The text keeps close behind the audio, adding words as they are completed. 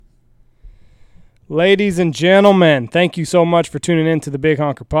Ladies and gentlemen, thank you so much for tuning in to the Big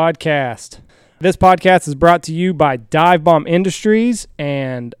Honker Podcast. This podcast is brought to you by Dive Bomb Industries,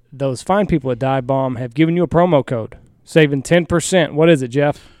 and those fine people at Dive Bomb have given you a promo code, saving 10%. What is it,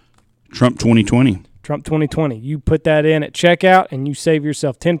 Jeff? Trump 2020. Trump 2020. You put that in at checkout, and you save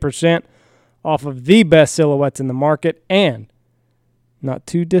yourself 10% off of the best silhouettes in the market, and not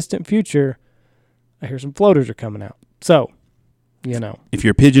too distant future, I hear some floaters are coming out. So, you know. If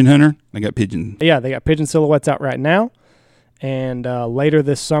you're a pigeon hunter, they got pigeon. Yeah, they got pigeon silhouettes out right now. And later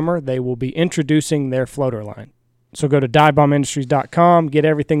this summer, they will be introducing their floater line. So go to divebombindustries.com, get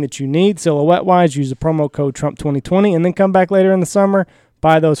everything that you need silhouette-wise, use the promo code Trump2020, and then come back later in the summer,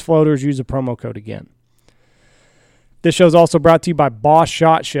 buy those floaters, use the promo code again. This show is also brought to you by Boss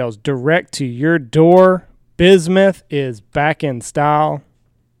Shot Shells, direct to your door. Bismuth is back in style.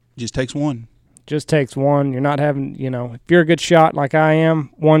 Just takes one. Just takes one. You're not having, if you're a good shot like I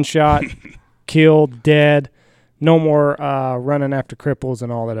am, one shot, killed, dead. No more running after cripples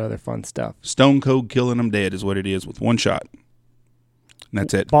and all that other fun stuff. Stone cold killing them dead is what it is with one shot. And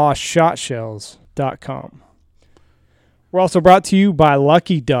that's it. BossShotShells.com. We're also brought to you by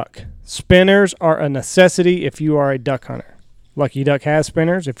Lucky Duck. Spinners are a necessity if you are a duck hunter. Lucky Duck has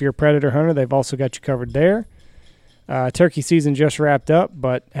spinners. If you're a predator hunter, they've also got you covered there. Turkey season just wrapped up,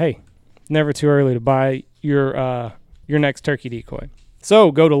 but hey, never too early to buy your next turkey decoy.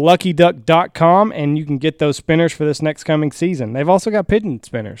 So go to luckyduck.com and you can get those spinners for this next coming season. They've also got pigeon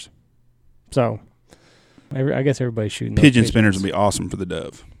spinners. So I guess everybody's shooting those pigeon spinners will be awesome for the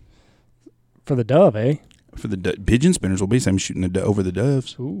dove. For the dove, eh? For the pigeon spinners will be same shooting over the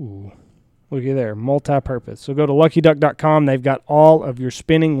doves. Ooh. Look at there, multi-purpose. So go to luckyduck.com. They've got all of your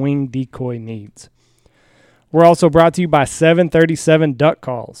spinning wing decoy needs. We're also brought to you by 737 Duck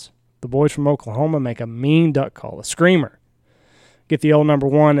Calls. The boys from Oklahoma make a mean duck call, a screamer. Get the old number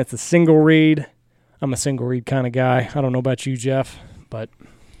one. It's a single reed. I'm a single reed kind of guy. I don't know about you, Jeff, but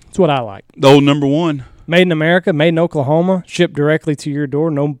it's what I like. The old number one. Made in America, made in Oklahoma, shipped directly to your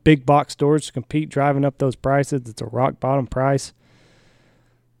door. No big box stores to compete, driving up those prices. It's a rock bottom price.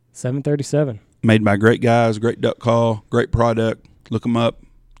 737. Made by great guys, great duck call, great product. Look them up.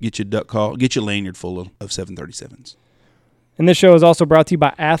 Get your duck call. Get your lanyard full of 737s. And this show is also brought to you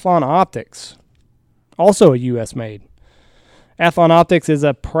by Athlon Optics, also a U.S. made. Athlon Optics is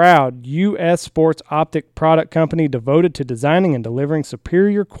a proud U.S. sports optic product company devoted to designing and delivering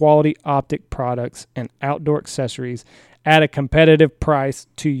superior quality optic products and outdoor accessories at a competitive price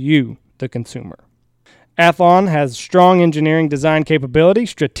to you, the consumer. Athlon has strong engineering design capability,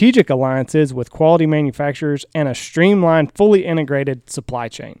 strategic alliances with quality manufacturers, and a streamlined, fully integrated supply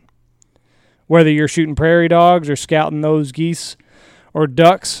chain. Whether you're shooting prairie dogs or scouting those geese or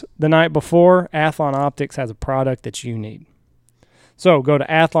ducks the night before, Athlon Optics has a product that you need. So go to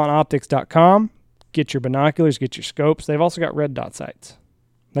athlonoptics.com, get your binoculars, get your scopes. They've also got red dot sights.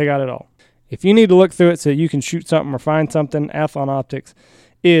 They got it all. If you need to look through it so you can shoot something or find something, Athlon Optics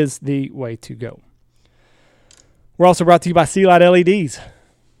is the way to go. We're also brought to you by Sea Light LEDs.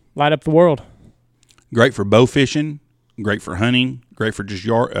 Light up the world. Great for bow fishing, great for hunting, great for just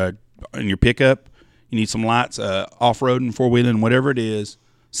in your pickup. You need some lights, off-roading, four-wheeling, whatever it is.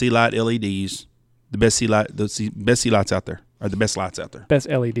 Sea Light LEDs, the best sea lights out there, or the best lights out there. Best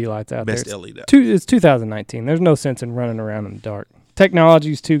LED lights out there. Best LED. It's 2019. There's no sense in running around in the dark.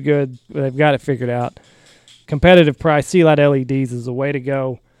 Technology's too good. They've got it figured out. Competitive price, Sea Light LEDs is the way to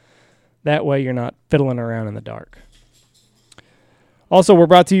go. That way you're not fiddling around in the dark. Also, we're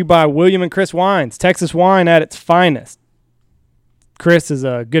brought to you by William and Chris Wines, Texas wine at its finest. Chris is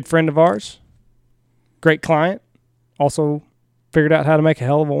a good friend of ours, great client, also figured out how to make a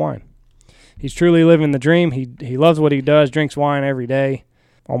hell of a wine. He's truly living the dream. He loves what he does, drinks wine every day.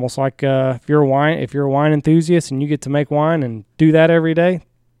 Almost like if you're a wine enthusiast and you get to make wine and do that every day,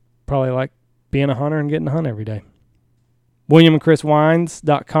 probably like being a hunter and getting to hunt every day.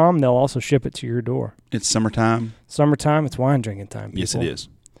 WilliamandChrisWines.com. They'll also ship it to your door. It's summertime. Summertime, it's wine drinking time, people. Yes, it is.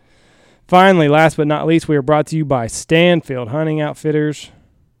 Finally, last but not least, we are brought to you by Stanfield Hunting Outfitters.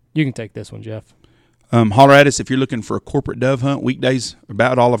 You can take this one, Jeff. Holler at us if you're looking for a corporate dove hunt. Weekdays,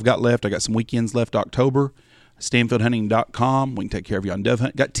 about all I've got left. I got some weekends left October. StanfieldHunting.com. We can take care of you on dove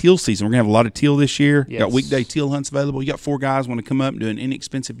hunt. Got teal season. We're going to have a lot of teal this year. Yes. Got weekday teal hunts available. You got 4 guys want to come up and do an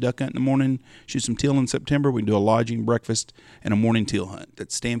inexpensive duck hunt in the morning, shoot some teal in September. We can do a lodging, breakfast, and a morning teal hunt.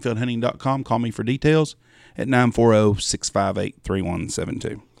 That's StanfieldHunting.com. Call me for details at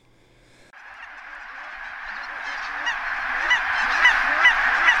 940-658-3172.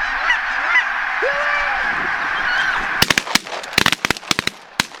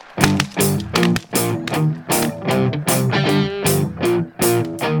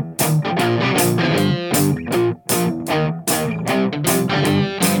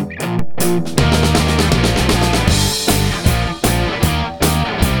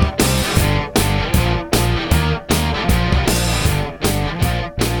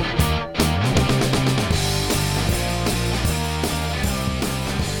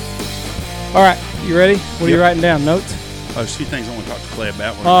 All right, you ready? What are you writing down? Notes? Oh, there's a few things I want to talk to Clay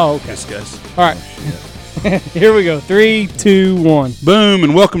about. Okay. Discuss. All right. Here we go. 3, 2, 1. Boom,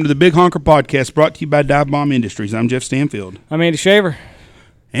 and welcome to the Big Honker Podcast, brought to you by Dive Bomb Industries. I'm Jeff Stanfield. I'm Andy Shaver.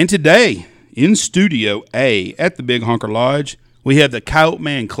 And today, in Studio A at the Big Honker Lodge, we have the Coyote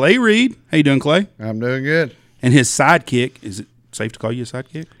Man Clay Reid. How you doing, Clay? I'm doing good. And his sidekick. Is it safe to call you a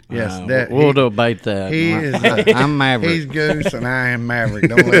sidekick? Yes, we'll debate that. He is. I'm Maverick. He's Goose and I am Maverick.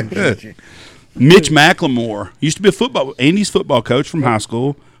 Don't let him get you. Mitch McLemore used to be Andy's football coach from high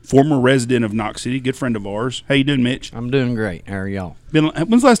school, former resident of Knox City, good friend of ours. How you doing, Mitch? I'm doing great. How are y'all?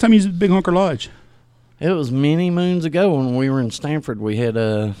 When's the last time you was at the Big Honker Lodge? It was many moons ago when we were in Stanford. We had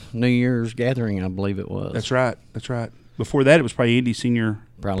a New Year's gathering, I believe it was. That's right. Before that, it was probably Andy's senior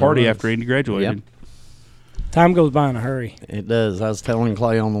party after Andy graduated. Yep. Time goes by in a hurry. It does. I was telling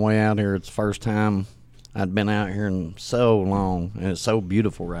Clay on the way out here, it's the first time I'd been out here in so long, and it's so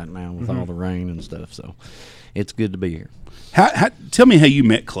beautiful right now with all the rain and stuff. So it's good to be here. Tell me how you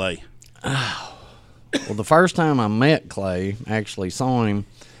met Clay. Well, the first time I met Clay, actually saw him,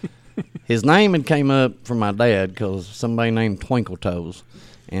 his name had came up from my dad because somebody named Twinkle Toes,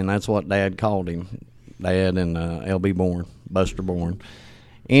 and that's what Dad called him. Dad and L.B. Bourne, Buster Bourne.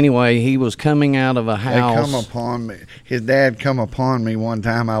 Anyway, he was coming out of a house. They come upon me. His dad come upon me one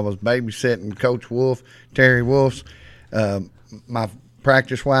time. I was babysitting Coach Wolf, Terry Wolf's, my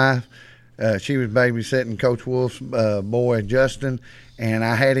practice wife. She was babysitting Coach Wolf's boy, Justin, and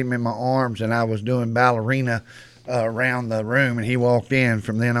I had him in my arms, and I was doing ballerina around the room, and he walked in.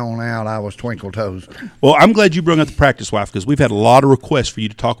 From then on out, I was Twinkle Toes. Well, I'm glad you brought up the practice wife because we've had a lot of requests for you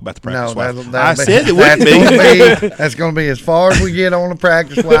to talk about the practice wife. I said it wouldn't be. That's going to be as far as we get on the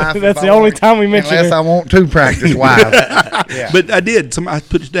practice wife. That's the only time we mention unless her. I want two practice wives. Yeah. But I did. I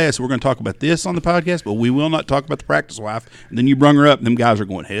put today, I said we're going to talk about this on the podcast, but we will not talk about the practice wife. And then you brung her up, and them guys are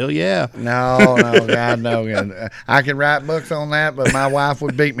going, hell yeah. No, God, no. God. I could write books on that, but my wife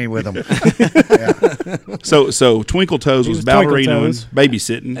would beat me with them. Yeah. So Twinkle Toes was ballerina and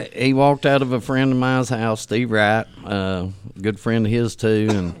babysitting. He walked out of a friend of mine's house, Steve Wright, good friend of his too,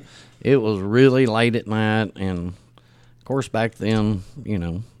 and it was really late at night. And of course, back then,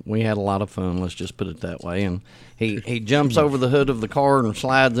 we had a lot of fun. Let's just put it that way. And he jumps over the hood of the car and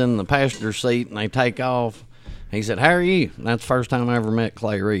slides in the passenger seat, and they take off. He said, "How are you?" And that's the first time I ever met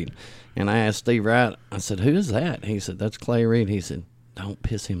Clay Reid. And I asked Steve Wright, I said, "Who is that?" He said, "That's Clay Reid." He said, "Don't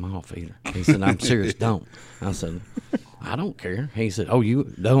piss him off either." He said, "I'm serious, don't." I said, "I don't care." He said, "Oh,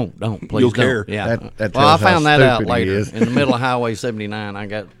 you don't, please You'll don't." care. Yeah. That Well, I tells how found that out stupid he later is. in the middle of Highway 79. I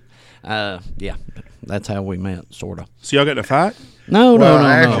got, that's how we met, sort of. So y'all got in a fight? No.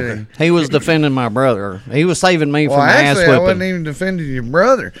 Actually, He was defending my brother. He was saving me from well, my ass actually, I whipping. wasn't even defending your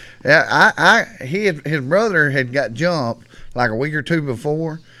brother. Yeah, his brother had got jumped like a week or two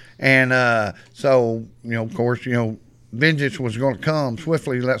before, and so of course, vengeance was going to come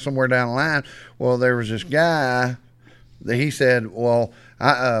swiftly, somewhere down the line. Well, there was this guy that he said,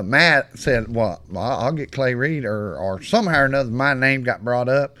 Matt said, well, I'll get Clay Reid, or somehow or another my name got brought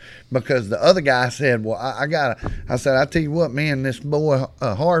up because the other guy said, well, I said, I tell you what, me and this boy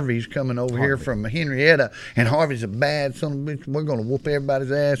Harvey's coming over here from Henrietta, and Harvey's a bad son of a bitch. We're going to whoop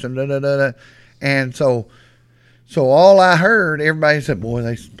everybody's ass and da-da-da-da. And so all I heard, everybody said, boy,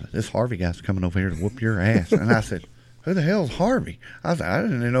 this Harvey guy's coming over here to whoop your ass. And I said, who the hell's Harvey? I said, I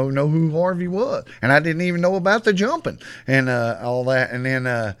didn't know who Harvey was, and I didn't even know about the jumping and all that. And then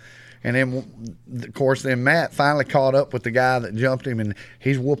of course, then Matt finally caught up with the guy that jumped him, and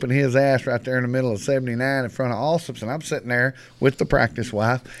he's whooping his ass right there in the middle of 79 in front of Allsup's, and I'm sitting there with the practice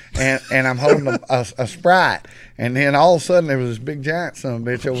wife, and I'm holding a Sprite. And then all of a sudden, there was this big giant son of a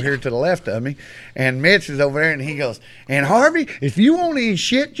bitch over here to the left of me, and Mitch is over there, and he goes, and Harvey, if you want any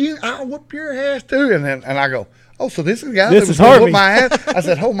shit, I'll whoop your ass too. And I go, oh, so this is the guy that was going to whoop my ass? I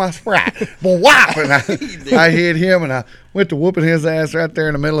said, hold my Sprite. Well, whop! And I hit him, and I went to whooping his ass right there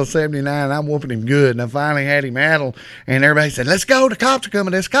in the middle of 79. I'm whooping him good, and I finally had him addled, and everybody said, let's go, the cops are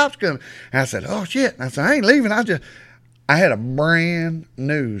coming, this cop's coming. And I said, oh, shit. And I said, I ain't leaving. I had a brand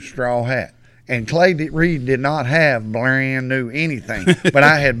new straw hat. And Clay Reid did not have brand new anything, but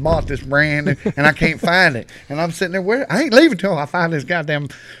I had bought this brand new, and I can't find it. And I'm sitting there, I ain't leaving till I find this goddamn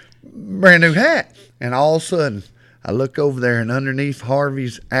brand new hat. And all of a sudden, I look over there, and underneath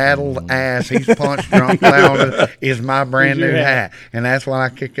Harvey's addled ass, he's punch drunk down, is my brand new hat. And that's when I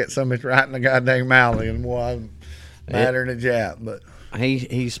kicked that somebody right in the goddamn mouth. And boy, I'm madder than a Jap. But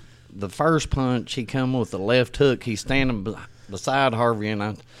he's the first punch, he come with the left hook. He's standing beside Harvey, and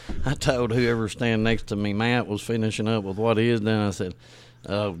I told whoever standing next to me, Matt was finishing up with what he has done. I said,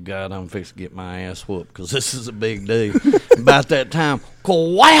 oh, God, I'm fixing to get my ass whooped because this is a big deal. About that time,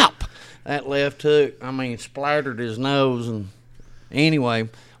 whap! that left hook, I mean, splattered his nose. And anyway,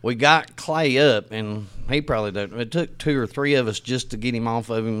 we got Clay up, and he probably did. It took 2 or 3 of us just to get him off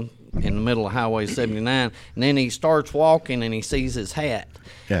of him in the middle of Highway 79. And then he starts walking, and he sees his hat.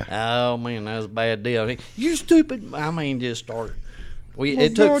 Yeah. Oh, man, that was a bad deal. You stupid. I mean, just start.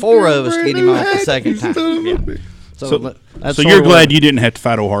 It took 4 of us to get him off the second time. Yeah. So that's you're glad you didn't have to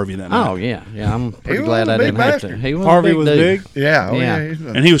fight old Harvey that night. Oh, yeah. Yeah, I'm pretty was glad a I big didn't have bastard. to. He was Harvey a big was dude. big. Yeah. Oh, Yeah.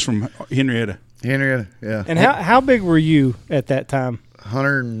 yeah. And he was from Henrietta. Henrietta. Yeah. And how big were you at that time?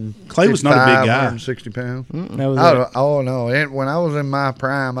 100. Clay was not a big guy. 160 pounds. That was Oh no! When I was in my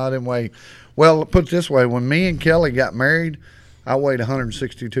prime, I didn't weigh. Well, put it this way: when me and Kelly got married, I weighed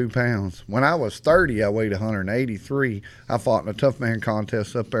 162 pounds. When I was 30, I weighed 183. I fought in a tough man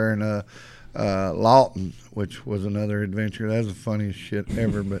contest up there in Lawton, which was another adventure. That was the funniest shit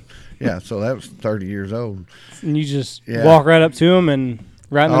ever. But yeah, so that was 30 years old. And you just walk right up to him and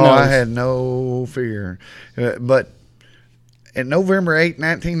right in the nose. I had no fear. But in November 8,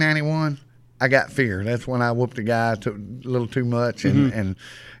 1991, I got fear. That's when I whooped a guy a little too much, and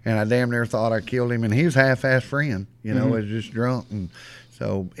I damn near thought I killed him. And he was half-ass friend, was just drunk. And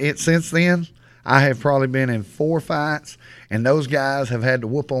so since then, I have probably been in 4 fights, and those guys have had to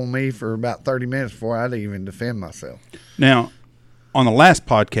whoop on me for about 30 minutes before I'd even defend myself. Now, on the last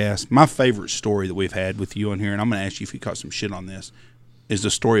podcast, my favorite story that we've had with you on here, and I'm going to ask you if you caught some shit on this, is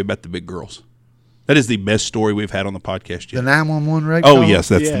the story about the big girls. That is the best story we've had on the podcast yet. The 911 rape call? Oh, yes,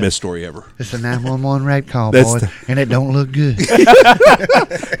 that's the best story ever. It's a 911 rape call, boys, and it don't look good. I'm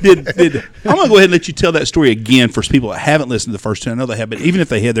going to go ahead and let you tell that story again for people that haven't listened to the first two. I know they have, but even if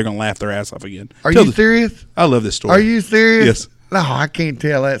they had, they're going to laugh their ass off again. Are you serious? I love this story. Are you serious? Yes. No, I can't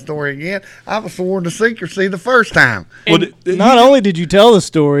tell that story again. I was sworn to secrecy the first time. Well, not only did you tell the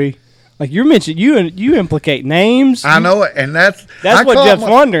story, like you mentioned, you implicate names. I know it, and that's what Jeff's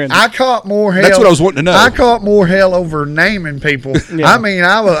wondering. I caught more hell. That's what I was wanting to know. I caught more hell over naming people. Yeah. I mean,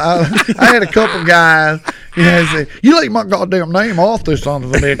 I had a couple guys. Say, you leave my goddamn name off this son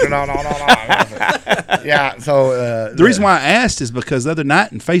of a bitch. No. Yeah. So the reason why I asked is because the other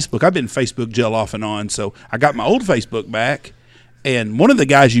night in Facebook, I've been in Facebook jail off and on, so I got my old Facebook back, and one of the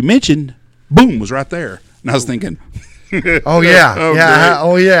guys you mentioned, boom, was right there, and I was thinking, oh yeah,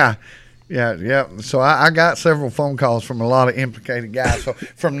 oh yeah. Yeah. So I got several phone calls from a lot of implicated guys. So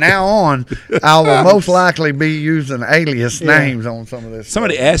from now on, I will most likely be using alias names on some of this.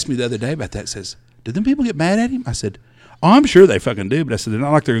 Somebody stuff. asked me the other day about that. Says, did them people get mad at him? I said, oh, I'm sure they fucking do. But I said, they're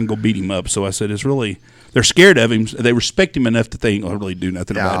not like they're going to go beat him up. So I said, it's really, they're scared of him. They respect him enough that they ain't going to really do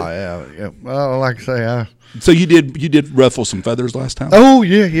nothing about it. Yeah. Well, like I say, So you did ruffle some feathers last time? Oh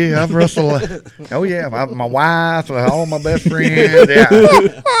yeah, I've wrestled. Oh yeah, my wife, all my best friends. Yeah,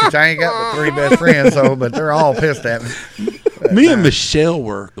 which I ain't got but 3 best friends, but they're all pissed at me. Me and Michelle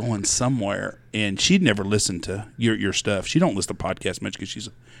were going somewhere, and she'd never listened to your stuff. She don't listen to podcasts much because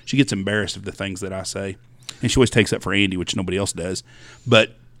she gets embarrassed of the things that I say, and she always takes that for Andy, which nobody else does.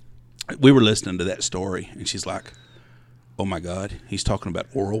 But we were listening to that story, and she's like, oh, my God, he's talking about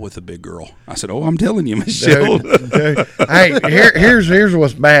oral with a big girl. I said, oh, I'm telling you, Michelle. Dude. Hey, here's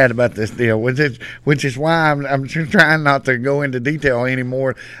what's bad about this deal, which is why I'm trying not to go into detail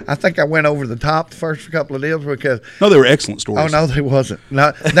anymore. I think I went over the top the first couple of deals because No, they were excellent stories. Oh no, they wasn't.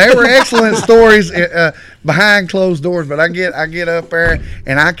 No, they were excellent stories behind closed doors. But I get up there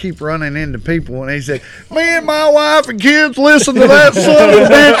and I keep running into people, and they say, "Me and my wife and kids listen to that son of a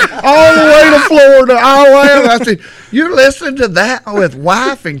bitch all the way to Florida." I said, "You listen to that with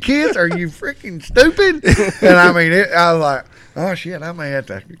wife and kids? Are you freaking stupid?" And I mean, I was like, "Oh shit, I may have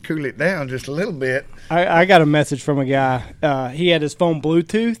to cool it down just a little bit." I got a message from a guy. He had his phone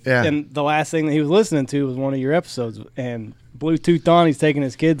Bluetooth, and the last thing that he was listening to was one of your episodes. And Bluetooth on, he's taking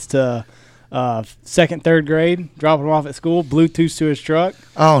his kids to 2nd, 3rd grade, dropping them off at school, Bluetooth to his truck.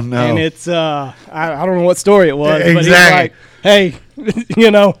 Oh no! And it's I don't know what story it was, exactly. but he's like, "Hey,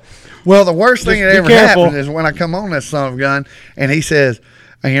 you know." Well, the worst thing that ever careful. happened is when I come on that son of a gun, and he says,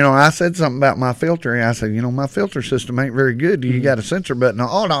 I said something about my filter. And I said, my filter system ain't very good. Do you got a censor button?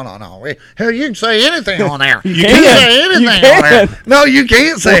 Oh, no. Hell, you can say anything on there. You can say anything on there. No, you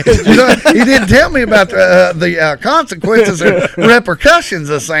can't say it. He didn't tell me about the consequences and repercussions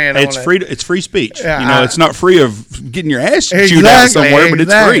of saying it's on free. it. It's free speech. It's not free of getting your ass chewed out somewhere, but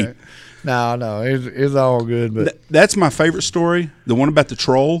it's free. No, it's all good. But that's my favorite story. The one about the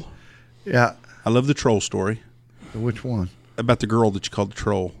troll. Yeah, I love the troll story. Which one? About the girl that you called the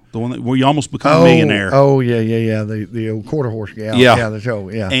troll, the one where you almost become a millionaire. Oh yeah. The old quarter horse gal. Yeah, the show.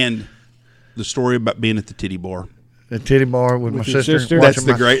 Yeah, and the story about being at the titty bar. The titty bar with my your sister. sister? That's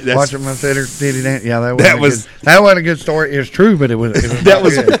the great. That's, Watching my sister titty dance. Yeah, that That was that wasn't a good story. It was true, but it was that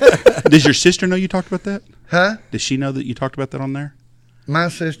was. Does your sister know you talked about that? huh? Does she know that you talked about that on there? My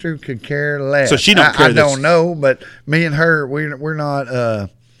sister could care less. So she don't care I this- don't know, but me and her, we're not.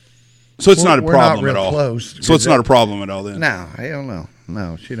 So it's not a We're not problem real at all. close, So it's not a problem at all then. No, hell no.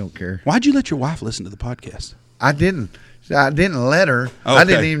 No, she don't care. Why'd you let your wife listen to the podcast? I didn't let her. I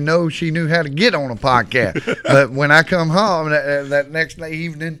Okay. didn't even know she knew how to get on a podcast. But when I come home that next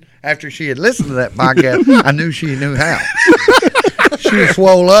evening after she had listened to that podcast, I knew she knew how. She was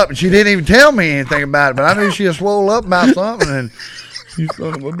swole up, and she didn't even tell me anything about it. But I knew she was swole up about something. And you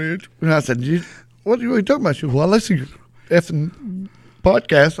son of a bitch. And I said, "What are you talking about?" She said, "Well, I listened to your effing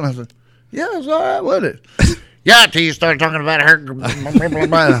podcast." And I said, "Yeah, it's all right with it." Yeah, till you started talking about her.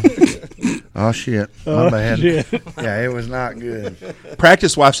 Oh shit! My bad. shit. Yeah, it was not good.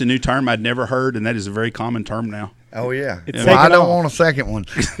 Practice wife's a new term I'd never heard, and that is a very common term now. Oh yeah. It's Well, I taken don't off. want a second one.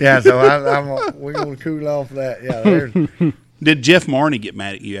 Yeah, so we're gonna cool off that. Yeah, there's Did Jeff Marney get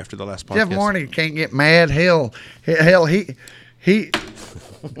mad at you after the last podcast? Jeff Marney can't get mad. Hell, he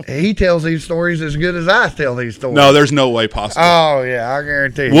tells these stories as good as I tell these stories. No, there's no way possible. Oh yeah, I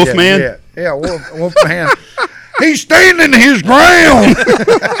guarantee you. Wolfman? Yeah, Wolfman. He's standing his ground.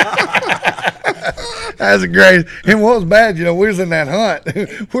 That's great. And what was bad, we was in that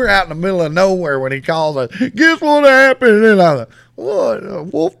hunt. We're out in the middle of nowhere when he calls us. Guess what happened? And I was like, what? A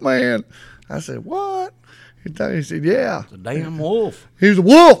Wolfman. I said, what? He said, yeah. The damn wolf. He's a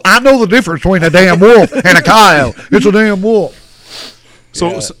wolf. I know the difference between a damn wolf and a coyote. It's a damn wolf.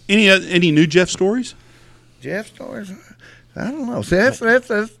 So any new Jeff stories? Jeff stories? I don't know. See, that's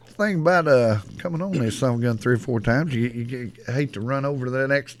the thing about coming on this some gun 3 or 4 times. You hate to run over to the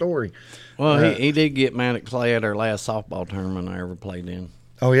next story. Well, he did get mad at Clay at our last softball tournament I ever played in.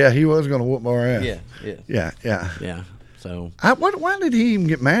 Oh yeah, he was going to whoop our ass. Yeah. So Why did he even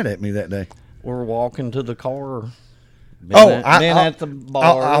get mad at me that day? we're walking to the car. Been Been at the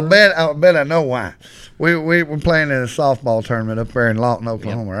bar. I'll bet I know why. We were playing in a softball tournament up there in Lawton,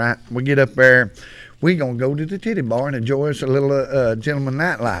 Oklahoma. Right? We get up there. We gonna go to the titty bar and enjoy us a little gentleman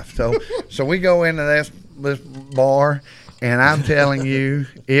nightlife. So we go into this bar, and I'm telling you,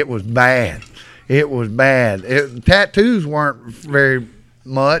 it was bad. It was bad. Tattoos weren't very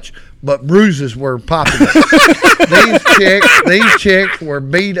much, but bruises were popular. These chicks were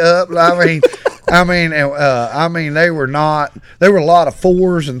beat up. I mean, they were not. There were a lot of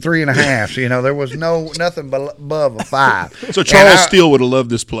 4s and 3.5s. There was nothing above a 5. So Charles Steele would have loved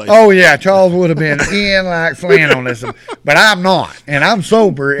this place. Oh yeah, Charles would have been in like Flynn on this, but I'm not, and I'm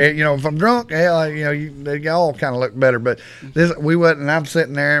sober. If I'm drunk, hell, they all kind of look better. But we wasn't. And I'm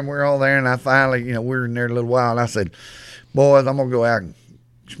sitting there, and we're all there, and I finally, we were in there a little while, and I said, "Boys, I'm gonna go out and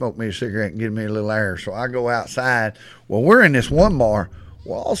smoke me a cigarette and give me a little air." So I go outside. Well, we're in this one bar.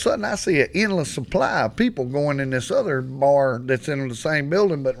 Well, all of a sudden I see an endless supply of people going in this other bar that's in the same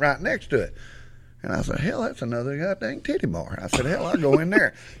building but right next to it. And I said, hell, that's another goddamn titty bar. I said, hell, I'll go in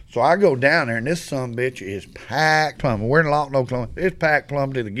there. So I go down there, and this sumbitch is packed plumb. We're in Lawton, Oklahoma. It's packed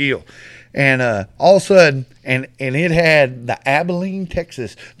plumb to the gill. And all of a sudden, and it had the Abilene,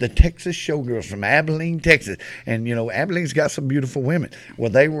 Texas, the Texas showgirls from Abilene, Texas. And, Abilene's got some beautiful women.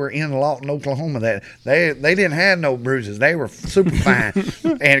 Well, they were in Lawton, Oklahoma. That they didn't have no bruises. They were super fine.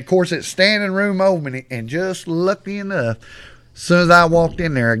 And, of course, it's standing room open. And just lucky enough, as soon as I walked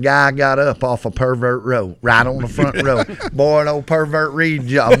in there, a guy got up off of Pervert Row, right on the front row. Boy, old Pervert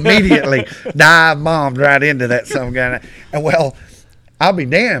Reid immediately dive bombed right into that some guy. And well, I'll be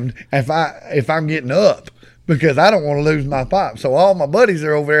damned if I'm getting up, because I don't want to lose my pop. So all my buddies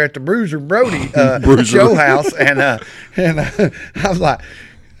are over there at the Bruiser Brody show house, and I was like,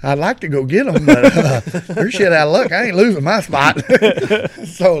 I'd like to go get them, but they're shit out of luck. I ain't losing my spot.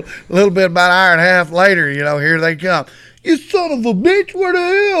 So a little bit about an hour and a half later, here they come. You son of a bitch, where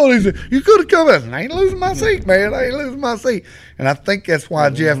the hell? He said, you could have come in. I ain't losing my seat, man. I ain't losing my seat. And I think that's why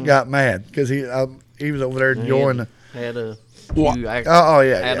Jeff got mad, because he was over there enjoying the. Had a Well, few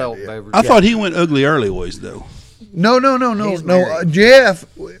adult beverages. I thought he went ugly early ways though. No. He's married. Jeff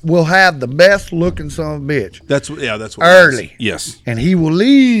will have the best looking son of a bitch. That's what Early. it is. Yes. And he will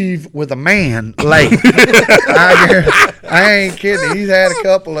leave with a man late. I ain't kidding. He's had a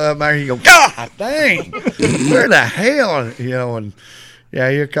couple of them there. You go, God dang, where the hell? And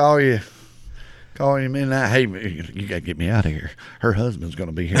he'll call you midnight. Hey, you got to get me out of here. Her husband's going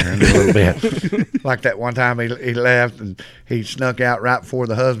to be here in a little bit. Like that one time he left, and he snuck out right before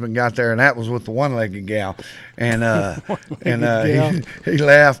the husband got there, and that was with the one-legged gal. And he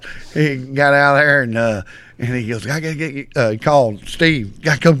left. He got out there, And he goes, I gotta get you. He called Steve.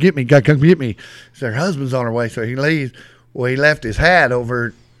 Gotta come get me. Gotta come get me. So her husband's on her way. So he leaves. Well, he left his hat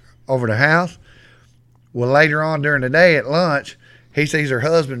over the house. Well, later on during the day at lunch, he sees her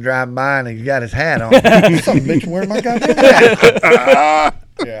husband driving by and he's got his hat on. Some bitch wearing my goddamn hat.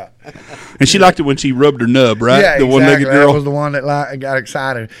 Yeah. And she liked it when she rubbed her nub, right? Yeah, the exactly. one-legged girl. That was the one that got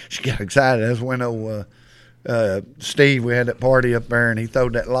excited. She got excited. That's when Steve, we had that party up there, and he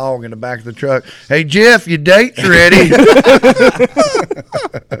throwed that log in the back of the truck. Hey, Jeff, your date's ready.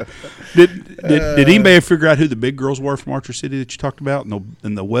 Did anybody ever figure out who the big girls were from Archer City that you talked about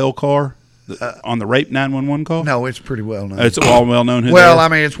in the well car? On the rape 911 call? No, it's pretty well known. It's all well known who well, they are? I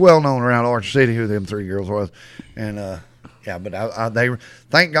mean, it's well known around Archer City who them 3 girls was. And, yeah, but they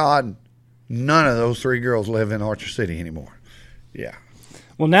thank God none of those 3 girls live in Archer City anymore. Yeah.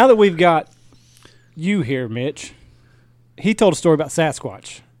 Well, now that we've got you here, Mitch, he told a story about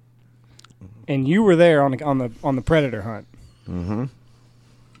Sasquatch, and you were there on the predator hunt. Mm-hmm.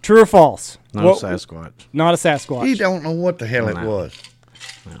 True or false? Not a Sasquatch. Not a Sasquatch. He don't know what the hell it was.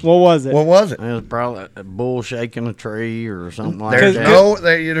 What was it? What was it? It was probably a bull shaking a tree or something like There's that.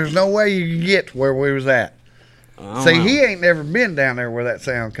 there's no way you can get to where we was at. See, he ain't never been down there where that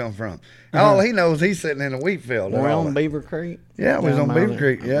sound come from. All he knows, he's sitting in a wheat field. We're on Beaver Creek. Yeah, we was on Beaver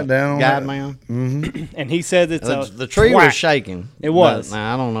Creek. Yeah, down on Guide that. Mound. Mm-hmm. And he said it's The tree twat. was shaking. It was.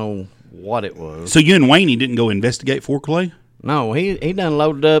 Now I don't know what it was. So you and Wayne, didn't go investigate for Clay? No, he done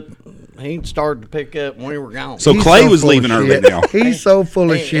loaded up. He started to pick up when we were gone. So He's Clay so was full of leaving early shit. now. He's so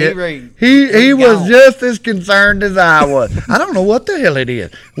full of shit. He He was gone. just as concerned as I was. I don't know what the hell it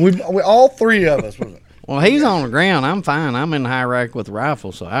is. We all 3 of us was. Well, he's on the ground. I'm fine. I'm in the high rack with the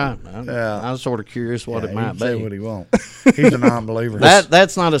rifle, so I was sort of curious what it might He say be. what he wants. He's a non-believer.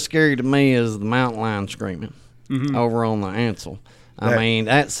 That's not as scary to me as the mountain lion screaming over on the Ansel. I mean,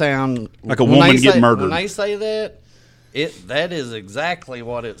 that sound Like a when woman they getting say- murdered. When they say that, that is exactly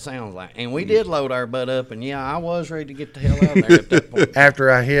what it sounds like. And we did load our butt up, and yeah, I was ready to get the hell out of there at that point. After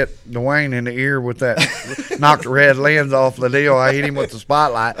I hit Dwayne in the ear with that, knocked the red lens off the deal. I hit him with the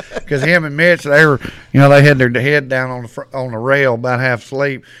spotlight because him and Mitch, they were, they had their head down on the rail, about half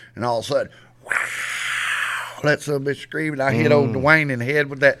asleep, and all of a sudden, wow, that son of a bitch screaming. I hit old Dwayne in the head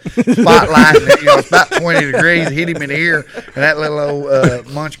with that spotlight. And it's about 20 degrees. Hit him in the ear, and that little old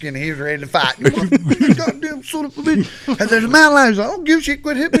munchkin, he was ready to fight. You goddamn son of a bitch! And there's a mountain lion. He's like, I don't give a shit.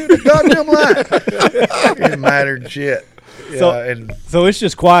 Quit hitting me with the goddamn line. It didn't matter and shit. So it's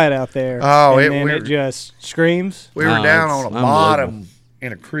just quiet out there. Oh, and then it just screams. We were Oh, down it's on a unbelievable. bottom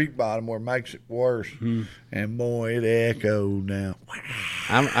in a creek bottom where it makes it worse. And boy, it echoed now.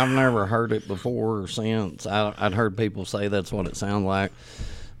 I've never heard it before or since. I'd heard people say that's what it sounded like.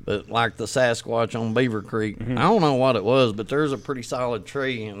 But like the Sasquatch on Beaver Creek, I don't know what it was, but there's a pretty solid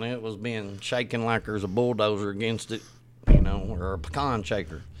tree, and it was being shaken like there's a bulldozer against it, or a pecan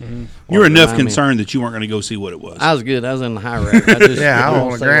shaker. You were enough concerned that you weren't going to go see what it was. I was good. I was in the high rack. I just, Yeah, I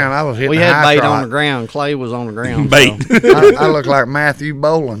was on the ground. I was hitting We the had high bait trot. on the ground. Clay was on the ground. Bait. So. I look like Matthew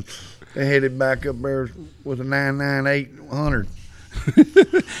Boland. They headed back up there with a 99800.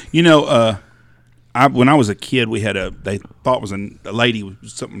 When I was a kid, they thought it was a lady,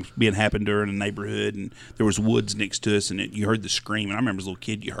 something being happened to her in a neighborhood, and there was woods next to us, and you heard the scream. And I remember as a little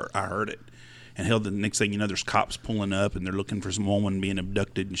kid, I heard it. And hell, the next thing you know, there's cops pulling up, and they're looking for some woman being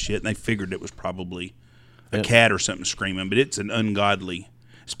abducted and shit. And they figured it was probably a cat or something screaming, but it's an ungodly.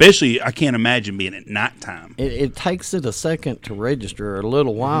 Especially, I can't imagine being at nighttime. It takes it a second to register, a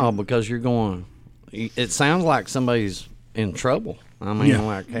little while, because you're going. It sounds like somebody's in trouble. I mean,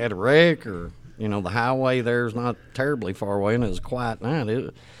 like had a wreck, or the highway there's not terribly far away, and it was a quiet night.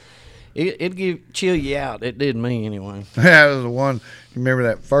 It'd chill you out. It did me anyway. That was the one. You remember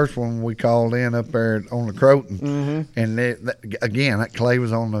that first one we called in up there on the Croton, and again, that Clay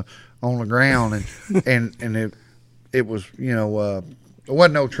was on the ground, and it was there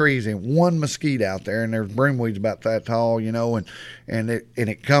wasn't no trees and one mesquite out there, and there was broomweeds about that tall, and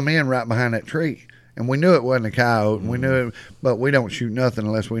it come in right behind that tree. And we knew it wasn't a coyote, and we knew it, but we don't shoot nothing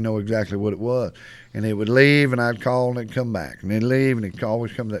unless we know exactly what it was. And it would leave, and I'd call, and it'd come back. And it'd leave, and it'd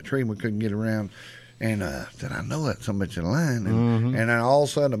always come to that tree, and we couldn't get around. And said, I know that's so much of a line. And then all of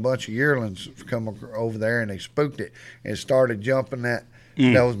a sudden, a bunch of yearlings come over there, and they spooked it and started jumping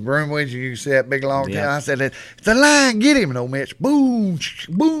those broomweeds. You can see that big long tail. I said, it's a lion, get him. And old Mitch, boom,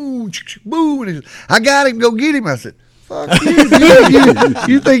 boom, boom. And he said, I got him, go get him. I said, fuck you.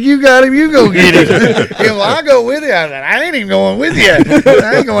 You think you got him, you go get him. He goes, well, I'll go with you. I said, I ain't even going with you.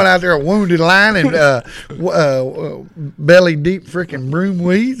 I ain't going out there a wounded lion and belly deep freaking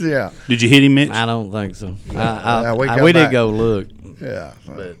broomweeds. Yeah. Did you hit him, Mitch? I don't think so. we We did back. go look. Yeah.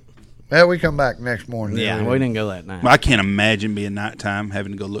 But Well, we come back next morning. Yeah, we didn't go that night. I can't imagine being nighttime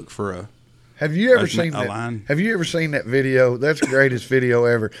having to go look for a. Have you ever a seen that? line. Have you ever seen that video? That's the greatest video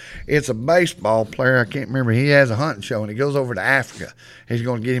ever. It's a baseball player. I can't remember. He has a hunting show, and he goes over to Africa. He's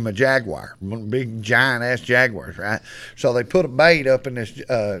going to get him a jaguar, one big giant ass jaguars, right? So they put a bait up in this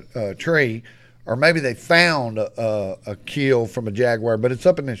tree, or maybe they found a kill from a jaguar, but it's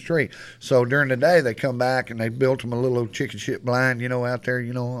up in this tree. So during the day, they come back and they built him a little old chicken shit blind, out there,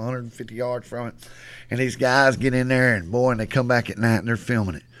 150 yards from it. And these guys get in there, and boy, and they come back at night and they're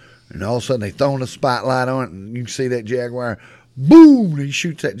filming it. And all of a sudden, they throwing a spotlight on it, and you can see that jaguar. Boom! He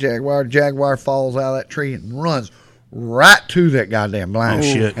shoots that jaguar. Jaguar falls out of that tree and runs right to that goddamn blind. Oh,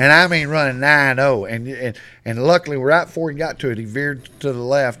 shit. And I mean running 9-0. And luckily, right before he got to it, he veered to the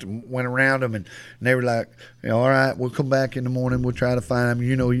left and went around him. And they were like, all right, we'll come back in the morning. We'll try to find him.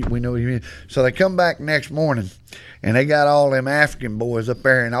 We know you. So they come back next morning. And they got all them African boys up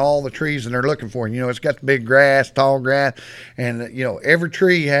there in all the trees, and they're looking for him. It's got the big grass, tall grass, and every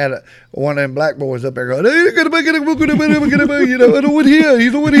tree had one of them black boys up there going, "Hey, I don't want here.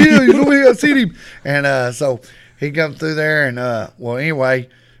 He's over here. He's over here. I see him." And so he comes through there, and anyway,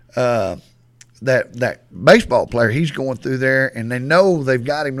 that baseball player, he's going through there, and they know they've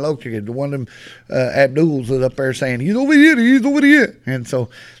got him located. One of them Abduls is up there saying, "He's over here. He's over here," and so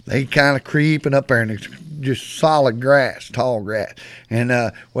they kind of creeping up there, and it's just solid grass, tall grass. And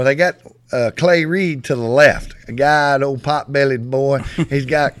they got Clay Reid to the left, a guy, an old pot-bellied boy. He's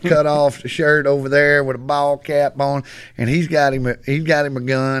got cut off the shirt over there with a ball cap on, and he's got him a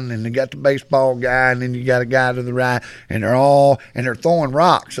gun, and they got the baseball guy, and then you got a guy to the right, and they're throwing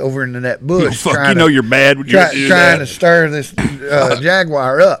rocks over into that bush. You're bad when you're trying to stir this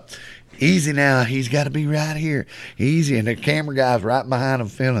jaguar up. Easy now, he's got to be right here. Easy, and the camera guy's right behind him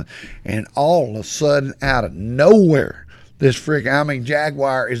filming. And all of a sudden, out of nowhere, this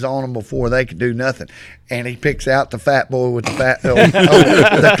jaguar is on him before they could do nothing. And he picks out the fat boy with the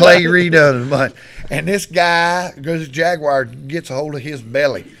the Clay Reid on his butt. And this guy, because the jaguar gets a hold of his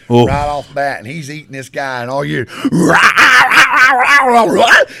belly right off the bat, and he's eating this guy, and all you hear,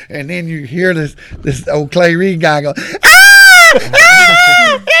 and then you hear this old Clay Reid guy go,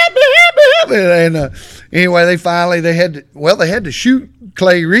 and anyway, they had to shoot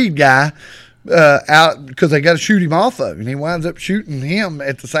Clay Reid guy out because they got to shoot him off of him, and he winds up shooting him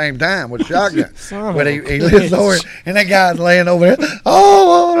at the same time with a shotgun. But he lives over it, and that guy's laying over there.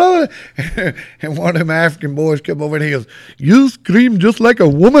 Oh, and one of them African boys come over and he goes, "You scream just like a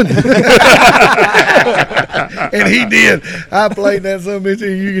woman." And he did. I played that so much,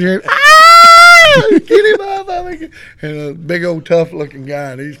 and you can hear him. Get him off of me. And a big old tough looking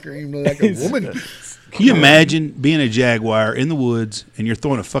guy, and he screamed like a woman. Can you imagine being a jaguar in the woods and you're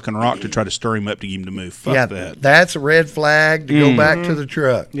throwing a fucking rock to try to stir him up to get him to move? Fuck that. That's a red flag to go back to the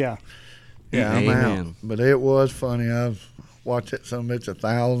truck. Yeah. Yeah, I'm out. But it was funny. I've watched it some bitch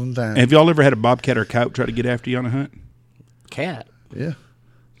 1,000 times. Have y'all ever had a bobcat or a coyote try to get after you on a hunt? Cat. Yeah.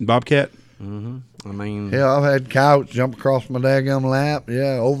 Bobcat? Mm-hmm. I mean, yeah, I've had coyotes jump across my daggum lap.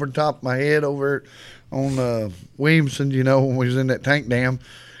 Yeah, over the top of my head over on Williamson, when we was in that tank dam.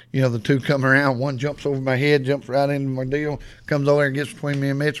 The two come around. One jumps over my head, jumps right into my deal, comes over and gets between me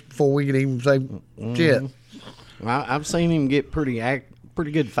and Mitch before we could even say shit. I've seen him get pretty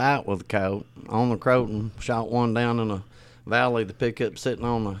good fight with a coyote on the Croton. Shot one down in a valley. The pickup sitting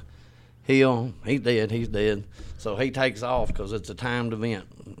on the hill. He's dead. So he takes off because it's a timed event.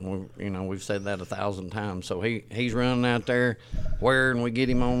 We've said that 1,000 times. So he's running out there and we get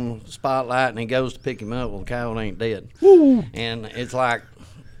him on the spotlight, and he goes to pick him up. Well, the coyote ain't dead. Woo. And it's like,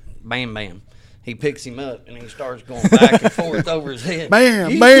 bam, bam. He picks him up, and he starts going back and forth over his head.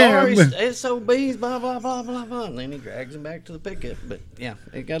 Bam, bam. SOBs, blah, blah, blah, blah, blah. And then he drags him back to the pickup. But, yeah,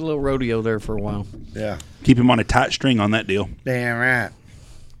 it got a little rodeo there for a while. Yeah. Keep him on a tight string on that deal. Damn right.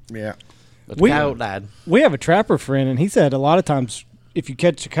 Yeah. But the coyote died. We have a trapper friend, and he said a lot of times if you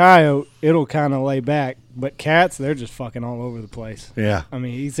catch a coyote, it'll kind of lay back. But cats, they're just fucking all over the place. Yeah. I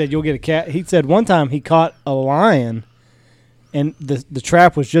mean, he said you'll get a cat. He said one time he caught a lion, and the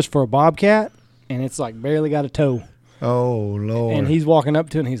trap was just for a bobcat, and it's like barely got a toe. Oh, Lord. And he's walking up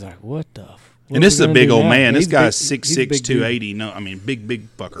to it, and he's like, what the f-? And this is a big old man. This guy's big, 6'6", 280. No, I mean, big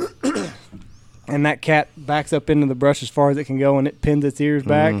fucker. And that cat backs up into the brush as far as it can go, and it pins its ears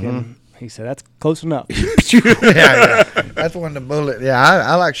back, and he said, that's close enough. yeah. That's when the bullet,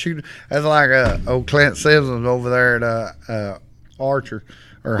 I like shooting. That's like old Clint Sivens over there at Archer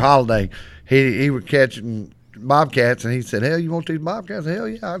or Holiday. He was catching bobcats, and he said, hell, you want these bobcats? Hell,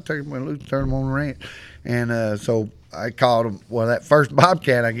 yeah, I'll take them and loose, turn them on the ranch. And so I caught him. Well, that first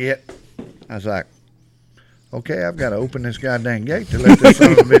bobcat I get, I was like, okay, I've got to open this goddamn gate to let this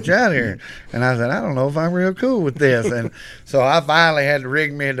son of a bitch out of here. And I said, I don't know if I'm real cool with this. And so I finally had to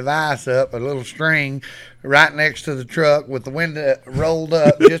rig me a device up, a little string right next to the truck with the window rolled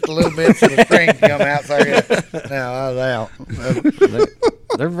up just a little bit so the string can come out. So now I was out.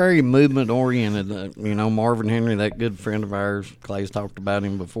 They're very movement oriented. Marvin Henry, that good friend of ours, Clay's talked about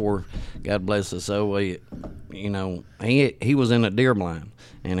him before. God bless his soul. He was in a deer blind,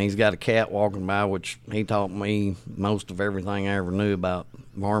 and he's got a cat walking by, which he taught me most of everything I ever knew about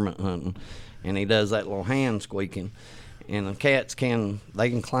varmint hunting. And he does that little hand squeaking, and the cats can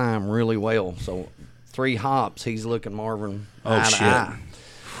climb really well. So 3 hops, he's looking Marvin eye to eye.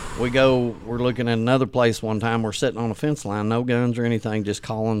 We're looking at another place one time. We're sitting on a fence line, no guns or anything, just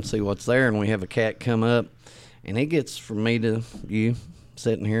calling, see what's there. And we have a cat come up, and he gets from me to you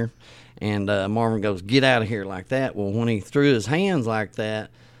sitting here. And Marvin goes, get out of here, like that. Well, when he threw his hands like that,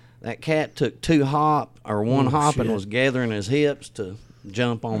 that cat took 1 hop and was gathering his hips to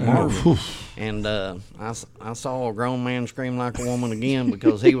jump on Marvin. And I saw a grown man scream like a woman again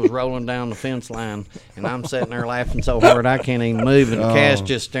because he was rolling down the fence line, and I'm sitting there laughing so hard I can't even move, and the cat's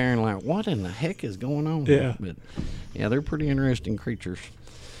just staring like, what in the heck is going on here? But yeah, they're pretty interesting creatures.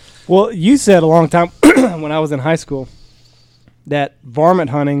 Well, you said a long time when I was in high school that varmint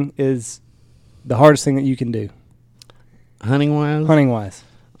hunting is the hardest thing that you can do. Hunting wise,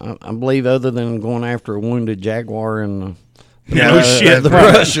 I believe, other than going after a wounded jaguar in the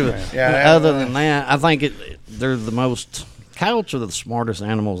brush. Other than that, I think they're the most. Coyotes are the smartest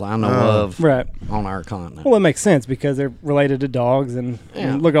animals I know of on our continent. Well, it makes sense because they're related to dogs, and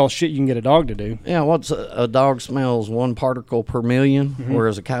look at all the shit you can get a dog to do. Yeah, what's a dog smells 1 particle per million,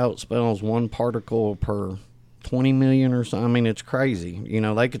 whereas a coyote smells 1 particle per 20 million or so. I mean, it's crazy.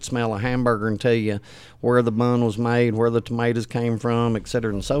 They could smell a hamburger and tell you where the bun was made, where the tomatoes came from, et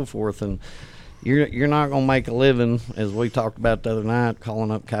cetera, and so forth. And you're not going to make a living, as we talked about the other night, calling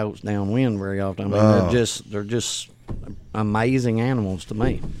up coyotes downwind very often. I mean, they're just amazing animals to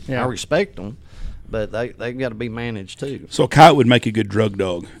me. I respect them, but they've got to be managed too. So a coyote would make a good drug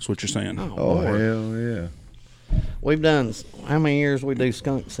dog, is what you're saying. Oh hell yeah. We've done, how many years we do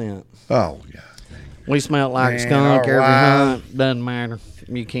skunk scent? Oh yeah. We smell like skunk every hunt. Doesn't matter.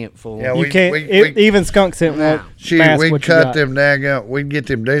 You can't fool them. You can't. Even skunk scent won't. We'd cut them daggone. We'd get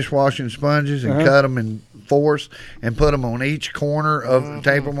them dishwashing sponges and cut them in force and put them on each corner of,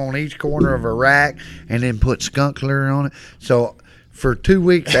 tape them on each corner of a rack, and then put skunk clear on it. So for 2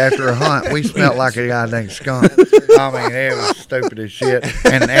 weeks after a hunt, we smelled like a goddamn skunk. I mean, it was stupid as shit,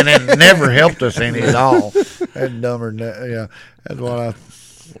 and it never helped us any at all. That's dumber than that. Yeah, that's what I.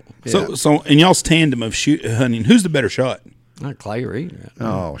 Yeah. So in y'all's tandem of hunting, who's the better shot? Not Clay Reid.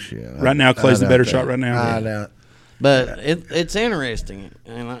 Oh shit! Right now, Clay's the better shot. Right now, I doubt. But it's interesting,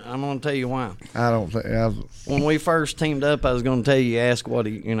 and I'm going to tell you why. I don't think. When we first teamed up, I was going to tell you, ask what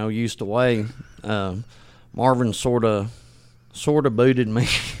he used to weigh. Marvin sort of booted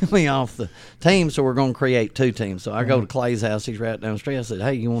me off the team, so we're going to create 2 teams. So I go to Clay's house. He's right down the street. I said,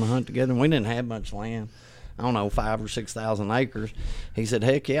 "Hey, you want to hunt together?" And we didn't have much land. I don't know, 5,000 or 6,000 acres. He said,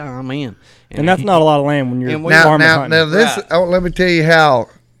 "Heck yeah, I'm in." And that's not a lot of land when you're now this. Right. Oh, let me tell you how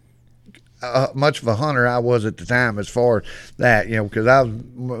much of a hunter I was at the time, as far as that, because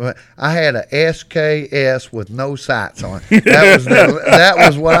I had a SKS with no sights on it. That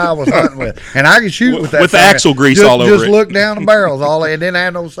was what I was hunting with, and I could shoot with that with the axle grease all over it. Just look down the barrels, it didn't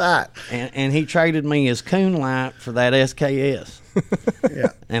have no sight. And he traded me his coon light for that SKS. Yeah,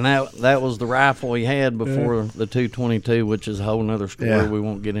 and that was the rifle he had before the 222, which is a whole nother story we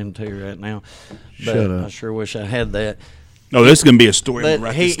won't get into right now. But I sure wish I had that. No, this is going to be a story.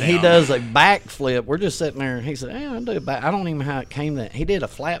 But he does a backflip. We're just sitting there, and he said, "Hey, I do a back." I don't even know how it came that he did a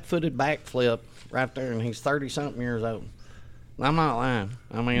flat-footed backflip right there, and he's 30-something years old. I'm not lying.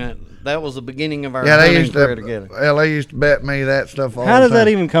 I mean, that was the beginning of our hunting career together. Yeah, they used to bet me that stuff all the time. How does that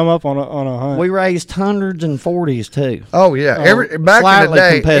even come up on a hunt? We raised 100s and 40s too. Oh yeah, back in the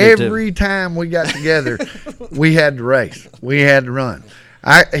day, every time we got together, we had to race. We had to run.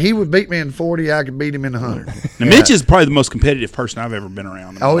 He would beat me in 40. I could beat him in 100. Now, Mitch is probably the most competitive person I've ever been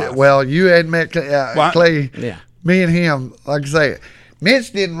around. Well, you had met Clay. Yeah. Me and him, like I say,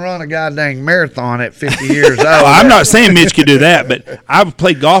 Mitch didn't run a goddamn marathon at 50 years old. Well, I'm not saying Mitch could do that, but I've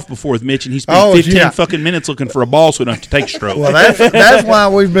played golf before with Mitch, and he spent 15 fucking minutes looking for a ball so we don't have to take strokes. Well, that's why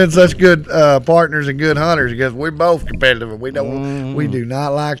we've been such good partners and good hunters, because we're both competitive, and we do not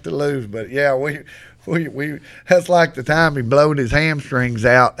like to lose. But yeah, we that's like the time he blowed his hamstrings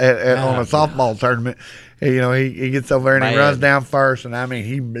out on a softball tournament. He gets over there and he Bad. runs down first, and I mean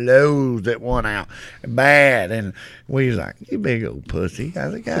he blows that one out bad. And we was like, "You big old pussy!" I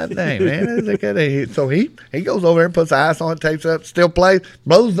was like, "God dang, man!" So he goes over there and puts the ice on it, takes up, still plays,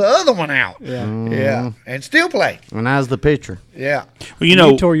 blows the other one out. Yeah, and still play. And I was the pitcher. Yeah. Well,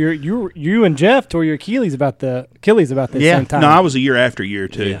 you and Jeff tore your Achilles about the same time. No, I was a year after year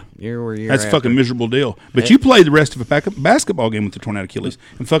too. Yeah, year That's a after. fucking miserable deal. But you played the rest of a basketball game with the torn out Achilles.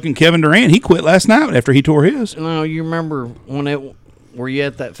 And fucking Kevin Durant, he quit last night after he tore his. No, you remember were you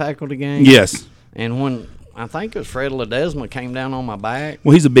at that faculty game? Yes. And when I think it was Fred Ledesma came down on my back.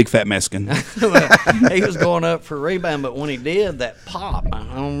 Well, he's a big fat Mexican. He was going up for a rebound, but when he did that pop,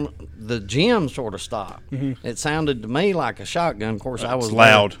 the gym sort of stopped. Mm-hmm. It sounded to me like a shotgun. Of course, I was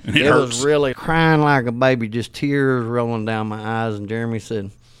loud, and it hurts. was really crying like a baby, just tears rolling down my eyes. And Jeremy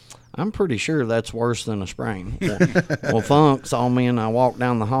said, "I'm pretty sure that's worse than a sprain." Well, Funk saw me, and I walked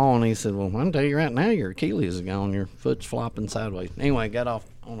down the hall, and he said, "Well, I can tell you right now, your Achilles is gone. Your foot's flopping sideways." Anyway, got off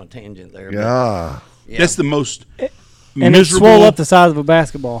on a tangent there. Yeah. Yeah. That's the most and it swole up the size of a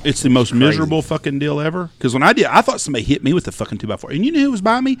basketball. It's the most miserable fucking deal ever. Because when I did, I thought somebody hit me with the fucking 2x4. And you knew who was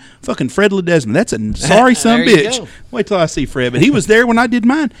by me? Fucking Fred Ledesma. That's a sorry son of a There you bitch. go. Wait till I see Fred. But he was there when I did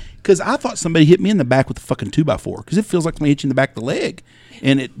mine. Because I thought somebody hit me in the back with a fucking 2x4. Because it feels like somebody hit you in the back of the leg.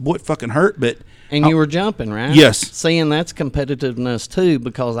 And it fucking hurt. But And you were jumping, right? Yes. Seeing that's competitiveness too,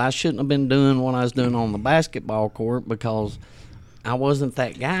 because I shouldn't have been doing what I was doing on the basketball court because I wasn't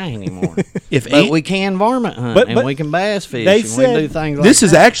that guy anymore. But we can varmint hunt and we can bass fish they and said we do things like this that.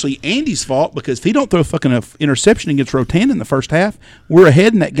 is actually Andy's fault because if he don't throw fucking a interception against Rotan in the first half, we're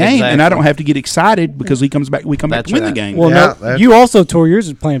ahead in that game, and I don't have to get excited because he comes back. We come back to win the game. Well, no, you also tore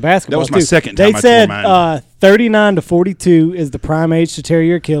yours playing basketball. That was my too. second They time I said tore mine. 39 to 42 is the prime age to tear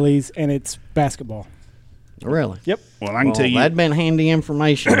your Achilles, and it's basketball. Really? Yep. Well, I can tell you. That'd been handy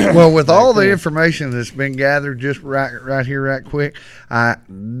information. Well, with all the information that's been gathered just right here, right quick,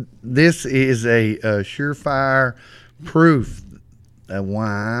 this is a surefire proof of why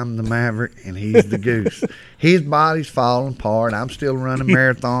I'm the Maverick and he's the Goose. His body's falling apart. I'm still running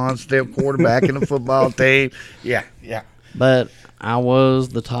marathons, still quarterbacking the football team. Yeah. But I was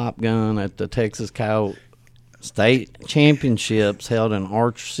the top gun at the Texas Coyote State Championships held in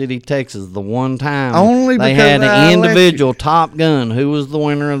Archer City, Texas. The one time Only they because had I an let individual top gun. Who was the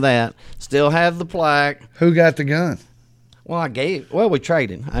winner of that? Still have the plaque. Who got the gun? Well, we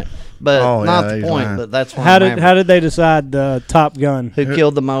traded, but not the he's point. lying. But that's why How did they decide the top gun? who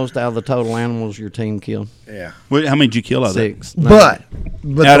killed the most out of the total animals your team killed? Yeah. Wait, how many did you kill out of that? 6. But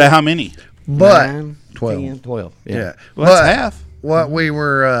Out of how many? 12. 10, 12. Yeah. Well, but that's half. What we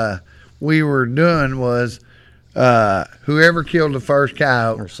were doing was whoever killed the first Or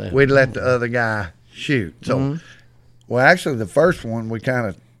coyote, seven. we'd let the other guy shoot. So, well, actually, the first one we kind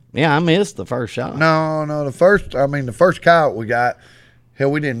of Yeah, I missed the first shot. no. The first coyote we got, hell,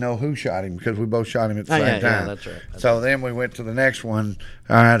 we didn't know who shot him because we both shot him at the same time. Yeah, that's right. So then we went to the next one.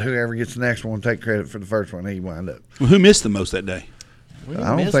 All right, whoever gets the next one, take credit for the first one. He wound up. Well, who missed the most that day?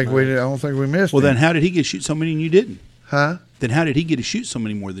 I don't think we missed. Well, him. then how did he get to shoot so many and you didn't? Huh? Then how did he get to shoot so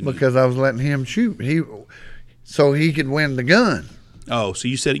many more than Because I was letting him shoot. So he could win the gun. you? Oh, so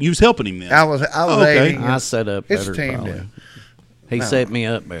you said you was helping him then? I was okay. aiding him. I set up His better. team probably. did. He set me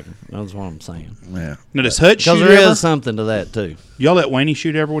up better. That's what I'm saying. Yeah. Now, does Hutch Because shoot there ever? is something to that too. Y'all let Wayne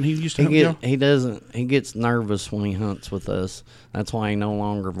shoot ever when he used to help y'all? He doesn't. He gets nervous when he hunts with us. That's why he no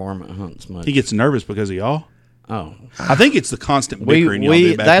longer varmint hunts much. He gets nervous because of y'all? Oh, I think it's the constant bickering y'all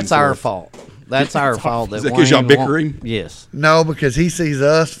do back that's and our forth. fault. That's our fault. Is that 'cause y'all Wayne bickering? Yes. No, because he sees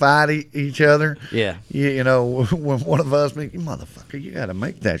us fight each other. Yeah. You know, when one of us, you motherfucker, you got to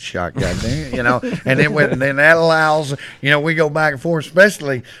make that shot, goddamn. You know, and then that allows, we go back and forth,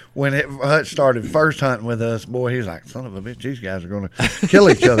 especially when Hutch started first hunting with us. Boy, he's like, son of a bitch, these guys are going to kill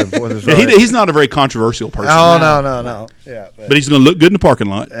each other before this. Yeah, he's not a very controversial person. Oh, no. Yeah. But he's going to look good in the parking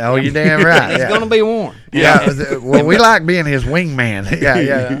lot. Oh, you're damn right. He's going to be warm. Yeah. Well, we like being his wingman.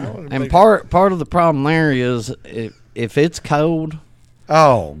 Yeah. And part of the problem there is if it's cold,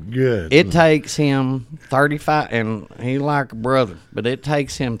 Oh, good. it takes him 35, and he like a brother, but it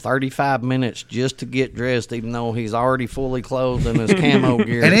takes him 35 minutes just to get dressed, even though he's already fully clothed in his camo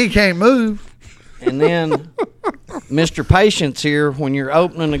gear. And he can't move. And then Mr. Patience here, when you're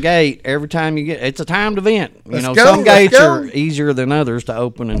opening a gate, every time it's a timed event. Let's go, Some let's gates go. are easier than others to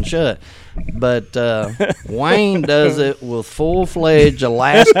open and shut. But Wayne does it with full-fledged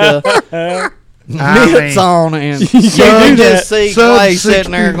Alaska mitts on, and you Son, just see son, Clay 60.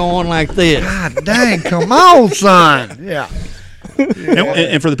 sitting there going like this. God dang, come on, son. Yeah.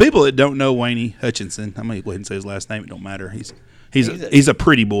 And for the people that don't know Wayne Hutchinson, I'm going to go ahead and say his last name. It don't matter. He's He's a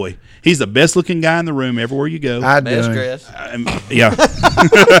pretty boy. He's the best looking guy in the room everywhere you go. I Best do. dressed. Yeah,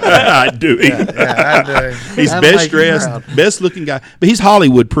 I do. Yeah, I do. He's That'll best make you dressed, proud. best looking guy. But he's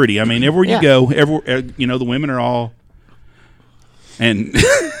Hollywood pretty. I mean, everywhere you Yeah. go, everywhere the women are all, and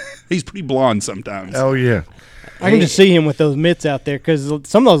he's pretty blonde sometimes. Oh yeah. I can just see him with those mitts out there because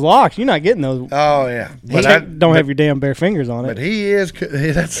some of those locks, you're not getting those. Oh yeah. But don't have your damn bare fingers on But it. he is.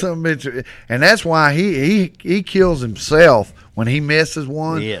 That's some bitch, and that's why he kills himself when he misses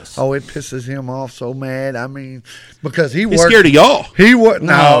one. Yes. Oh, it pisses him off so mad. I mean, because he He's works. scared of y'all. He was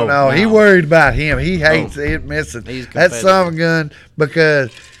No, no. He no. worried about him. He hates it missing. He's That son of a gun because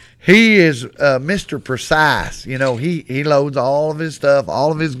he is Mr. Precise. You know, he loads all of his stuff.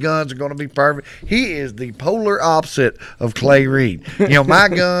 All of his guns are going to be perfect. He is the polar opposite of Clay Reid. You know, my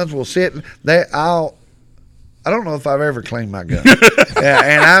guns will sit. I don't know if I've ever cleaned my gun. Yeah,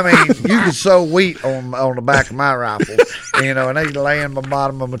 and I mean, you can sow wheat on the back of my rifle, you know, and they lay in the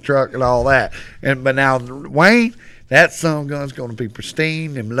bottom of my truck and all that. But now Wayne, that son of a gun's going to be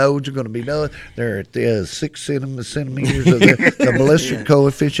pristine. Them loads are going to be done. They're at 6 centimeters of the ballistic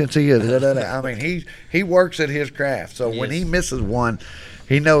coefficient. I mean, he works at his craft. So when he misses one,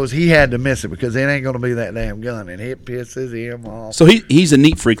 he knows he had to miss it because it ain't going to be that damn gun, and it pisses him off. So he's a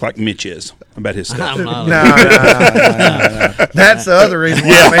neat freak like Mitch is about his stuff. I'm not. No. That's the other reason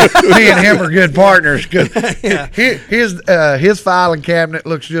why me and him are good partners. Cause his filing cabinet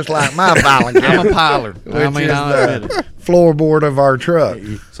looks just like my filing I'm cabinet, a piler. I which mean, is I'll admit it. floorboard of our truck.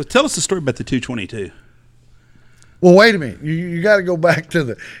 So tell us the story about the 222. Well, wait a minute. You got to go back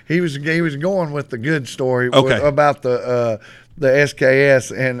to he was going with the good story about the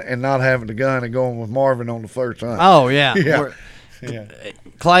SKS and not having the gun and going with Marvin on the first hunt. Oh yeah. Yeah.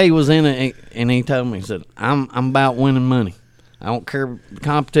 Clay was in it, and he told me, he said, "I'm about winning money. I don't care the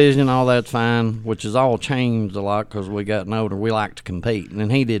competition, all that's fine." Which has all changed a lot because we gotten older. We like to compete,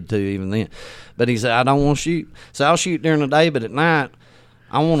 and he did too, even then. But he said, "I don't want to shoot. So I'll shoot during the day, but at night,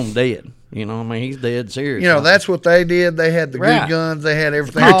 I want him dead." You know, I mean, he's dead serious. You know, that's what they did. They had the Right. good guns. They had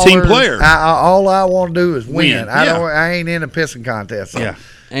everything. You're a team player. All I want to do is win. Win, I ain't in a pissing contest. So. Yeah.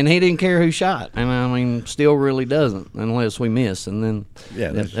 And he didn't care who shot, and I mean, still really doesn't unless we miss, and then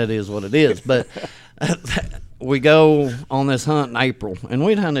that is what it is. But we go on this hunt in April, and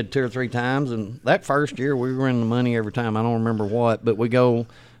we'd hunted 2 or 3 times, and that first year we were in the money every time. I don't remember what, but we go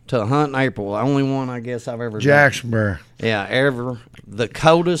to a hunt in April. The only one I guess I've ever done. Jacksonville. Yeah, ever. The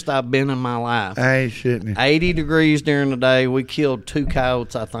coldest I've been in my life. I ain't shitting. 80 degrees during the day. We killed 2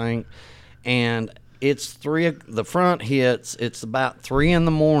 coyotes, I think, and it's the front hits. It's about 3 in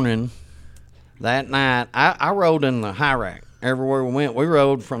the morning that night. I rode in the high rack everywhere we went. We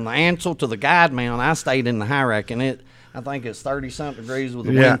rode from the Ansel to the Guide Mount. I stayed in the high rack, and I think it's 30-something degrees with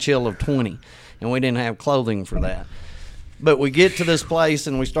a wind chill of 20, and we didn't have clothing for that. But we get to this place,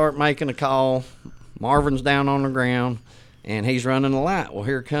 and we start making a call. Marvin's down on the ground, and he's running the light. Well,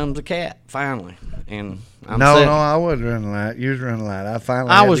 here comes a cat, finally. And No, I wasn't running the light. You was running the light.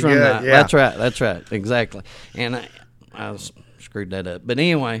 I was running that. Yeah. That's right, exactly. And I screwed that up. But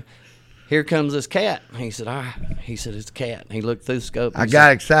anyway, here comes this cat. He said, it's a cat. And he looked through the scope. I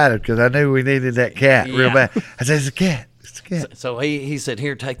got excited because I knew we needed that cat real Yeah. bad. I said, it's a cat. It's a cat. So he said,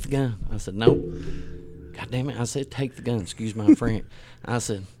 here, take the gun. I said, no. God damn it. I said, take the gun. Excuse my French. I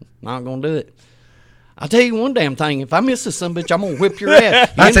said, not going to do it. I'll tell you one damn thing. If I miss this son of a bitch, I'm going to whip your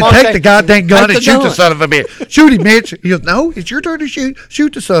ass. I said, take the goddamn gun and shoot the son of a bitch. Shoot him, Mitch. He goes, no, it's your turn to shoot.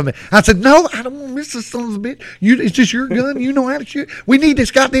 Shoot the son of a bitch. I said, no, I don't want to miss the son of a bitch. It's just your gun. You know how to shoot. We need this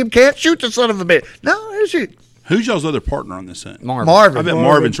goddamn cat. Shoot the son of a bitch. No, that's it. Who's y'all's other partner on this hunt? Marvin. I bet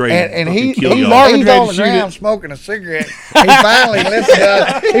Marvin's ready And to he's kill y'all. on the ground smoking a cigarette. He finally listened to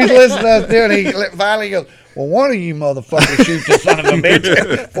us. He's listening to us doing it. He finally goes, well, one of you motherfuckers shoot the son of a bitch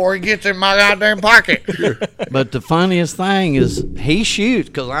before he gets in my goddamn pocket. But the funniest thing is he shoots,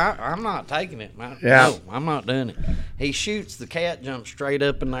 because I'm not taking it. No, I'm not doing it. He shoots, the cat jumps straight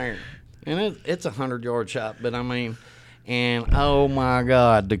up in the air. And it's a 100-yard shot, but I mean, and oh my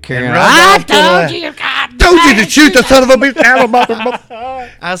God, the carrying. I told you, God, told you to shoot the son of a bitch.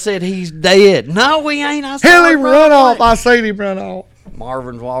 I said he's dead. No, we ain't. I Hell, saw he him run off. away. I seen him run off.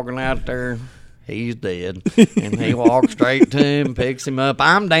 Marvin's walking out there. He's dead. And he walks straight to him, picks him up.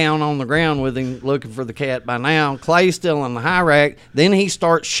 I'm down on the ground with him looking for the cat by now. Clay's still in the high rack. Then he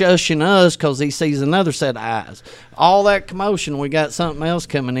starts shushing us because he sees another set of eyes. all that commotion, we got something else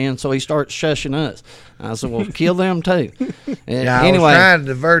coming in, so he starts shushing us. I said, well, kill them too. Yeah, I Anyway, was trying to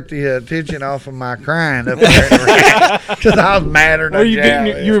divert the attention off of my crying up there because I was madder than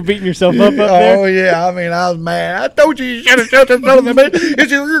You were beating yourself up there? Oh, yeah. I mean, I was mad. I told you should have shot that son of a bitch.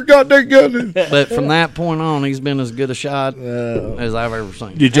 It's your goddamn gun. but from that point on, he's been as good a shot as I've ever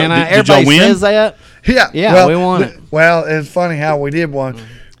seen. Did y'all Everybody win? says that. Yeah. Well, we won it. Well, it's funny how we did one.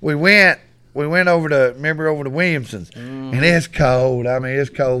 We went over to Williamson's, and it's cold. I mean, it's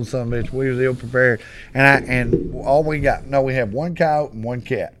cold, son of a bitch. We was ill prepared, and all we got. No, we had one cow and one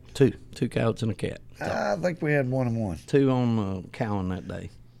cat. Two coyotes and a cat. I think we had 1 and 1. 2 on cow on that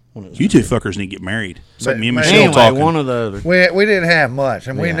day. You two fuckers need to get married. So me and Michelle Anyway, talking. one or the other. We didn't have much,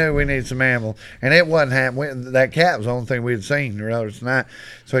 and we knew we needed some animals, and it wasn't happening. That cat was the only thing we had seen the other night.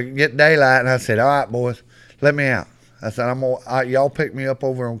 So we could get daylight, and I said, "All right, boys, let me out." I said, y'all pick me up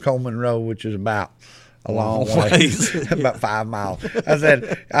over on Coleman Road, which is about a long way, about 5 miles. I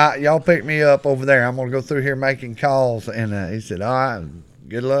said, y'all pick me up over there. I'm going to go through here making calls. And he said, all right,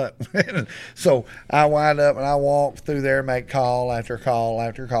 good luck. So I wind up and I walk through there, make call after call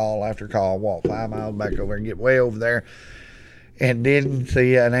after call after call, walk 5 miles back over and get way over there and didn't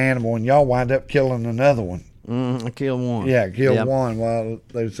see an animal. And y'all wind up killing another one. I killed one. Yeah, killed one while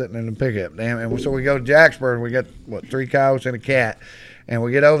they were sitting in the pickup. Damn. And so we go to Jacksburg. We got 3 cows and a cat, and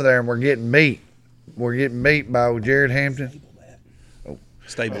we get over there and we're getting meat. We're getting meat by Jared Hampton.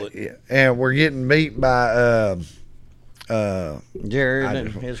 Stable it. Yeah, and we're getting meat by Jared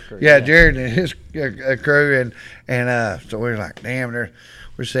and his crew. Yeah, Jared and his crew, and so we're like, damn,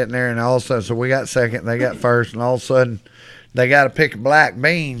 we're sitting there, and all of a sudden, so we got second, they got first, and all of a sudden, they got to pick a black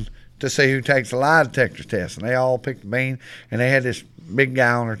bean to see who takes the lie detector test, and they all picked the bean, and they had this big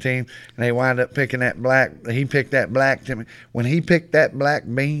guy on their team, and they wind up picking that black. He picked that black. When he picked that black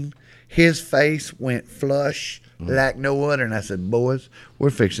bean, his face went flush like no other, and I said, boys,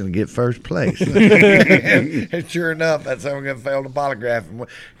 we're fixing to get first place. and sure enough, that's how we're going to fail the polygraph,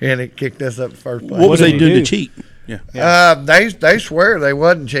 and it kicked us up to first place. What was they doing to cheat? Yeah. They swear they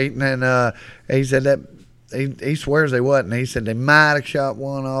wasn't cheating, and he said that he swears they wasn't. He said they might have shot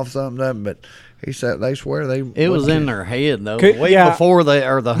one off something, but he said they swear they. It was in their head though. Could, Way before they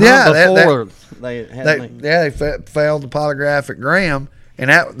or the hunt they failed the polygraph at Graham.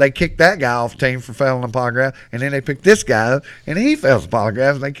 And they kicked that guy off the team for failing the polygraph, and then they picked this guy up, and he fails the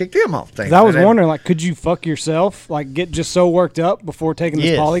polygraph, and they kicked him off the team. I was wondering, like, could you fuck yourself, like, get just so worked up before taking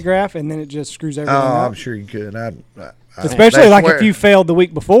this polygraph, and then it just screws everything up? I'm sure you could. Especially like if you failed the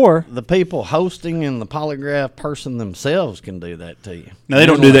week before. The people hosting and the polygraph person themselves can do that to you. No, they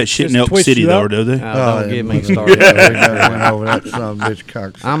don't do that shit in Elk City, though, do they? Don't get me started.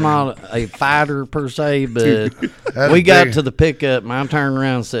 I'm not a fighter per se, but we got to the pickup, and I turned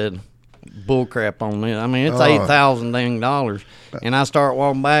around and said, bull crap on this. I mean, it's $8,000 dang dollars. And I start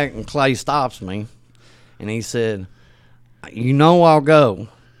walking back, and Clay stops me, and he said, you know I'll go.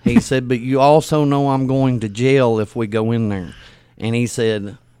 He said, but you also know I'm going to jail if we go in there. And he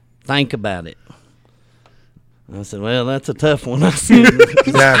said, think about it. I said, well, that's a tough one. I said,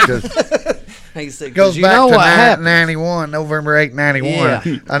 yeah, because he said, it goes you back know to what happened. 91, November 8, 91. Yeah.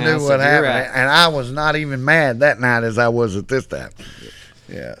 I knew said, what happened. right. And I was not even mad that night as I was at this time.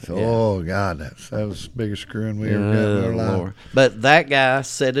 Yeah. So, oh, God, that was the biggest screwing we ever got in our life. Lord. But that guy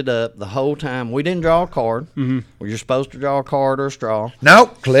set it up the whole time. We didn't draw a card. Mm-hmm. Well, you're supposed to draw a card or a straw.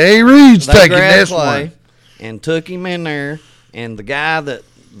 Nope. Clay Reid's They taking grabbed this Clay one. and took him in there. And the guy the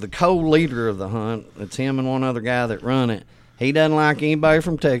co-leader of the hunt, it's him and one other guy that run it. He doesn't like anybody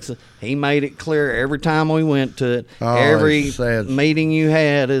from Texas. He made it clear every time we went to it. Oh, every meeting you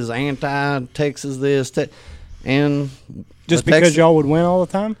had is anti-Texas this. And just because y'all would win all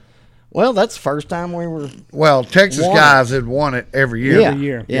the time? Well, that's the first time we were. Well, Texas guys had won it every year. Every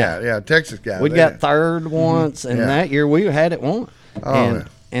year. Yeah, Texas guys. We got third once, and that year we had it won.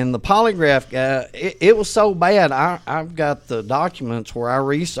 And the polygraph guy, it was so bad. I've got the documents where I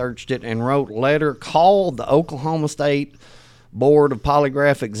researched it and wrote a letter, called the Oklahoma State Board of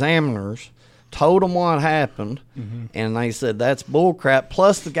Polygraph Examiners, told them what happened, and they said that's bull crap.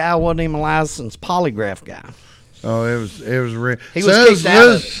 Plus, the guy wasn't even a licensed polygraph guy. Oh, it was real. He was kicked out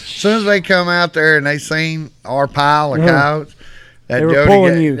of it. As soon as they come out there and they seen our pile of cows,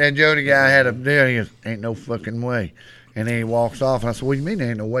 that Jody guy had a deal. He goes, ain't no fucking way. And then he walks off, and I said, what do you mean there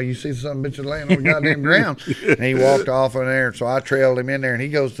ain't no way? You see some bitch laying on the goddamn ground. And he walked off in there, so I trailed him in there, and he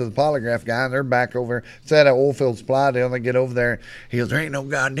goes to the polygraph guy, and they're back over. It's at an oil field supply deal, and they get over there. He goes, there ain't no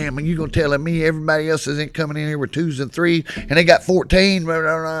goddamn, and you going to tell me everybody else isn't coming in here with 2s and 3s, and they got 14, blah,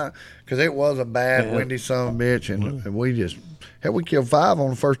 blah, blah. because it was a bad, windy son of a bitch, and we killed 5 on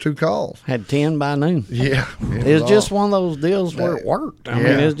the first 2 calls. Had 10 by noon. Yeah. It was just one of those deals where it worked. I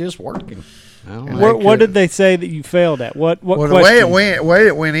mean, it's just working. What did they say that you failed at? What well, question? the way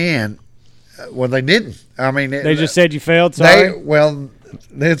it went in, well, they didn't. I mean, They just said you failed, sorry?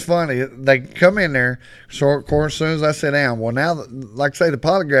 It's funny. They come in there, so of course, as soon as I sit down, well, now, like I say, the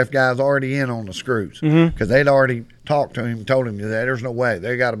polygraph guy's already in on the screws because they'd already talked to him, told him that there's no way.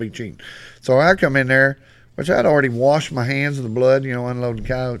 They got to be cheating. So I come in there, which I'd already washed my hands of the blood, unloading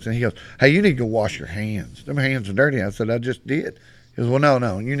coyotes, and he goes, hey, you need to go wash your hands. Them hands are dirty. I said, I just did. He goes, well,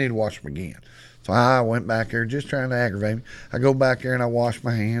 no, you need to wash them again. So I went back there just trying to aggravate me. I go back there and I wash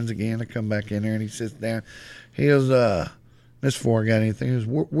my hands again. I come back in there and he sits down. He goes, this before I got anything. He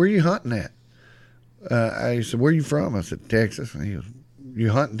goes, where you hunting at? I said, where you from? I said, Texas. And he goes,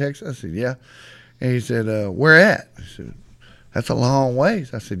 you hunt in Texas? I said, yeah. And he said, where at? I said, that's a long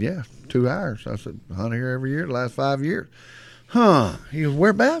ways. I said, yeah, 2 hours. I said, hunt here every year the last 5 years. Huh. He goes,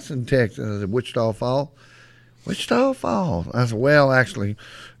 whereabouts in Texas? I said, Wichita Falls. Wichita Falls. I said, well, actually,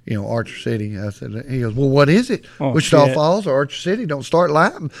 Archer City. I said, he goes, well, what is it? Wichita Falls or Archer City? Don't start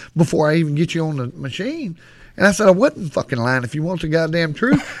lying before I even get you on the machine. And I said, I wasn't fucking lying if you want the goddamn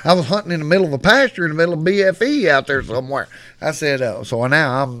truth. I was hunting in the middle of a pasture in the middle of BFE out there somewhere. I said, so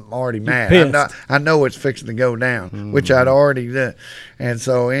now I'm already mad. I know it's fixing to go down, which I'd already done. And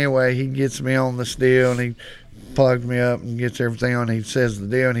so anyway, he gets me on this deal and he plugs me up and gets everything on. He says the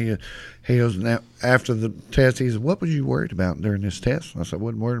deal and he goes, now, after the test, he says, what was you worried about during this test? I said, I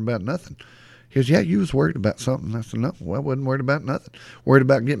wasn't worried about nothing. He goes, yeah, you was worried about something. I said, no, I wasn't worried about nothing. Worried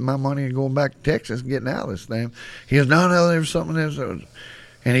about getting my money and going back to Texas and getting out of this thing. He goes, no, there was something else.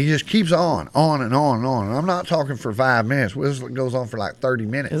 And he just keeps on and on and on. And I'm not talking for 5 minutes. This goes on for like 30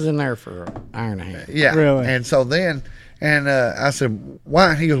 minutes. It was in there for an hour and a half. Yeah. Really? And so then, I said,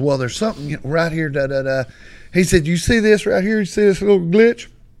 why? He goes, well, there's something right here, He said, you see this right here? You see this little glitch?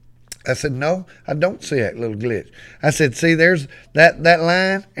 I said, no, I don't see that little glitch. I said, see, there's that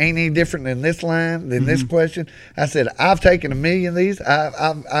line ain't any different than this line, than this question. I said, I've taken 1 million of these.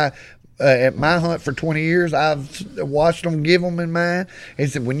 I at my hunt for 20 years, I've watched them give them in mine. He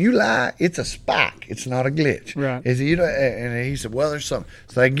said, when you lie, it's a spike. It's not a glitch. Right. He said, and he said, well, there's something.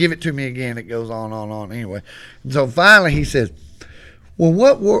 So they give it to me again. It goes on anyway. And so finally he said,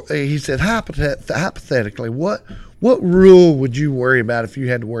 well, he said, hypothetically, what rule would you worry about if you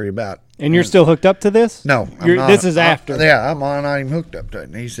had to worry about? And you're still hooked up to this? No, I'm not. This is after. I'm not even hooked up to it.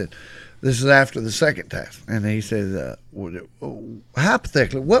 And he said, this is after the second test. And he said,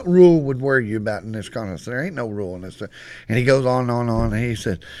 hypothetically, what rule would worry you about in this contest? There ain't no rule in this. And he goes on and on. And he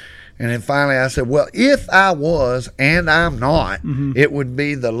said, and then finally I said, well, if I was and I'm not, it would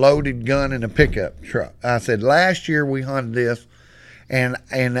be the loaded gun in a pickup truck. I said, last year we hunted this, and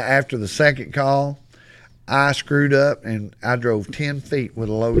after the second call, I screwed up and I drove 10 feet with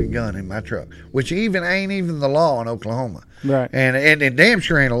a loaded gun in my truck, which ain't even the law in Oklahoma. Right. And it damn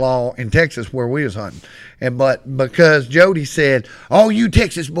sure ain't a law in Texas where we was hunting. But because Jody said, oh, you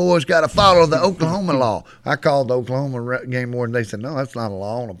Texas boys got to follow the Oklahoma law. I called the Oklahoma game warden. They said, no, that's not a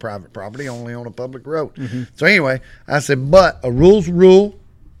law on a private property, only on a public road. So anyway, I said, but a rule's a rule.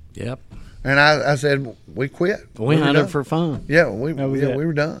 Yep. And I said, we quit. We hunted for fun. Yeah, we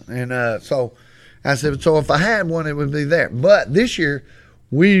were done. And so I said, so if I had one, it would be there. But this year,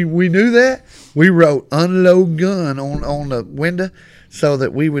 we knew that. We wrote unload gun on the window so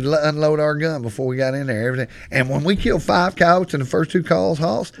that we would unload our gun before we got in there. Everything. And when we killed 5 coyotes in the first 2 calls,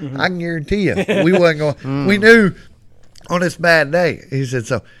 Hoss, I can guarantee you, we wasn't going. We knew on this bad day. He said,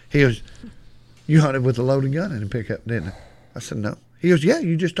 so he goes, you hunted with a loaded gun in the pickup, didn't you? I said, no. He goes, yeah,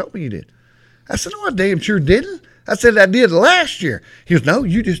 you just told me you did. I said, no, I damn sure didn't. I said, I did last year. He goes, no,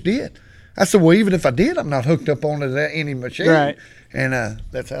 you just did. I said, well, even if I did, I'm not hooked up onto any machine. Right. And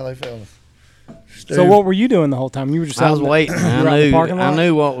that's how they felt. So what were you doing the whole time? You were just I was waiting. I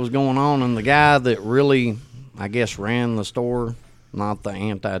knew what was going on, and the guy that really, I guess, ran the store, not the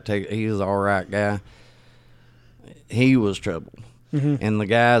he was an all right guy. He was troubled. And the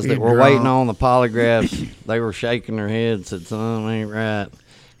guys that were waiting on the polygraphs, they were shaking their heads, said, something ain't right.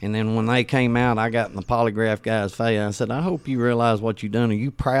 And then when they came out, I got in the polygraph guy's face. I said, I hope you realize what you've done. Are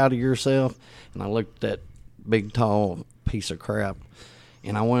you proud of yourself? And I looked at that big, tall piece of crap.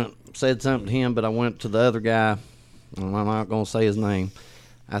 And I said something to him, but I went to the other guy, and I'm not going to say his name.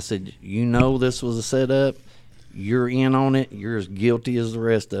 I said, you know this was a setup. You're in on it. You're as guilty as the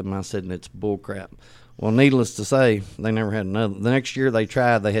rest of them. I said, and it's bull crap. Well, needless to say, they never had another. The next year they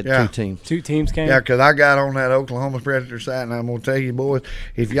tried, they had Yeah. 2 teams. 2 teams came. Yeah, because I got on that Oklahoma Predator site, and I'm going to tell you, boys,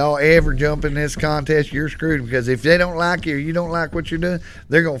 if y'all ever jump in this contest, you're screwed. Because if they don't like you or you don't like what you're doing,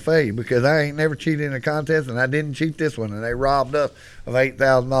 they're going to fail you. Because I ain't never cheated in a contest, and I didn't cheat this one, and they robbed us of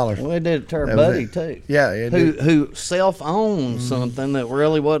 $8,000. Well, they did it to our That was buddy, it. too. Yeah, it did. Who self-owned something that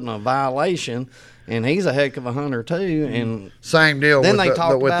really wasn't a violation, and he's a heck of a hunter, too. And Same deal Then with they the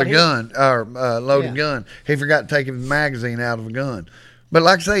talked with about the gun, or loaded Yeah. gun. He forgot to take his magazine out of a gun. But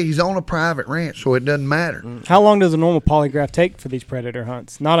like I say, he's on a private ranch, so it doesn't matter. How long does a normal polygraph take for these predator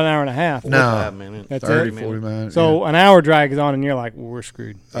hunts? Not an hour and a half. No. 45 minutes. That's 30, it? 40 minutes. So an hour drags on, and you're like, well, we're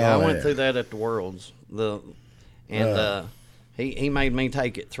screwed. Yeah, Oh, I went yeah. through that at the Worlds. He made me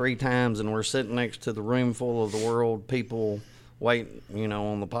take it 3 times, and we're sitting next to the room full of the world people waiting,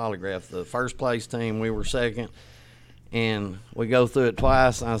 on the polygraph. The first place team, we were second, and we go through it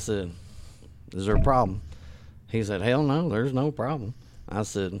twice. I said, "Is there a problem?" He said, "Hell no, there's no problem."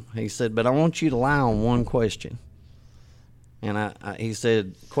 He said, "But I want you to lie on one question." And he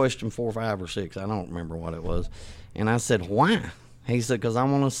said, question 4, 5, or 6. I don't remember what it was. And I said, "Why?" He said, "Because I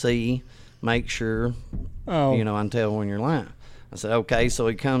want to make sure, Oh. I can tell when you're lying." I said, "Okay." So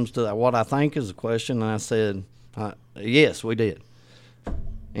he comes to what I think is a question, and I said, "Yes, we did."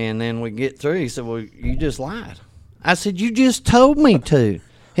 And then we get through. He said, "Well, you just lied." I said, "You just told me to."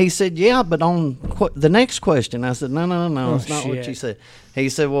 He said, "Yeah, but on the next question." I said, No, it's not what shit. you said. He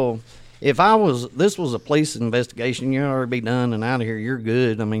said, "Well, if this was a police investigation, you'd already be done and out of here. You're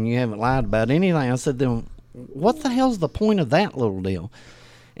good. I mean, you haven't lied about anything." I said, "Then what the hell's the point of that little deal?"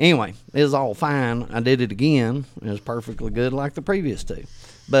 Anyway, it was all fine. I did it again. It was perfectly good like the previous 2.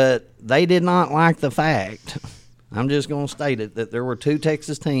 But they did not like the fact, I'm just going to state it, that there were 2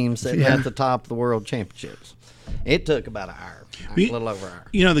 Texas teams sitting at the top of the world championships. It took about an hour, a little over an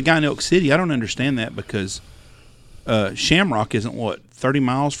hour. The guy in Elk City, I don't understand that because Shamrock isn't, 30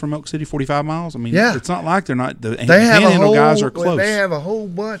 miles from Elk City, 45 miles? I mean, Yeah. it's not like they're not – the They have Panhandle guys are close. They have a whole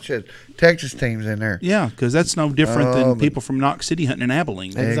bunch of Texas teams in there. Yeah, because that's no different Oh, than but- people from Knox City hunting in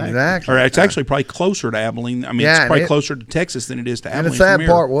Abilene. Exactly. Or it's actually probably closer to Abilene. I mean, Yeah, it's and probably closer to Texas than it is to And Abilene. the sad from here.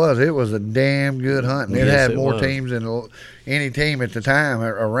 part was it was a damn good hunt. And it Yes, had it more was. teams than any team at the time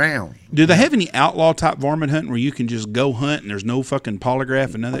around. Do they have any outlaw type varmint hunting where you can just go hunt and there's no fucking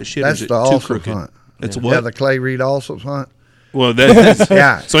polygraph and none of that shit? Or That's is it the too Allsup's crooked? hunt. It's Yeah, what? the Clay Reid Allsup's hunt. Well, that's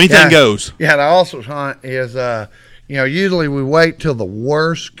Yeah. so anything goes. Yeah, the Allsup's hunt is, usually we wait till the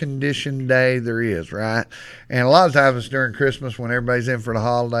worst condition day there is, right? And a lot of times it's during Christmas when everybody's in for the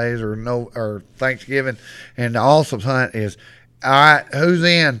holidays or Thanksgiving. And the Allsup's hunt is, all right, who's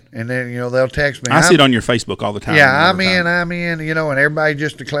in? And then, they'll text me. I see it on your Facebook all the time. Yeah, All the time. I'm in, and everybody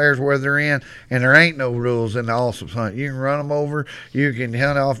just declares where they're in, and there ain't no rules in the Allsup's hunt. You can run them over, you can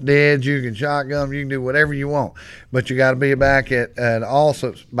hunt off deads, you can shotgun them, you can do whatever you want, but you got to be back at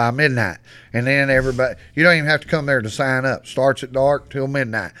Allsup's by midnight, and then everybody, you don't even have to come there to sign up. Starts at dark till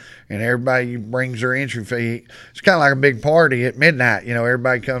midnight, and everybody brings their entry fee. It's kind of like a big party at midnight.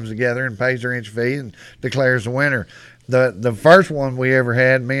 Everybody comes together and pays their entry fee and declares the winner. The first one we ever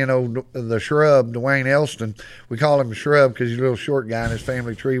had, me and the Shrub, Dwayne Elston, we call him a Shrub because he's a little short guy and his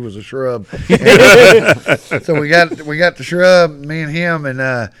family tree was a shrub. So we got the Shrub, me and him, and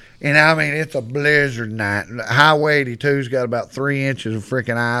I mean it's a blizzard night. Highway 82's got about 3 inches of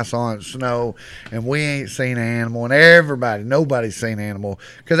freaking ice on it, snow, and we ain't seen an animal. And nobody's seen an animal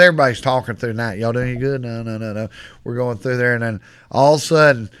because everybody's talking through the night. Y'all doing any good? No. We're going through there, and then all of a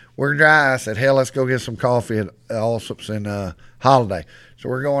sudden we're dry. I said, hell, let's go get some coffee at Allsup's in Holiday. So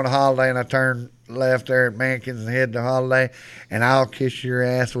we're going to Holiday, and I turn left there at Mankins and head to Holiday, and I'll kiss your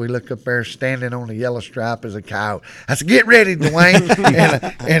ass. We look up there, standing on the yellow stripe as a coyote. I said, get ready,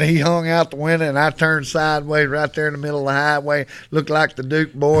 Dwayne. and he hung out the window, and I turned sideways right there in the middle of the highway, looked like the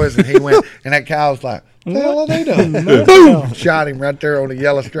Duke boys, and he went, and that cow was like, what the hell are they doing? Boom! Shot him right there on the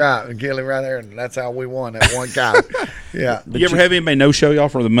yellow stripe and killed him right there, and that's how we won that one cow. Yeah. Do you ever have anybody no show y'all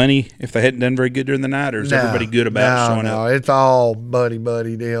for the money if they hadn't done very good during the night, or is everybody good about showing up? No, it's all buddy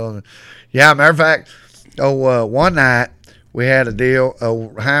deal. Yeah, matter of fact, one night we had a deal.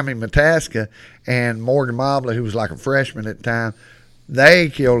 Jaime Mataska and Morgan Mobley, who was like a freshman at the time, they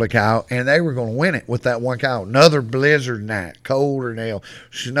killed a cow, and they were going to win it with that one cow. Another blizzard night, colder than hell,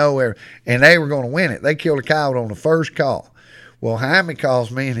 snow, and they were going to win it. They killed a cow on the first call. Well, Jaime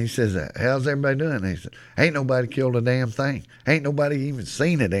calls me, and he says, how's everybody doing? And he said, ain't nobody killed a damn thing. Ain't nobody even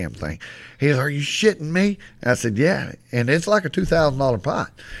seen a damn thing. He goes, are you shitting me? I said, yeah. And it's like a $2,000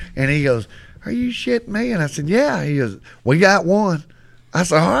 pot. And he goes, are you shitting me? And I said, yeah. He goes, we got one. I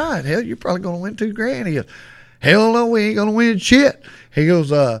said, all right, hell, you're probably going to win $2,000. Hell no, we ain't going to win shit. He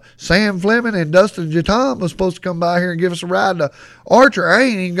goes, Sam Fleming and Dustin Jatom was supposed to come by here and give us a ride to Archer. I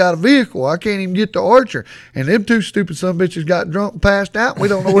ain't even got a vehicle. I can't even get to Archer. And them two stupid son of bitches got drunk and passed out. And we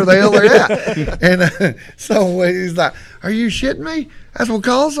don't know where the hell they're at. And so he's like, are you shitting me? I said, well,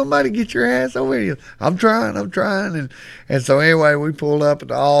 call somebody, get your ass over here. I'm trying. And so anyway, we pulled up at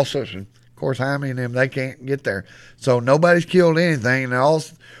the Allsup's. And of course, Jaime and them, they can't get there. So nobody's killed anything. And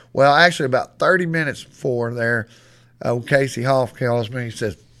well, actually about 30 minutes before there, Casey Hoff calls me. He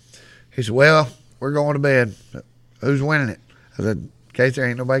said, well, we're going to bed. Who's winning it? I said, Casey, there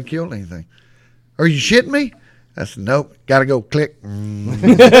ain't nobody killed anything. Are you shitting me? I said, nope. Got to go click. He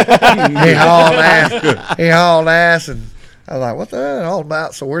hauled ass. And I was like, what the hell all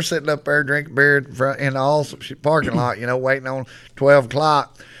about? So we're sitting up there drinking beer in the Allsup's parking lot, waiting on 12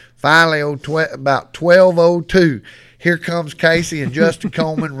 o'clock. Finally, about 12:02, here comes Casey and Justin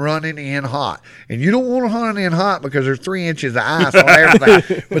Coleman running in hot. And you don't want to hunt in hot because there's 3 inches of ice on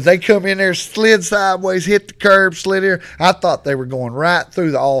everything. But they come in there, slid sideways, hit the curb, slid here. I thought they were going right through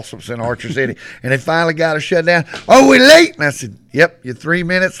the Allsup's in Archer City. And they finally got us shut down. Oh, we late? And I said, yep, you're 3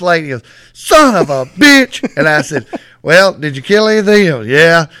 minutes late. He goes, son of a bitch. And I said, well, did you kill anything? He goes,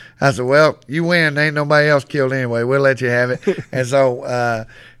 yeah. I said, well, you win. Ain't nobody else killed anyway. We'll let you have it. And so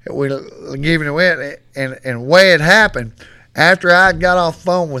we gave it away. And the way it happened, after I got off the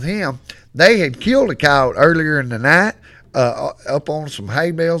phone with him, they had killed a coyote earlier in the night up on some hay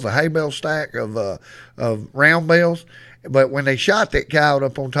bales, a hay bale stack of round bales. But when they shot that coyote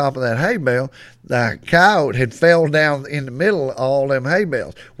up on top of that hay bale, the coyote had fell down in the middle of all them hay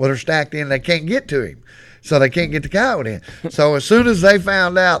bales. Well, they're stacked in, they can't get to him. So they can't get the coyote in. So as soon as they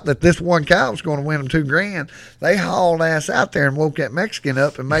found out that this one coyote was going to win them $2,000, they hauled ass out there and woke that Mexican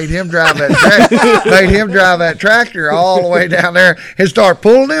up and made him drive that tractor all the way down there and start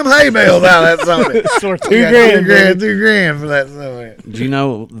pulling them hay bales out of that something. So $2,000. $2,000 for that something. Do you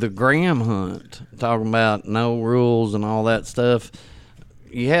know the Graham hunt? Talking about no rules and all that stuff.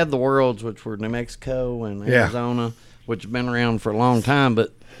 You had the worlds, which were New Mexico and Arizona, which have been around for a long time.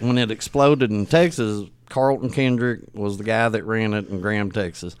 But when it exploded in Texas, Carlton Kendrick was the guy that ran it in Graham,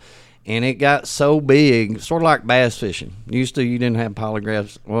 Texas. And it got so big, sort of like bass fishing. Used to, you didn't have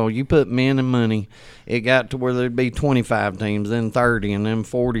polygraphs. Well, you put men and money. It got to where there'd be 25 teams, then 30, and then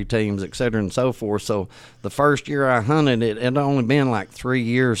 40 teams, et cetera, and so forth. So the first year I hunted it, it had only been like 3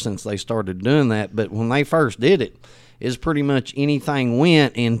 years since they started doing that. But when they first did it, it's pretty much anything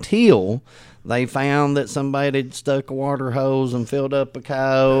went until they found that somebody had stuck a water hose and filled up a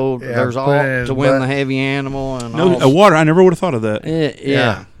coyote. Yeah, There's all to win the heavy animal and a water. I never would have thought of that.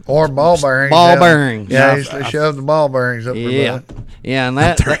 Yeah. Or ball bearings. Bearings. Yeah, they shove the ball bearings up their butt. Yeah, and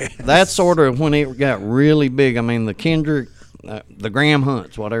that's sort of when it got really big. I mean, the Kendrick, the Graham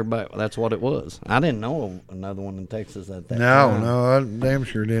hunts, that's what it was. I didn't know of another one in Texas at that time. No, I damn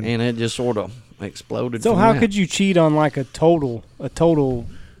sure didn't. And it just sort of exploded. So how could you cheat on like a total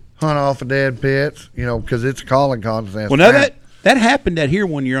hunt off of dead pits, because it's a calling contest. Well, no, that happened out here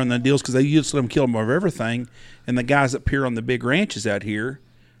one year on the deals because they used to let them kill them over everything. And the guys up here on the big ranches out here,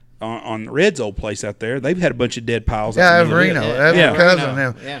 on Red's old place out there, they've had a bunch of dead piles. Yeah, that was Reno. That was my cousin.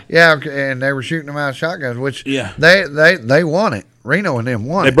 Reno. Yeah, and they were shooting them out of shotguns, which they won it. Reno and them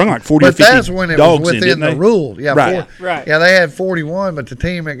won it. They brought like 40 or 50 But that's when it was within the rules. Yeah, right. Right. Yeah, they had 41, but the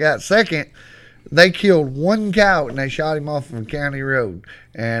team that got second, they killed one cow and they shot him off of a county road.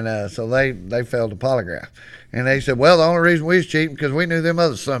 And so they failed the polygraph. And they said, well, the only reason we was cheating because we knew them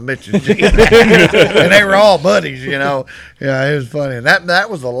other son of bitches cheating. And they were all buddies, Yeah, it was funny. And that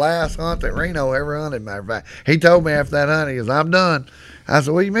was the last hunt that Reno ever hunted, matter of fact. He told me after that hunt, he goes, I'm done. I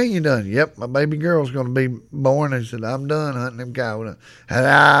said, what do you mean you done? Yep, my baby girl's going to be born. He said, I'm done hunting them cow. I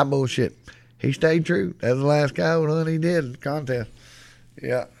said, bullshit. He stayed true. That was the last cow hunt he did in the contest.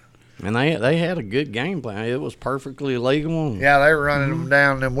 Yeah. And they had a good game plan. It was perfectly legal. Yeah, they were running them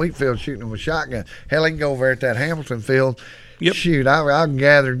down them wheat fields, shooting them with shotgun. Hell, they can go over at that Hamilton field. Yep. Shoot, I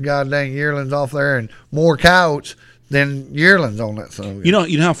gathered goddamn yearlings off there and more coyotes than yearlings on that son. You know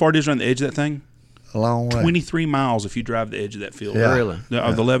how far it is around the edge of that thing? A long way. 23 miles if you drive the edge of that field. Yeah. Really?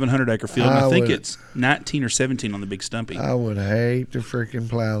 Of the 1,100-acre field. And I think it's 19 or 17 on the big stumpy. I would hate to freaking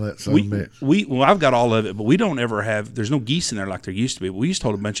plow that son of a bitch. Well, I've got all of it, but we don't ever have – there's no geese in there like there used to be. But we used to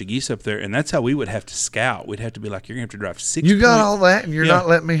hold a bunch of geese up there, and that's how we would have to scout. We'd have to be like, you're going to have to drive 6 You got all that, and you're not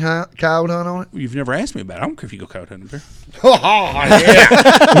letting me coyote hunt on it? You've never asked me about it. I don't care if you go coyote hunting up there. Oh,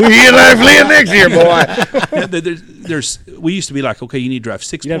 yeah. We get that fleeing next year, boy. We used to be like, okay, you need to drive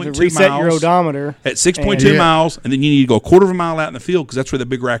 6.2 You miles. have to reset your odometer. At 6.2 miles, and then you need to go a quarter of a mile out in the field because that's where the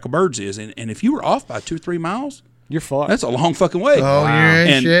big rack of birds is. And if you were off by 2 or 3 miles, You're fucked. That's a long fucking way. Oh, you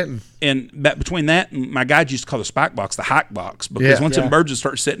ain't shitting. And between that and my guide used to call the spike box the hike box because once them birds would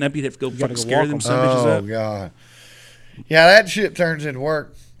start setting up, you'd have to go fucking scare them some bitches up. Oh, God. Yeah, that shit turns into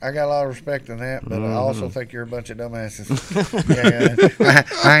work. I got a lot of respect in that, but I also think you're a bunch of dumbasses.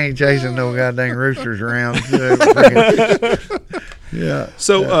 I ain't chasing no goddamn roosters around. Yeah.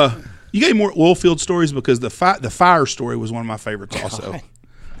 So you gave more oil field stories because the fire story was one of my favorites also.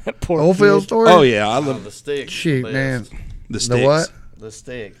 Oil field story? Oh, yeah. I love the stick. Shit, man. the sticks. The what? The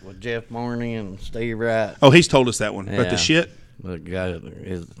stick with Jeff Marney and Steve Wright. Oh, he's told us that one. But Yeah. the shit? The guy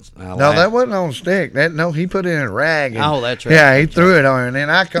is. No, that wasn't on a stick. He put it in a rag. And, Oh, that's right. Yeah, he threw it on, and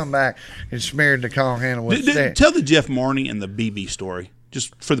then I come back and smeared the call handle with the stick. Tell the Jeff Marney and the BB story,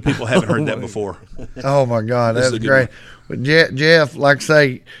 just for the people who haven't heard that before. Oh my God, This is that's a good great. But Jeff, like I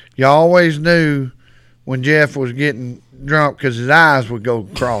say, you always knew when Jeff was getting drunk because his eyes would go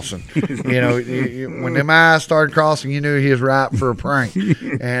crossing. When them eyes started crossing, you knew he was ripe for a prank.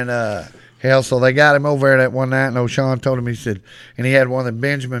 And hell, so they got him over there that one night, and old Sean told him, he said, and he had one of the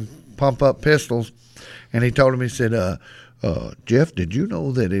Benjamin pump-up pistols, and he told him, he said, Jeff, did you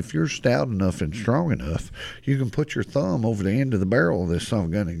know that if you're stout enough and strong enough, you can put your thumb over the end of the barrel of this son of a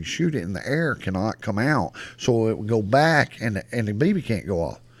gun and shoot it, and the air cannot come out, so it would go back, and the BB can't go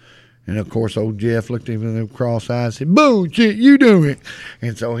off. And of course, old Jeff looked at him with them cross eyes and said, "Bullshit, you do it."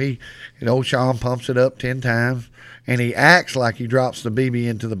 And so old Sean pumps it up 10 times, and he acts like he drops the BB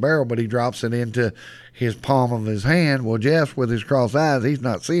into the barrel, but he drops it into his palm of his hand. Well, Jeff, with his cross eyes, he's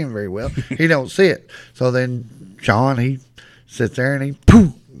not seeing very well. He don't see it. So then Sean, he sits there and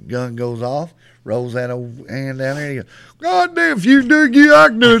poof, gun goes off, rolls that old hand down there, and he goes, "God damn, if you do it, I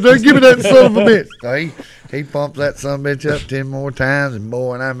can do it. Give me that son of a bitch." So he pumps that son of a bitch up 10 more times, and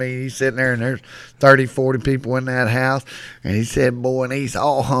boy, and I mean, he's sitting there, and there's 30, 40 people in that house, and he said, boy, and he's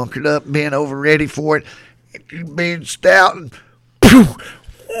all hunkered up, bent over, ready for it, being stout, and poof,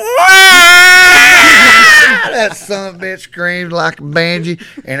 that son of a bitch screamed like a banshee,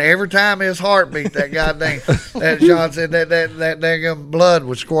 and every time his heart beat, that goddamn, that Sean said that dang blood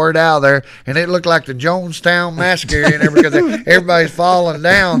would squirt out of there, and it looked like the Jonestown Massacre in there because everybody's falling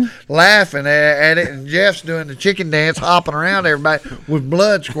down, laughing at it, and Jeff's doing the chicken dance, hopping around everybody with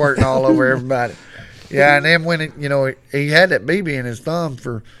blood squirting all over everybody. Yeah, and then when he had that BB in his thumb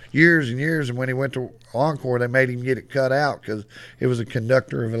for years and years, and when he went to Encore, they made him get it cut out because it was a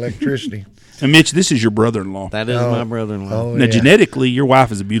conductor of electricity. And Mitch, this is your brother-in-law. That is my brother-in-law. Now, genetically, your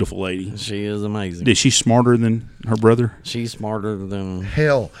wife is a beautiful lady. She is amazing. Is she smarter than her brother? She's smarter than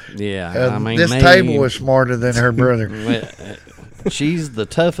hell. Yeah, this table was smarter than her brother. She's the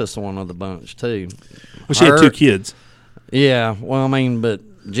toughest one of the bunch too. Well, she had 2 kids. Yeah, well, I mean, but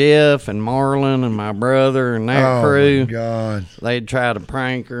Jeff and Marlon and my brother and that crew, my God, they'd try to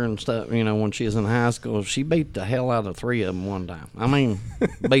prank her and stuff. When she was in high school, she beat the hell out of 3 of them one time. I mean,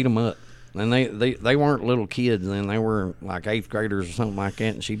 beat them up. And they weren't little kids then; they were like 8th graders or something like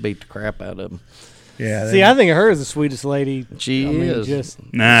that. And she beat the crap out of them. Yeah. See, I think of her as the sweetest lady. She is. Just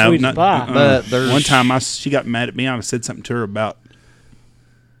no, sweet not. as pie. But one time she got mad at me. I said something to her about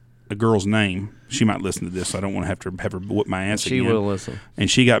a girl's name. She might listen to this, so I don't want to have her whip my ass again. She will listen. And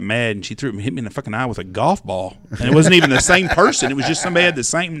she got mad, and she hit me in the fucking eye with a golf ball. And it wasn't even the same person. It was just somebody had the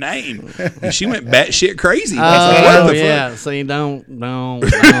same name. And she went batshit crazy. Oh, yeah. See, don't.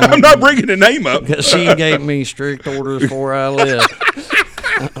 I'm not bringing the name up. Because she gave me strict orders before I left.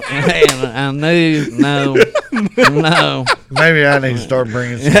 And I knew, no. Maybe I need to start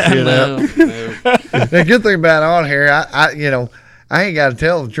bringing some shit up. No. The good thing about on here, I ain't got to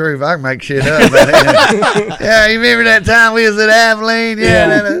tell the truth. I can make shit up. Yeah, you remember that time we was at Abilene?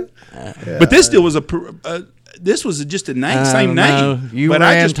 Yeah. But this still was this was just a same name. You but were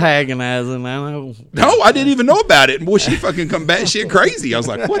antagonizing, I know. No, I didn't even know about it. And boy, she fucking come batshit crazy. I was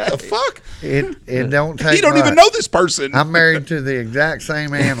like, what the fuck? It don't take You don't much. even know this person. I'm married to the exact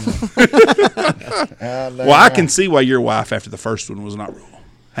same animal. Well, I can see why your wife, after the first one, was not real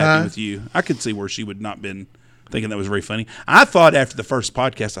happy with you. I could see where she would not been thinking that was very funny. I thought after the first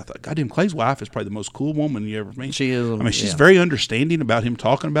podcast, I thought, goddamn, Clay's wife is probably the most cool woman you ever meet. She is. I mean, she's very understanding about him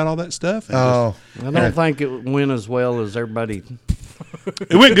talking about all that stuff. I don't think it went as well as everybody.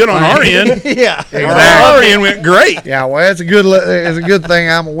 It went good on our end. Yeah, exactly. Our end went great. Yeah, well, it's a good thing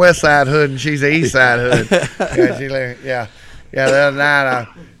I'm a West Side hood and she's a East Side hood. Yeah, the other night,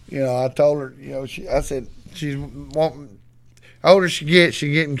 I told her, I said she's wanting. Older she gets,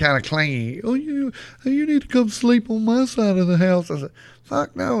 she getting kind of clingy. Oh, you need to come sleep on my side of the house. I said,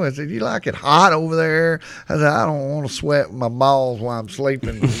 fuck no. I said, you like it hot over there? I said, I don't want to sweat my balls while I'm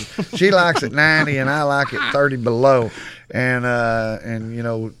sleeping. She likes it 90 and I like it 30 below. And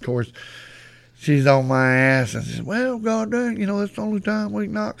of course, she's on my ass and says, well, God dang, it's the only time we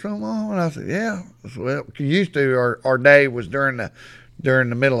can knock some on. And I said, yeah. Well, used to our day was during the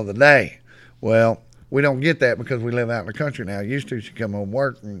middle of the day. Well, we don't get that because we live out in the country now. Used to, she'd come home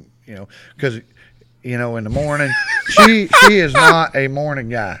work and, because, in the morning, she is not a morning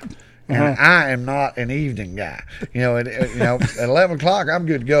guy. And I am not an evening guy. At 11 o'clock, I'm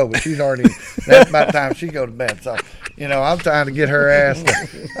good to go, but she's already, that's about the time she go to bed. So, I'm trying to get her ass to,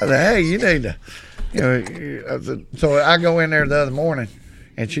 I said, hey, you need to, so I go in there the other morning,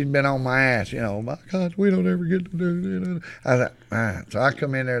 and she'd been on my ass, my God, we don't ever get to do it. I thought, all right. So I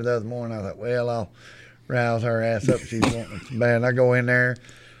come in there the other morning, I thought, well, I'll rouse her ass up. She's wanting it so bad. And I go in there,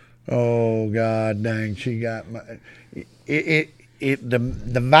 oh, God dang, she got my,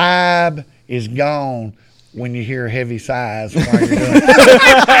 the vibe is gone when you hear heavy sighs while you're doing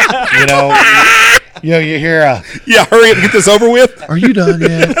it. You hear hurry up and get this over with. Are you done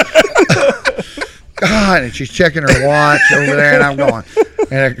yet? God, and she's checking her watch over there, and I'm going.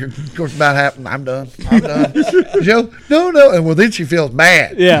 And of course, about half, I'm done. Joe, no. And well, then she feels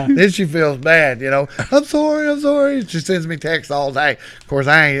bad. Yeah. Then she feels bad. I'm sorry. She sends me texts all day. Of course,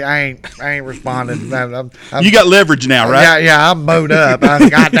 I ain't responding. I'm, you got leverage now, right? Yeah. I'm mowed up. I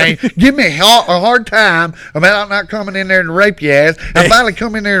said, God dang, give me a hard time about not coming in there and rape your ass. I finally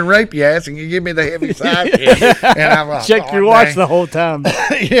come in there and rape your ass, and you give me the heavy side kick. And I'm like, check your watch the whole time.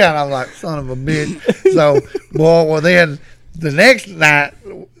 Yeah, and I'm like, son of a bitch. So, well, then the next night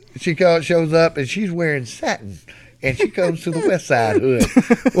she shows up and she's wearing satin, and she comes to the West Side Hood.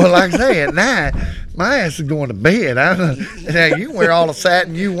 Well, like I say, at night my ass is going to bed. Now you can wear all the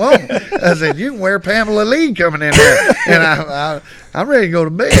satin you want. I said you can wear Pamela Lee coming in there, and I'm ready to go to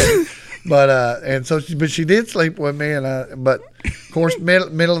bed. But she did sleep with me, but of course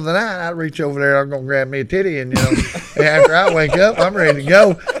middle of the night I'd reach over there, I'm gonna grab me a titty, and after I wake up I'm ready to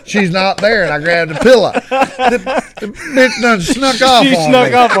go. She's not there, and I grabbed the pillow. The bitch done snuck off on me.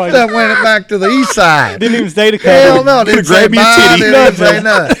 That went back to the east side. Didn't even stay to cover. Hell no, didn't say bye, didn't say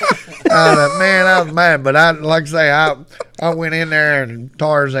nothing. Man, I was mad, but I went in there and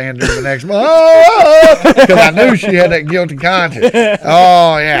Tarzaned her the next month because I knew she had that guilty conscience.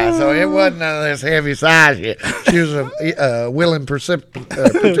 Oh yeah, so it wasn't none of this heavy side shit. She was a willing participant.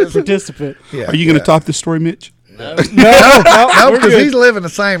 Yeah, are you going to talk this story, Mitch? No, because he's living the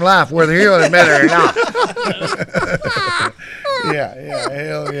same life whether he'll admit it or not. Yeah,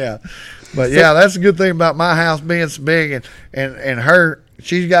 hell yeah. But yeah, that's a good thing about my house being so big, and her.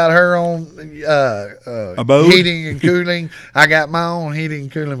 She's got her own heating and cooling. I got my own heating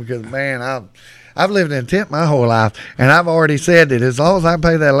and cooling because, man, I've lived in a tent my whole life, and I've already said that as long as I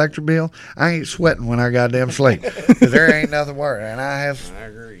pay that electric bill, I ain't sweating when I goddamn sleep because there ain't nothing worse. And I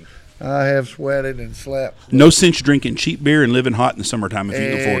agree. I have sweated and slept. No sense drinking cheap beer and living hot in the summertime if you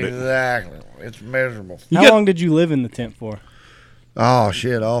can afford it. Exactly. It's miserable. How long did you live in the tent for? Oh,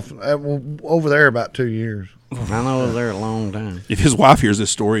 shit. Over there about 2 years. I know I was there a long time. If his wife hears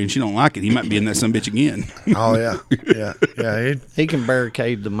this story and she don't like it, he might be in that sumbitch again. Oh yeah. He can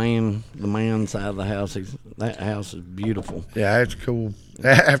barricade the man side of the house. That house is beautiful. Yeah, it's cool.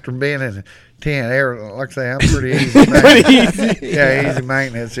 After being in a tent, like I say, I'm pretty easy. Easy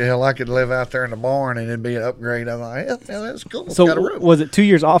maintenance. Hell, I could live out there in the barn and it'd be an upgrade. I'm like, hell, that's cool. So got a roof. Was it 2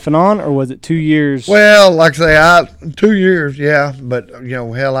 years off and on, or was it 2 years? Well, like I say, 2 years, yeah. But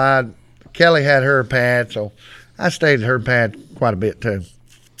hell, Kelly had her pad, so I stayed at her pad quite a bit too.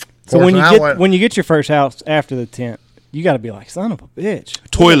 So when you get your first house after the tent, you got to be like, son of a bitch.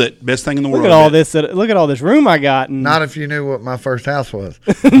 Toilet, best thing in the world. Look at all this room I got. And not if you knew what my first house was.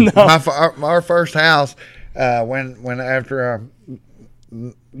 No. Our first house, when after I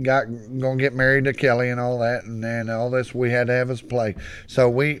gonna get married to Kelly and all that, and then all this, we had to have us play. So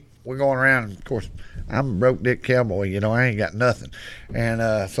we're going around, and of course, I'm a broke dick cowboy, I ain't got nothing.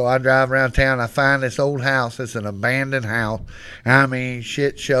 And so I drive around town, I find this old house. It's an abandoned house. I mean,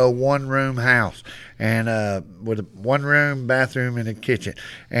 shit show, one-room house. And with a one-room, bathroom, and a kitchen.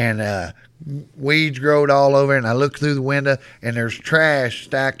 And weeds growed all over, and I look through the window, and there's trash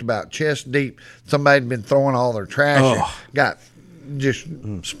stacked about chest deep. Somebody'd been throwing all their trash in. Got just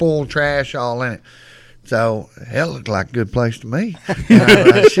spoiled trash all in it. So, hell, looked like a good place to me. And I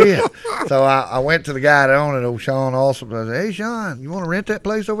was like, shit. So I went to the guy that owned it, old Sean Olson. I said, hey, Sean, you want to rent that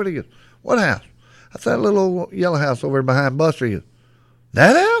place over there? He goes, what house? I said, that little old yellow house over behind Buster. He goes,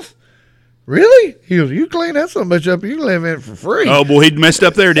 that house? Really? He goes, you clean that son of a bitch up, you can live in it for free. Oh, boy, he'd messed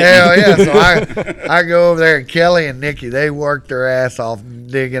up there, didn't he? Hell yeah. So I go over there, and Kelly and Nikki, they worked their ass off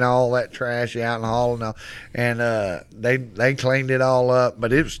digging all that trash out and hauling out. And they cleaned it all up,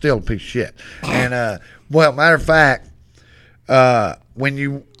 but it was still a piece of shit. And, well, matter of fact, when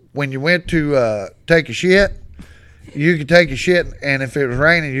you when you went to take a shit, you could take a shit, and if it was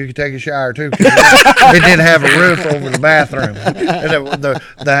raining, you could take a shower too. 'Cause it didn't have a roof over the bathroom,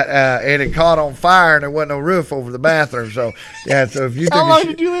 and it caught on fire, and there wasn't no roof over the bathroom. So yeah, so if you took How long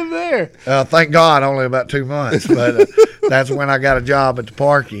did you live there? Thank God, only about 2 months. But that's when I got a job at the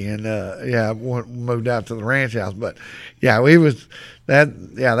parky, and moved out to the ranch house. But yeah, we was that.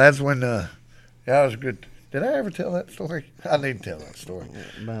 Yeah, that's when that was good. Did I ever tell that story? I need to tell that story.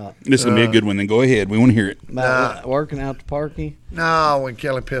 This will be a good one. Then go ahead. We want to hear it. About working out the parky. No, when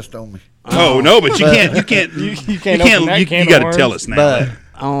Kelly pissed on me. Oh no, but you can't. You can't open that can You of got to worms. tell us now. But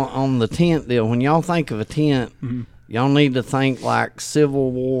on the tent deal, when y'all think of a tent, y'all need to think like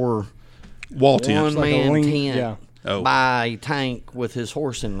Civil War Wall tent. Like a one-man wing- tent yeah. Oh. by a tank with his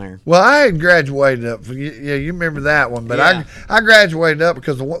horse in there. Well, I had graduated up. Yeah, you remember that one. But Yeah. I graduated up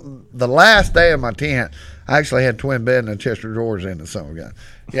because the last day of my tent, I actually had twin bed and a chest of drawers in the summer gun.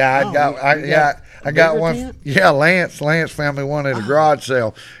 Yeah, I got bigger one. tent? Yeah, Lance found me one at a garage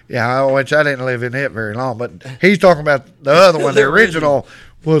sale. Yeah, which I didn't live in it very long. But he's talking about the other one. The original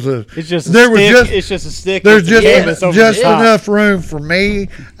was a. It's just a there was stick. just It's just a stick. there's with just the canvas over just the top. enough room for me.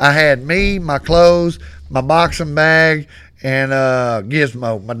 I had me, my clothes, my boxing bag, and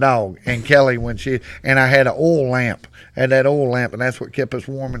Gizmo, my dog, and Kelly and I had an oil lamp. Had that oil lamp, and that's what kept us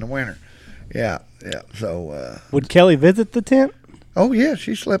warm in the winter. Yeah. So. Would Kelly visit the tent? Oh yeah,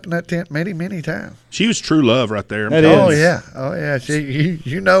 she slept in that tent many times. She was true love right there. That Oh is. yeah. She,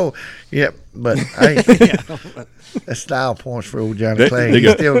 yeah. But hey, that's style points for old Johnny Clay.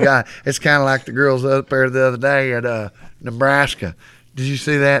 He still got. It's kind of like the girls up there the other day at Nebraska. Did you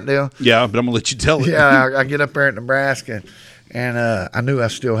see that deal? Yeah, but I'm gonna let you tell it. Yeah, I get up there at Nebraska, and I knew I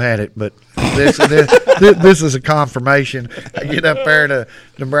still had it, but this is a confirmation. I get up there to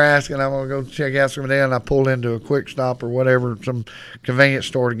Nebraska, and I'm going to go check out something there, and I pull into a Quick Stop or whatever, some convenience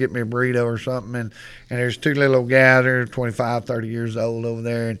store to get me a burrito or something, and there's two little old guys there, 25, 30 years old over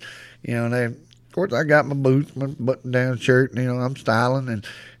there, and, of course, I got my boots, my button-down shirt, and, I'm styling,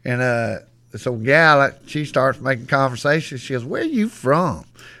 and this old gal, she starts making conversation. She goes, "Where you from?"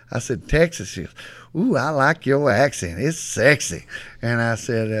 I said, "Texas." She goes, "Ooh, I like your accent. It's sexy." And I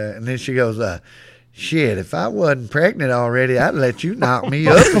said, and then she goes, "Shit, if I wasn't pregnant already, I'd let you knock me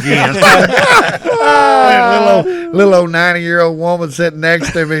up again." little old 90-year-old woman sitting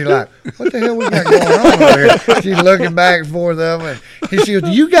next to me like, "What the hell we got going on over here?" She's looking back and forth of me. And she goes,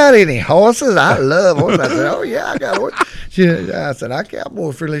 "Do you got any horses?" I love horses. I said, "Oh, yeah, I got horses." I said, "I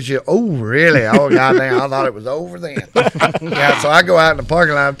cowboy for this shit." "Oh, really?" "Oh, goddamn, I thought it was over then." Yeah, so I go out in the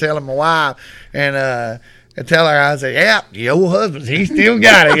parking lot, I'm telling my wife, and I tell her, I say, "Yeah, the old husband, he still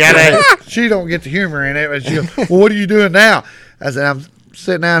got it." She don't get the humor in it, but she goes, "Well, what are you doing now?" I said, "I'm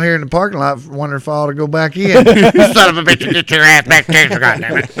sitting out here in the parking lot wondering if I ought to go back in." "You son of a bitch, get your ass back there,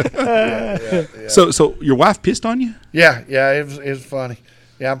 goddamn it." So your wife pissed on you? Yeah, it was funny.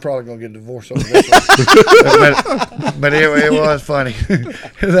 Yeah, I'm probably gonna get divorced over this one. but it was funny.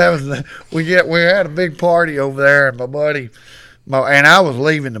 We had a big party over there, and my buddy, and I was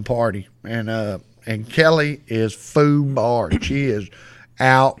leaving the party, and Kelly is foobarred. She is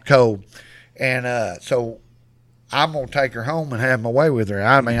out cold, and so I'm gonna take her home and have my way with her.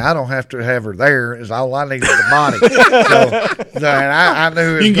 I mean, I don't have to have her there. Is all I need is the body. So and I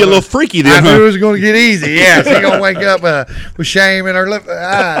knew You can get a little freaky then. I knew it was going to get easy. Yeah, she's going to wake up with shame in her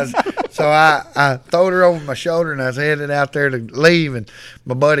eyes. So I throwed her over my shoulder, and I was headed out there to leave. And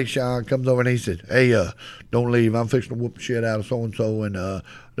my buddy Sean comes over, and he said, "Hey, don't leave. I'm fixing to whoop the shit out of so-and-so, and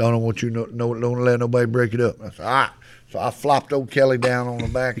don't want you don't let nobody break it up." I said, "All right." So I flopped old Kelly down on the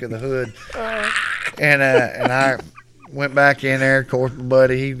back of the hood, and I went back in there. Of course, my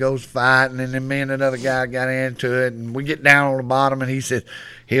buddy, he goes fighting, and then me and another guy got into it, and we get down on the bottom, and he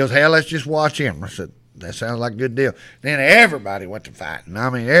goes, "Hell, let's just watch him." I said, "That sounds like a good deal." Then everybody went to fighting. I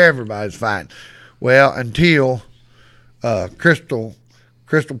mean, everybody's fighting. Well, until Crystal,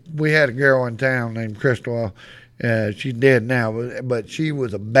 we had a girl in town named Crystal. She's dead now, but she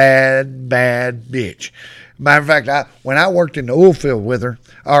was a bad bitch. Matter of fact, when I worked in the oil field with her,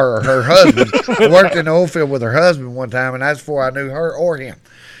 or her husband, I worked in the oil field with her husband one time, and that's before I knew her or him.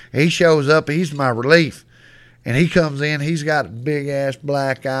 He shows up, he's my relief, and he comes in, he's got a big-ass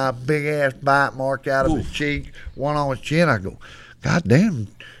black eye, big-ass bite mark out of his cheek, one on his chin. I go, "God damn,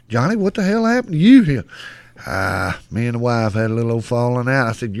 Johnny, what the hell happened to you here?" Me and the wife had a little old falling out.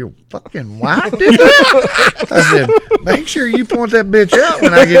 I said, "Your fucking wife did that?" I said, "Make sure you point that bitch out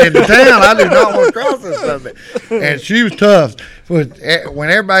when I get into town. I do not want to cross this subject." And she was tough. When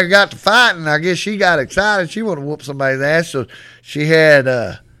everybody got to fighting, I guess she got excited. She wanted to whoop somebody's ass. So she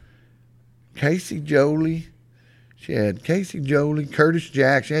had Casey Jolie. She had Casey Jolie, Curtis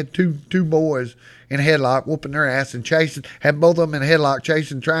Jack. She had two boys in a headlock, whooping their ass and chasing. Had both of them in a headlock,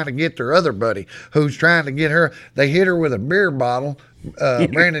 chasing, trying to get their other buddy, who's trying to get her. They hit her with a beer bottle.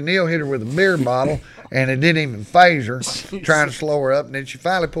 Brandon Neal hit her with a beer bottle, and it didn't even phase her, trying to slow her up. And then she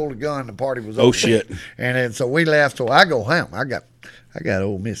finally pulled a gun. The party was over. Oh shit! And then so we left. So I go home. I got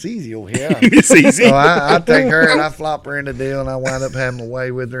old Miss Easy over here. Miss Easy. So I take her and I flop her in the deal, and I wind up having my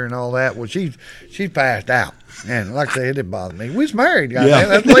way with her and all that. Well, she's passed out. And like I said, it didn't bother me. We was married, goddamn.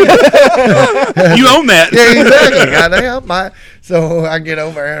 That's legal. You own that. Yeah, exactly, goddamn. So I get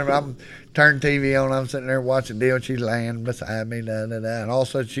over there and I'm turn TV on. I'm sitting there watching the deal. She's laying beside me, and all of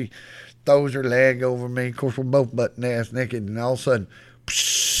a sudden she throws her leg over me. Of course, we're both butt ass naked, and all of a sudden,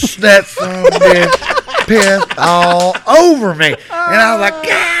 that son of a bitch pissed all over me. And I was like,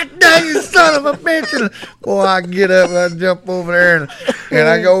 God dang, you son of a bitch. And boy, I get up and I jump over there and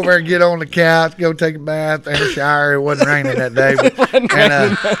I go over and get on the couch, go take a bath and a shower. It wasn't raining that day.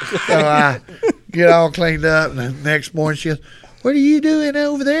 So I get all cleaned up, and the next morning she goes, what are you doing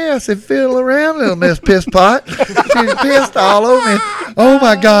over there? I said, fiddle around, little Miss Piss Pot. She's pissed all over me. Oh,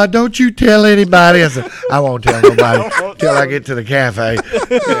 my God, don't you tell anybody. I said, I won't tell nobody till I get to the cafe.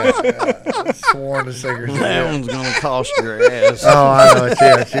 Yeah, sworn to secrecy. That one's going to cost your ass. Oh, I know.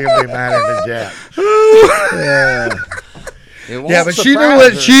 She'll be mad at the Jap. Yeah, but she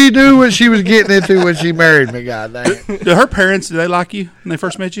knew what she was getting into when she married me, God dang. Did her parents, did they like you when they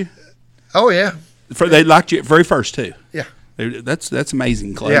first met you? Oh, yeah. They liked you at very first, too. Yeah. That's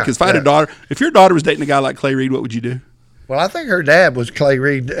amazing, Clay. Yeah, Because if I had a daughter, if your daughter was dating a guy like Clay Reid, what would you do? Well, I think her dad was Clay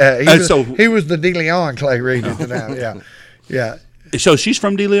Reid. He was the De Leon Clay Reid at the time. Yeah, yeah. So she's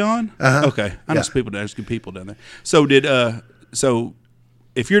from De Leon? Uh-huh. Okay. I know some people. There's good people down there. So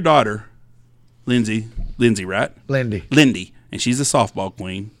if your daughter, Lindsay, right? Lindy, and she's a softball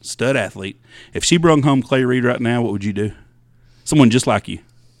queen, stud athlete. If she brung home Clay Reid right now, what would you do? Someone just like you.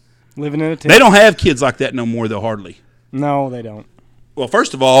 Living in a tent. They don't have kids like that no more, though, hardly. No, they don't. Well,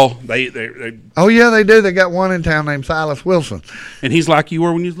 first of all, they Oh, yeah, they do. They got one in town named Silas Wilson. and he's like you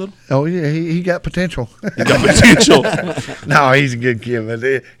were when you was little. Oh, yeah, he got potential. He got potential. No, he's a good kid, but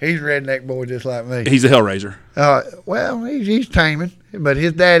he's a redneck boy just like me. He's a hellraiser. Well, he's taming, but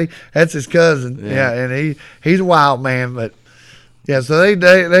his daddy, that's his cousin. Yeah, and he's a wild man, but yeah, so they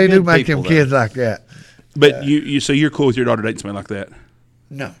do make them kids like that. But so you're cool with your daughter dating somebody like that?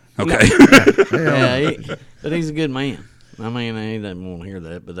 No. Okay. But he's a good man. I mean, he doesn't want to hear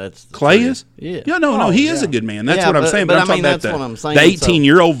that, but that's Clay is? Yeah. Yeah, no, he is a good man. That's what I'm saying. But I'm talking about that's what I'm saying. The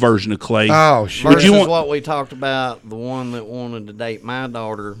 18-year-old version of Clay. Oh, shit. Versus what we talked about, the one that wanted to date my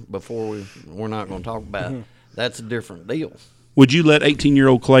daughter before we're not going to talk about. That's a different deal. Would you let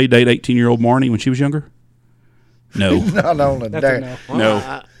 18-year-old Clay date 18-year-old Marnie when she was younger? No. Not on the day.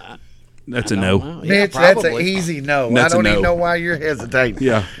 No. That's a no. Mitch, that's an easy no. That's I don't a no. even know why you're hesitating.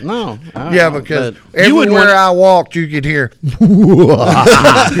 Yeah. No. Yeah, because You wouldn't everywhere want- I walked, you could hear.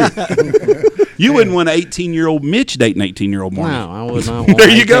 You wouldn't want an 18-year-old Mitch dating 18-year-old Marnie. No, I would not want There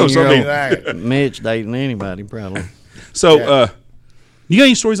you go. So, 18-year-old Mitch dating anybody, probably. So, you got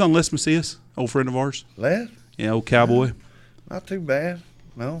any stories on Les Macias, old friend of ours? Les? Yeah, old cowboy. Not too bad.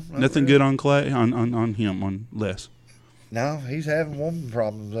 No. Nothing really. good on Clay, on him, on Les. No, he's having woman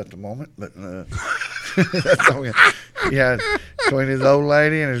problems at the moment, but that's okay. Yeah, between his old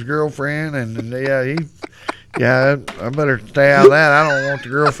lady and his girlfriend, and I better stay out of that. I don't want the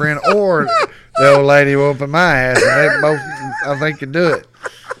girlfriend or the old lady whooping my ass, and they both, I think, can do it.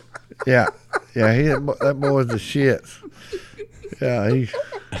 Yeah, that boy's the shits. Yeah, he.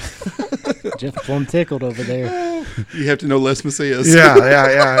 Jeff plumb tickled over there. You have to know Les Macias. Yeah,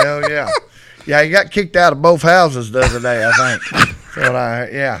 hell yeah. Yeah, he got kicked out of both houses the other day, I think.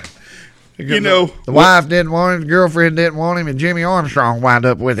 The wife didn't want him, the girlfriend didn't want him, and Jimmy Armstrong wound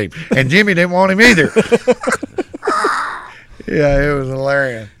up with him. And Jimmy didn't want him either. Yeah, it was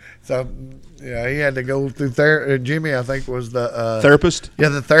hilarious. So, yeah, he had to go through Jimmy, I think, was the Therapist? Yeah,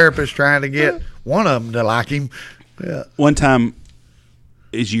 the therapist trying to get one of them to like him. Yeah. One time,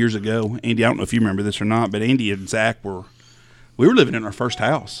 is years ago, Andy, I don't know if you remember this or not, but Andy and Zach we were living in our first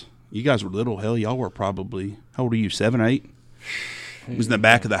house. You guys were little. Hell, y'all were probably, how old are you, 7, 8? It was in the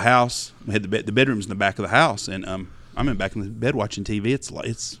back of the house. We had the bedrooms in the back of the house, and I'm in back in the bed watching TV.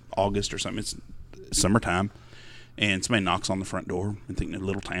 It's August or something. It's summertime, and somebody knocks on the front door and thinking a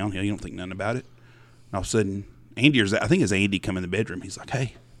little town. You don't think nothing about it. And all of a sudden, Andy, I think it's Andy, come in the bedroom. He's like,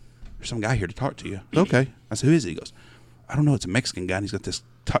 "Hey, there's some guy here to talk to you." Okay. I said, "Who is he?" He goes, "I don't know. It's a Mexican guy, and he's got this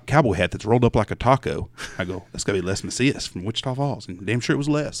cowboy hat that's rolled up like a taco." I go, "That's got to be Les Macias from Wichita Falls." And damn sure it was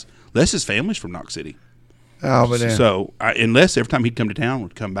Les. Les's family's from Knox City. Oh, but So, and Les, every time he'd come to town,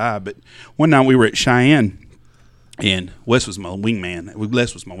 would come by. But one night we were at Cheyenne, And Wes was my wingman.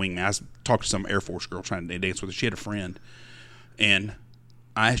 Les was my wingman. I talked to some Air Force girl trying to dance with her. She had a friend. And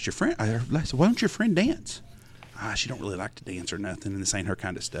I asked your friend, I said, why don't your friend dance? She don't really like to dance or nothing, and this ain't her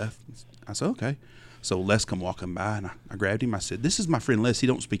kind of stuff. I said, okay. So Les come walking by, and I grabbed him. I said, this is my friend Les. He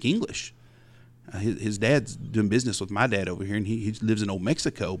don't speak English. His dad's doing business with my dad over here, and he lives in Old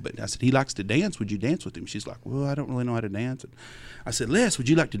Mexico. But I said, he likes to dance. Would you dance with him? She's like, well, I don't really know how to dance. And I said, Les, would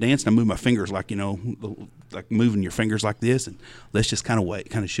you like to dance? And I moved my fingers like, like moving your fingers like this. And Les just kind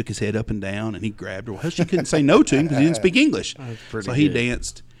of shook his head up and down, and he grabbed her. Well, she couldn't say no to him because he didn't speak English. So he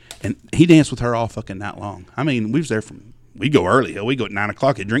danced, and he danced with her all fucking night long. I mean, we was there we go early. We go at 9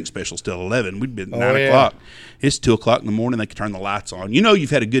 o'clock. At drink specials till 11. We'd been 9 o'clock. It's 2 o'clock in the morning. They can turn the lights on. You've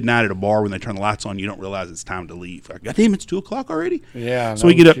had a good night at a bar when they turn the lights on. You don't realize it's time to leave. Like, God damn, it's 2 o'clock already. Yeah. So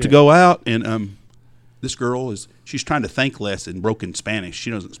we get up to go out, and this girl she's trying to thank Les in broken Spanish.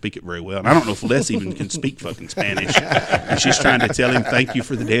 She doesn't speak it very well, and I don't know if Les even can speak fucking Spanish. And she's trying to tell him thank you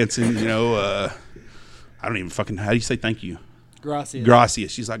for the dancing. I don't even fucking. How do you say thank you?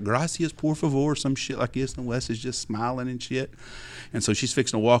 Gracias. She's like, gracias, por favor, some shit like this. And Wes is just smiling and shit. And so she's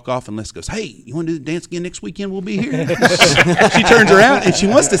fixing to walk off, and Les goes, hey, you want to do the dance again next weekend? We'll be here. She turns around, and she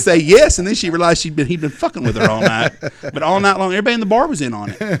wants to say yes, and then she realized he'd been fucking with her all night. But all night long, everybody in the bar was in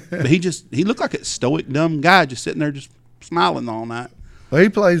on it. But he looked like a stoic, dumb guy just sitting there just smiling all night. Well, he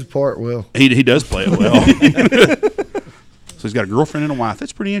plays the part well. He does play it well. So he's got a girlfriend and a wife.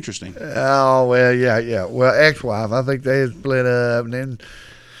 That's pretty interesting. Oh, well, yeah. Well, ex-wife. I think they had split up. And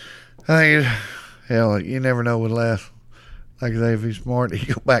then, hell, you never know with Les. Like I say, if he's smart,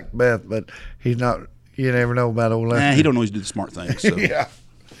 he go back to Beth. But he's not. You never know about old Les. He don't always do the smart things. So. Yeah.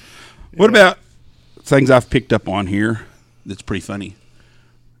 What about things I've picked up on here that's pretty funny?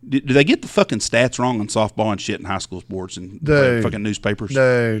 Do they get the fucking stats wrong on softball and shit in high school sports and fucking newspapers?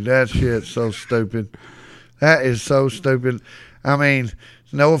 Dude, that shit's so stupid. That is so stupid. I mean,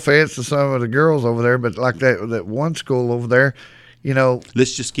 no offense to some of the girls over there, but like that one school over there,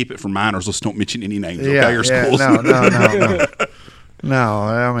 Let's just keep it for minors. Let's don't mention any names. Yeah, okay, or schools. No. No,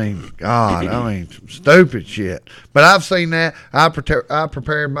 I mean, God, stupid shit. But I've seen that. I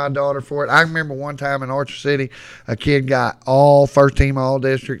prepared my daughter for it. I remember one time in Orchard City, a kid got all first team, all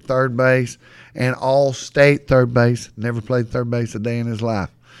district third base, and all state third base. Never played third base a day in his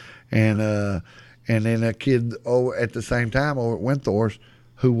life. And then a kid at the same time over at Windthorst,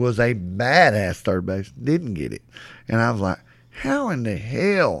 who was a badass third base, didn't get it. And I was like, how in the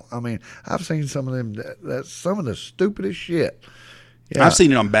hell? I mean, I've seen some of them. That's some of the stupidest shit. Yeah. I've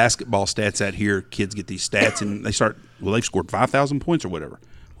seen it on basketball stats out here. Kids get these stats, and they've scored 5,000 points or whatever.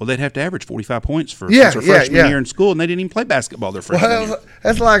 Well, they'd have to average 45 points for their freshman year in school, and they didn't even play basketball their freshman year.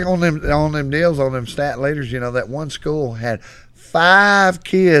 That's like on them deals, on them stat leaders, that one school had 5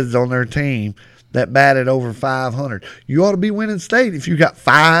 kids on their team that batted over 500. You ought to be winning state if you got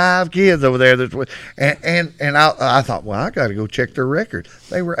 5 kids over there. And I thought, well, I got to go check their record.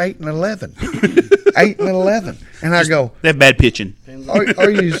 They were 8-11, 8-11, and I go, they have bad pitching. Are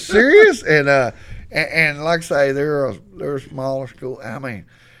you serious? And like I say, they're a smaller school. I mean,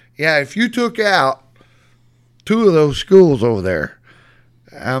 yeah, if you took out 2 of those schools over there,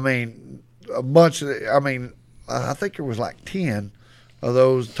 I mean, I think it was like 10. Of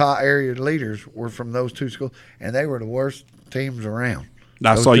those top area leaders were from those 2 schools, and they were the worst teams around.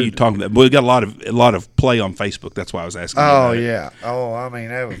 I saw you talking about. We got a lot of play on Facebook. That's why I was asking. Oh yeah. Oh, I mean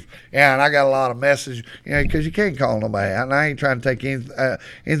that was and I got a lot of messages. Because you can't call nobody out, and I ain't trying to take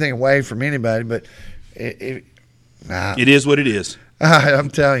anything away from anybody, but it is what it is.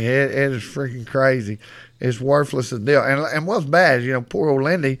 I'm telling you, it is freaking crazy. It's worthless as a deal. And what's bad is, poor old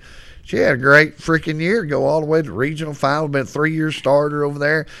Lindy. She had a great freaking year, go all the way to regional final, been a 3-year starter over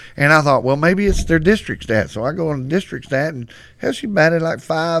there. And I thought, well, maybe it's their district stat. So I go on the district stat, and hell, she batted like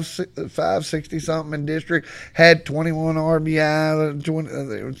 560-something in district, had 21 RBI,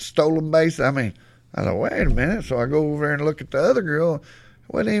 20, stolen base. I mean, I thought, wait a minute. So I go over there and look at the other girl. It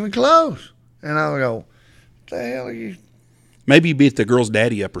wasn't even close. And I go, what the hell are you? Maybe you beat the girl's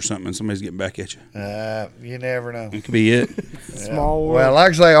daddy up or something, and somebody's getting back at you. You never know. It could be it. Small world. Well, like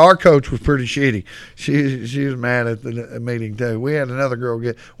I say, our coach was pretty shitty. She was mad at the meeting too. We had another girl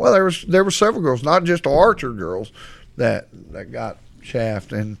there were several girls, not just Archer girls, that got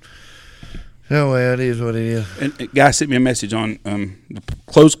shafted. And well, it is what it is. And a guy sent me a message on the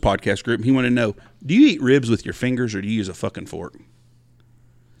closed podcast group. He wanted to know: do you eat ribs with your fingers, or do you use a fucking fork?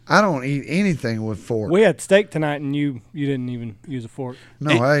 I don't eat anything with fork. We had steak tonight, and you didn't even use a fork.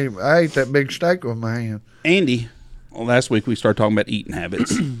 No, I ate that big steak with my hand. Andy, last week we started talking about eating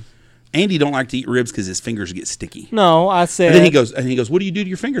habits. Andy don't like to eat ribs because his fingers get sticky. No, I said. And then he goes, what do you do to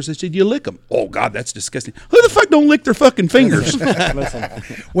your fingers? I said, you lick them. Oh God, that's disgusting. Who the fuck don't lick their fucking fingers? Listen,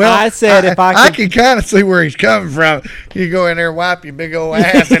 Well, I said if I can kind of see where he's coming from. You go in there, and wipe your big old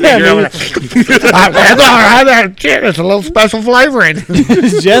ass, and then you're over there. That's all right. It's a little special flavoring.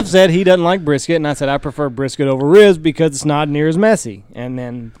 Jeff said he doesn't like brisket, and I said I prefer brisket over ribs because it's not near as messy. And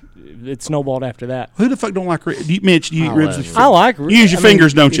then it snowballed after that. Who the fuck don't like ribs? Mitch, do you eat ribs with your I like You use your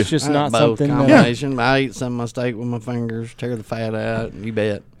fingers, don't you? It's just not both something. combination. I eat some of my steak with my fingers, tear the fat out. You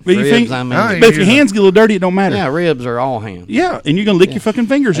bet. But Ribs, but if your hands get a little dirty, it don't matter. yeah, ribs are all hands. Yeah, and you're gonna lick your fucking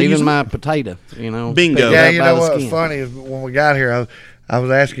fingers. Even my potato, Bingo. Yeah, you know what's funny is when we got here, I was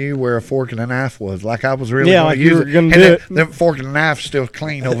asking you where a fork and a knife was. Like I was really going to use it. And the fork and the knife's still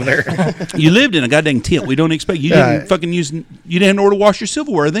clean over there. You lived in a goddamn tent. We don't expect you didn't fucking use. You didn't know where to wash your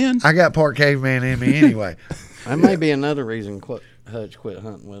silverware then. I got part caveman in me anyway. That may be another reason Hutch quit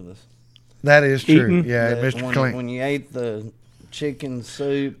hunting with us. That is true. Eating? Yeah, Mr. Clean. When you ate the chicken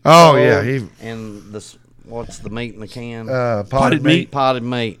soup. Oh yeah, and what's the meat in the can? Potted meat. Potted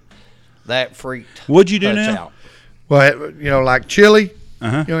meat. That freaked. What'd you do Hutch now? out. Well, like chili.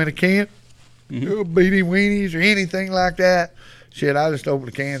 Uh-huh. In a can, beanie weenies or anything like that. Shit, I just open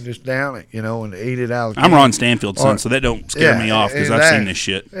the can, and just down it, and eat it out. Of the I'm can. Ron Stanfield's son, so that don't scare me off because I've seen this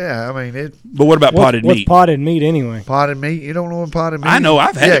shit. Yeah, I mean it. But what about potted What's meat? potted meat anyway? Potted meat? You don't know what potted meat? I know.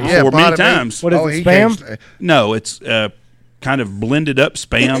 I've had it before many times. What is it, Spam? No, it's kind of blended up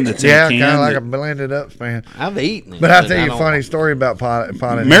Spam that's in a can. Yeah, kind of like a blended up Spam. I've eaten it. But I'll tell you a funny story about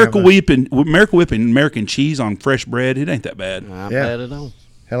potted Miracle Whip and American cheese on fresh bread. It ain't that bad. I bet it don't.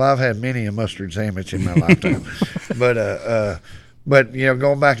 Hell, I've had many a mustard sandwich in my lifetime. But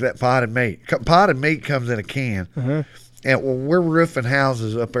going back to that potted meat. Potted meat comes in a can. Uh-huh. And we're roofing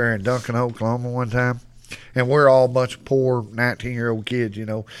houses up there in Duncan, Oklahoma one time. And we're all a bunch of poor 19-year-old kids,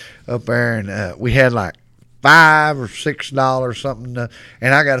 up there. And we had like $5 or $6 something.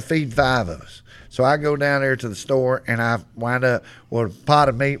 And I got to feed 5 of us. So I go down there to the store and I wind up, the pot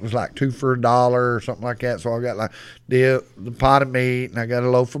of meat was like 2 for $1 or something like that. So I got like the pot of meat and I got a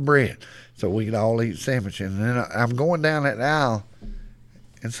loaf of bread. So we could all eat a sandwich. And then I'm going down that aisle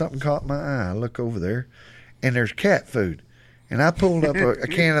and something caught my eye. I look over there and there's cat food. And I pulled up a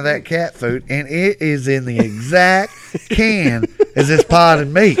can of that cat food and it is in the exact can as this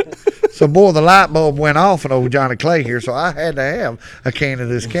potted meat. So, boy, the light bulb went off in old Johnny Clay here, so I had to have a can of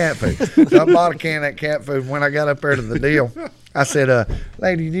this cat food. So I bought a can of that cat food. When I got up there to the deal, I said,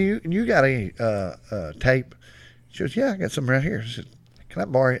 lady, you got any tape? She goes, yeah, I got some right here. I said, can I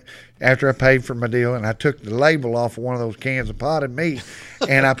borrow it? After I paid for my deal, and I took the label off of one of those cans of potted meat,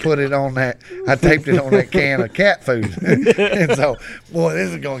 and I put it on that. I taped it on that can of cat food. And so, boy,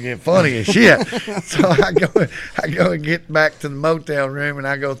 this is gonna get funny as shit. So I go and get back to the motel room, and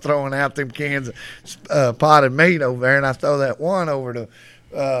I go throwing out them cans of potted meat over there, and I throw that one over to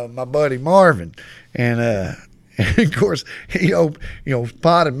my buddy Marvin, and of course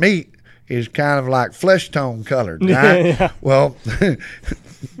potted meat is kind of like flesh tone colored, right? Yeah. Well,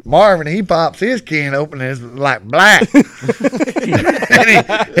 Marvin, he pops his can open and it's like black. And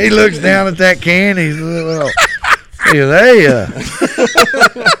he looks down at that can. He goes, hey,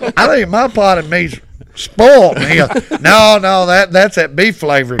 I think my potted meat's spoiled. And he goes, no, that's that beef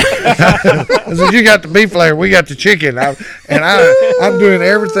flavor. I said, you got the beef flavor, we got the chicken. I'm doing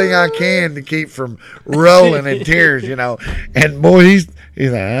everything I can to keep from rolling in tears, And boy, he's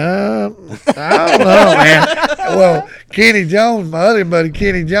like, I don't know, man. Well, Kenny Jones, my other buddy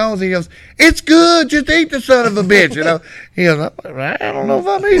Kenny Jones, he goes, it's good, just eat the son of a bitch, He goes, I don't know if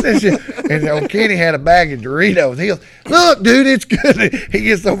I'm eating this shit. And old Kenny had a bag of Doritos. He goes, look, dude, it's good. He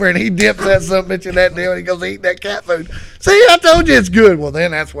gets over and he dips that son of a bitch in that deal and he goes, eat that cat food. See, I told you it's good. Well,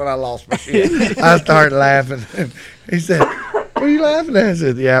 then that's when I lost my shit. I started laughing. And he said, what are you laughing at? I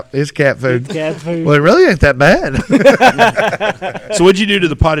said, yeah, it's cat food. It's cat food. Well, it really ain't that bad. So what'd you do to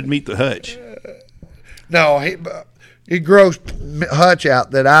the potted meat to Hutch? No, he grossed Hutch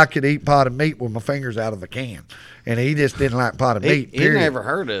out that I could eat potted meat with my fingers out of a can. And he just didn't like potted meat, He period. never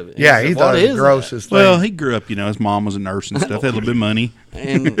heard of it. Yeah, he thought it was the grossest thing. Well, he grew up, his mom was a nurse and stuff, had a little bit of money.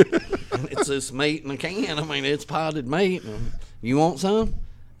 And it's this meat in a can. I mean, it's potted meat. You want some?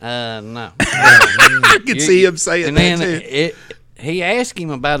 No. I could see him saying and that then too. He asked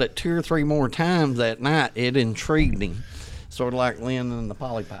him about it 2 or 3 more times that night. It intrigued him. Sort of like Lynn and the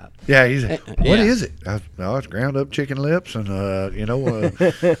polypipe. Yeah, he's like, what Yeah. is it? No, it's ground up chicken lips and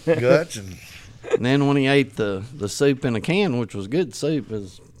guts and then when he ate the soup in a can, which was good soup, it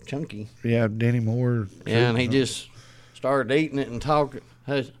was chunky. yeah, Denny Moore. Yeah, and he just started eating it and talking.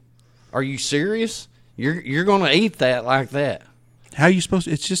 Hey, are you serious? You're gonna eat that like that? How are you supposed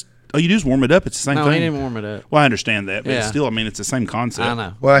to? It's just Oh, you just warm it up. It's the same No, thing. he didn't warm it up. Well, I understand that, but Yeah. still, I mean, it's the same concept. I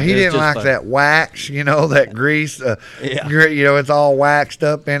know. Well, he It's didn't just like fun. that wax, that grease. Yeah. You know, it's all waxed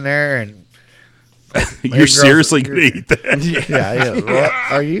up in there, and You're seriously going to eat that? yeah. What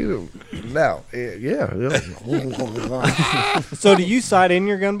are you? No, yeah. So do you sight in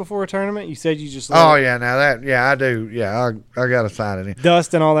your gun before a tournament? You said you just Oh yeah, now that I do. Yeah, I got to sight it in.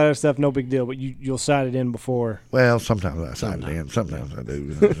 dust and all that other stuff, no big deal. But you'll sight it in before. Well, sometimes I sight it in. Sometimes I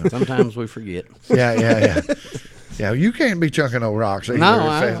do. Sometimes we forget. Yeah. Yeah, you can't be chunking no rocks either. No,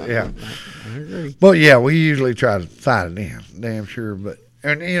 yeah. I agree. But yeah, we usually try to sight it in. Damn sure. But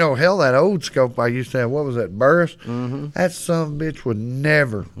hell, that old scope I used to have. What was that, Burris? Mm-hmm. That son of a bitch would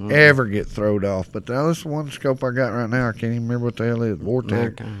never ever get throwed off. But now this one scope I got right now, I can't even remember what the hell it is.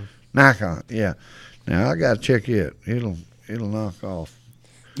 Vortex. Nikon. Yeah. Now I got to check it. It'll knock off.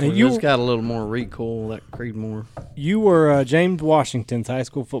 Now, Well, it's got a little more recoil, that Creedmoor. You were James Washington's high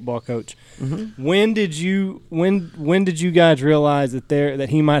school football coach. Mm-hmm. When did you guys realize that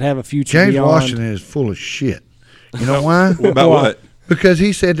he might have a future James beyond? Washington is full of shit. You know why? About what? Because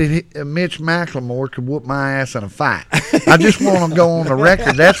he said that Mitch McLemore could whoop my ass in a fight. I just want to go on the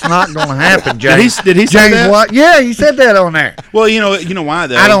record. That's not going to happen, James. Did he say James that? What? Yeah, he said that on there. Well, you know why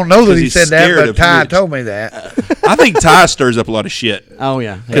though? I don't know that 'Cause he he's said that, scared but of Ty Mitch. told me that. I think Ty stirs up a lot of shit. Oh,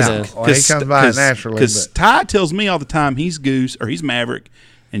 yeah. He Cause, does. Well, he comes by it naturally, Because but- Ty tells me all the time he's Goose or he's Maverick,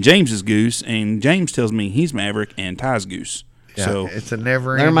 and James is Goose, and James tells me he's Maverick and Ty's Goose. Yeah, So it's a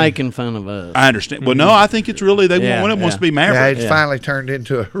never. They're making fun of us. I understand. Well, no, I think it's really one of them wants to be Yeah, Maverick. it's finally turned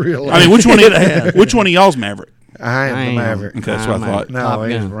into a real. I mean, which one of y'all's Maverick? I am the Maverick. Okay, that's what I I'm thought. a No, Top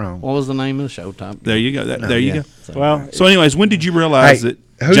he's Gun. wrong. What was the name of the show? Top Gun. There you go. There you yeah. go. Well, So, anyways, when did you realize Hey,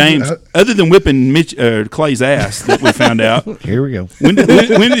 that James, other than whipping Clay's ass, that we found out? Here we go. When did That's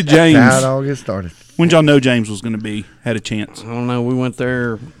how it James? all gets started. When did y'all know James was going to had a chance? I don't know. We went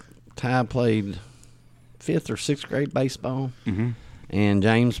there. Ty played 5th or 6th grade baseball, and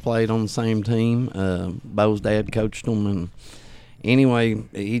James played on the same team. Bo's dad coached him, and anyway,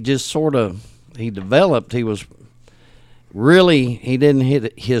 he just he developed. He was really he didn't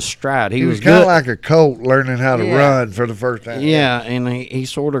hit his stride. He was good. kind of like a colt learning how to Yeah. run for the first time. Yeah, and he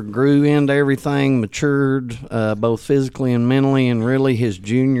sort of grew into everything, matured both physically and mentally, and really his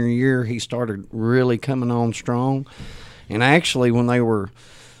junior year he started really coming on strong. And actually, when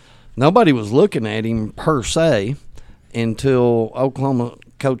nobody was looking at him per se until Oklahoma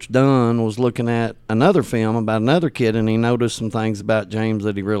Coach Dunn was looking at another film about another kid, and he noticed some things about James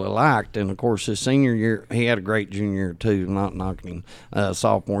that he really liked. And, of course, his senior year, he had a great junior year, too, not knocking him.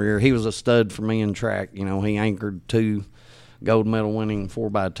 Sophomore year, he was a stud for me in track. You know, he anchored 2 gold medal winning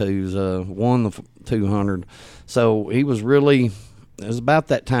 4x2s, won the 200. So he was really – it was about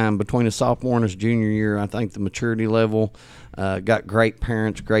that time between his sophomore and his junior year. I think the maturity level got great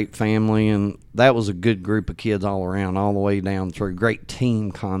parents, great family, and that was a good group of kids all around, all the way down through. Great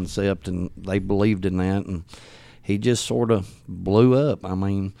team concept, and they believed in that. And he just sort of blew up. I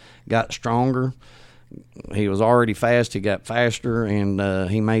mean, got stronger. He was already fast. He got faster, and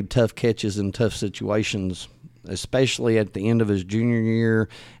he made tough catches in tough situations, especially at the end of his junior year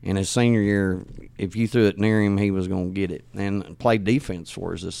and his senior year. If you threw it near him, he was going to get it, and played defense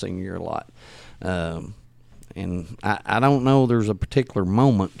for us this senior year a lot. And I don't know there's a particular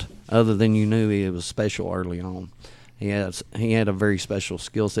moment other than you knew he was special early on. He had a very special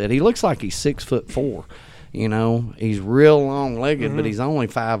skill set. He looks like he's 6'4". You know, he's real long-legged, but he's only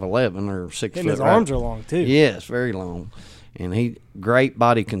 5'11" or 6 and foot. his right? arms are long too. Yes, very long. And great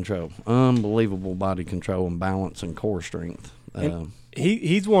body control, unbelievable body control and balance and core strength.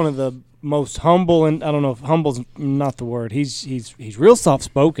 He's one of the most humble, and I don't know if humble's not the word. He's real soft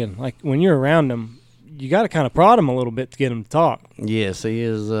spoken. Like when you're around him, you got to kind of prod him a little bit to get him to talk. Yes, he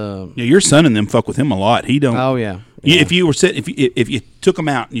is. Yeah, your son and them fuck with him a lot. He don't. Oh yeah. If you if you took him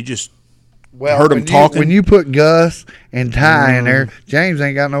out and you just heard him when talking. when you put Gus and Ty in there, James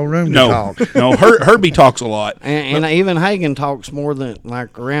ain't got no room to talk. No, Herbie talks a lot. And even Hagen talks more than,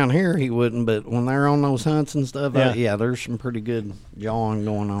 like around here he wouldn't, but when they're on those hunts and stuff, there's some pretty good jawing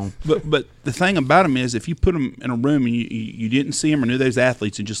going on. But the thing about him is, if you put him in a room and you didn't see him or knew those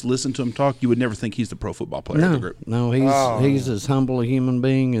athletes and just listened to him talk, you would never think he's the pro football player of the group. No, he's as humble a human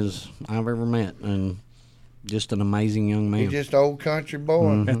being as I've ever met, and just an amazing young man. He's just old country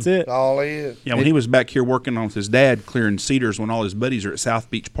boy. That's it. That's all he is. Yeah, when he was back here working on with his dad, clearing cedars when all his buddies are at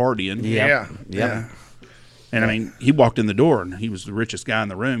South Beach partying. Yeah. And I mean, he walked in the door and he was the richest guy in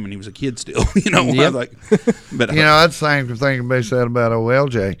the room, and he was a kid still. I was like, but That's the same thing can be said about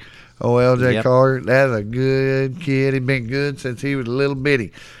OLJ. OLJ Carter, that's a good kid. He's been good since he was a little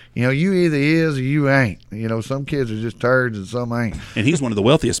bitty. You know, you either is or you ain't. You know, some kids are just turds and some ain't. And he's one of the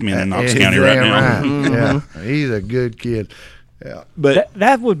wealthiest men in Knox He's County right damn now. right. Yeah, he's a good kid. Yeah, But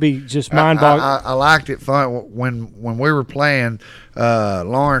That would be just mind-boggling. I liked it fun when we were playing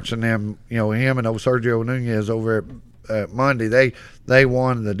Lawrence and them. You know, him and old Sergio Nunez over at Monday. They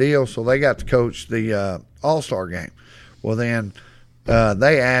won the deal, so they got to coach the All-Star game. Well, then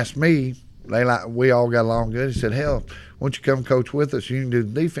they asked me. We all got along good. He said, "Hell, why don't you come coach with us? You can do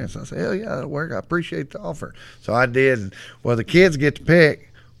the defense." I said, "Hell yeah, that'll work. I appreciate the offer." So I did. And, well, the kids get to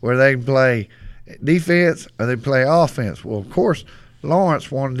pick where they play defense or they play offense. Well, of course, Lawrence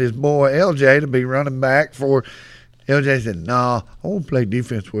wanted his boy LJ to be running back for. LJ said, "Nah, I want to play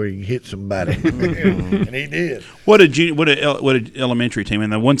defense where you can hit somebody," and he did. what a elementary team,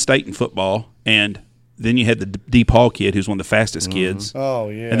 and they won state in football, and then you had the DePaul kid, who's one of the fastest kids. Oh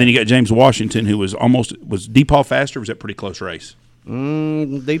yeah. And then you got James Washington, who was DePaul faster? Or was that a pretty close race?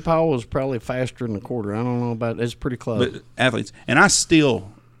 DePaul was probably faster in the quarter. I don't know about it. It's pretty close. But athletes, and I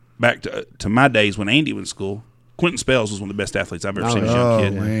still back to my days when Andy was in school. Quentin Spells was one of the best athletes I've ever seen as a young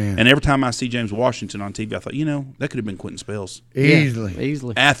kid. Man. And every time I see James Washington on TV, I thought, that could have been Quentin Spells. Easily. Yeah,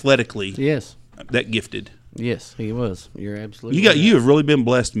 easily. Athletically, Yes. that gifted. Yes, he was. You're absolutely right. You have really been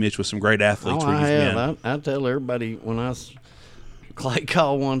blessed, Mitch, with some great athletes. Oh, where I you've have. been. I tell everybody when Clay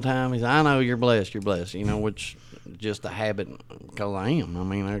called one time, he said, "I know you're blessed. You're blessed." You know, which just a habit because I am. I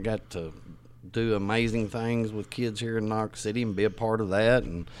mean, I got to do amazing things with kids here in Knox City and be a part of that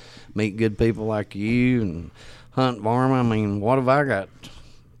and meet good people like you and hunt varmint. I mean, what have I got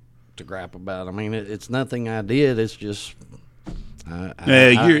to gripe about? I mean, it's nothing I did. It's just I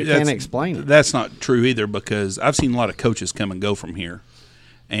can't explain it. That's not true either, because I've seen a lot of coaches come and go from here,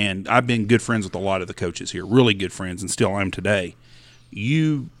 and I've been good friends with a lot of the coaches here, really good friends, and still am today.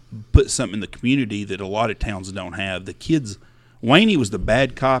 You put something in the community that a lot of towns don't have. The kids, Wayne was the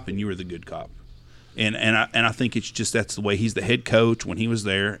bad cop, and you were the good cop. And I think it's just that's the way he's the head coach when he was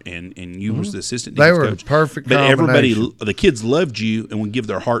there, and you was the assistant They defense were coach. a perfect But everybody, combination. the kids loved you and would give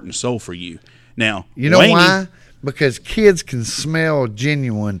their heart and soul for you. Now, You know Wayne, why? Because kids can smell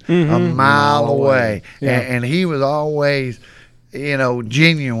genuine a mile away. Yeah. And he was always,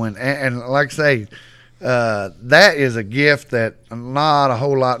 genuine. And like I say, that is a gift that not a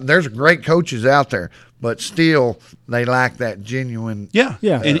whole lot. There's great coaches out there, but still they lack that genuine. Yeah.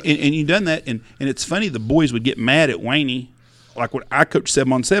 Yeah. And you done that, and it's funny, the boys would get mad at Wayne. Like when I coached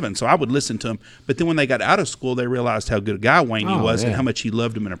 7-on-7, so I would listen to him. But then when they got out of school, they realized how good a guy Wayne was and how much he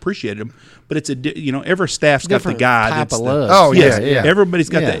loved him and appreciated him. But it's every staff's got the Different guy type that's of the, love. Oh, yes, yeah. everybody's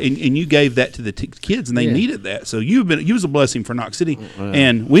got Yeah. that, and you gave that to the kids, and they Yeah. needed that. So you was a blessing for Knox City,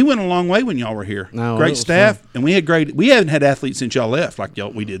 and we went a long way when y'all were here. No, it great was staff, fun. and we haven't had athletes since y'all left like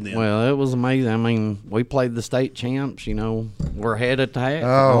we did then. Well, it was amazing. I mean, we played the state champs. We're head at the half.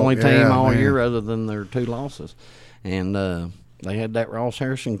 Oh, Only team yeah, all man. year other than their 2 losses. And they had that Ross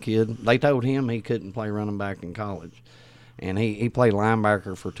Harrison kid. They told him he couldn't play running back in college. And he played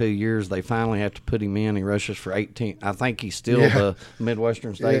linebacker for 2 years. They finally had to put him in. He rushes for 18. I think he's still the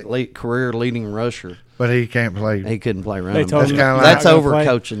Midwestern State career leading rusher. But he can't play. He couldn't play running told back. him That's That's kinda like-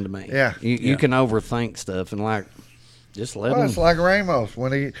 overcoaching to me. Yeah. You can overthink stuff and just let Well, him. it's like Ramos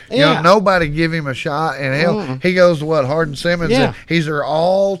when he, Yeah. nobody give him a shot, and he goes to Hardin Simmons, Yeah. and he's their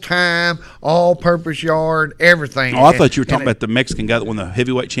all-time, all-purpose yard, everything. I thought you were talking And about the Mexican guy that won the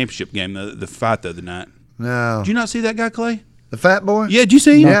heavyweight championship game, the fight the other night. No, Did you not see that guy, Clay? the fat boy. Yeah, did you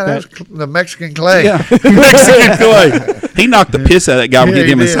see him? Yeah, that's the Mexican Clay. Yeah, Mexican Clay. He knocked the piss out of that guy when Yeah, he hit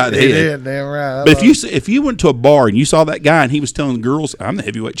him he inside the did. head. He did, damn right. But if you went to a bar and you saw that guy and he was telling the girls, "I'm the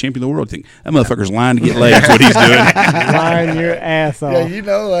heavyweight champion of the world," you think that motherfucker's lying to get laid. That's what he's doing. Lying your ass off. Yeah,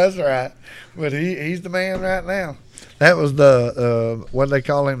 that's right. But he's the man right now. That was the what they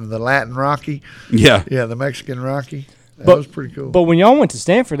call him, the Latin Rocky. Yeah. Yeah, the Mexican Rocky. That But- was pretty cool. But when y'all went to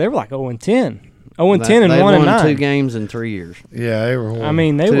Stanford, they were like 0-10. 0-10 and They 1 and won 9. 2 games in 3 years. yeah, they were horrible. I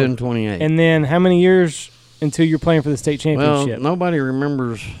mean, they 2 were. and 28. And then how many years until you're playing for the state Well, championship? nobody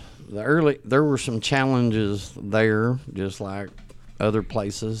remembers there were some challenges there, just like other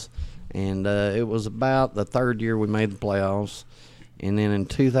places. And it was about the 3rd year we made the playoffs. And then in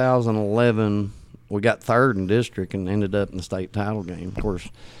 2011, we got 3rd in district and ended up in the state title game. Of course,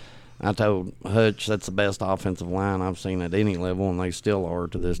 I told Hutch that's the best offensive line I've seen at any level, and they still are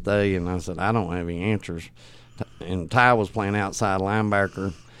to this day. And I said, I don't have any answers. And Ty was playing outside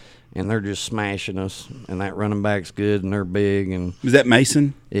linebacker. and they're just smashing us. And that running back's good, and they're big. And Was that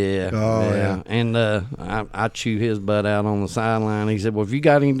Mason? yeah, Oh, yeah. And I chew his butt out on the sideline. He said, "Well, if you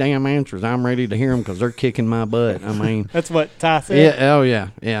got any damn answers, I'm ready to hear them because they're kicking my butt." I mean, That's what Ty said. yeah, oh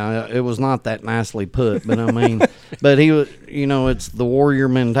yeah. It was not that nicely put, but I mean, but he was, it's the warrior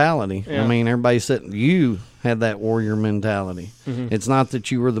mentality. Yeah. I mean, everybody said you had that warrior mentality. It's not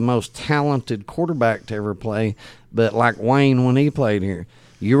that you were the most talented quarterback to ever play, but like Wayne when he played here,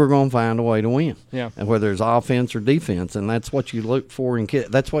 you were going to find a way to win. Yeah. And whether it's offense or defense, and that's what you look for in kids.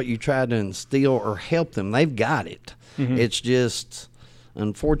 That's what you try to instill or help them. They've got it. It's just,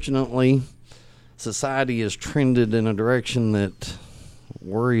 unfortunately, society has trended in a direction that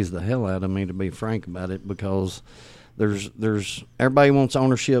worries the hell out of me, to be frank about it, because there's everybody wants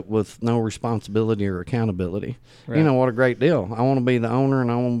ownership with no responsibility or accountability. Right. You know, what a great deal. I want to be the owner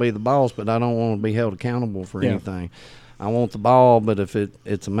and I want to be the boss, but I don't want to be held accountable for anything. I want the ball, but if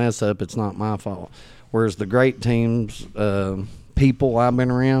it's a mess up, it's not my fault. Whereas the great teams, people I've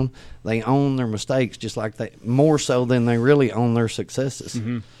been around, they own their mistakes just like more so than they really own their successes.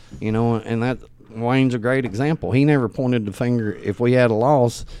 And that Wayne's a great example. He never pointed the finger. If we had a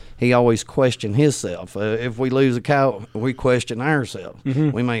loss, he always questioned himself. If we lose a cow, we question ourselves.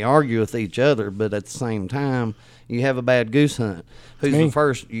 We may argue with each other, but at the same time, you have a bad goose hunt. Who's the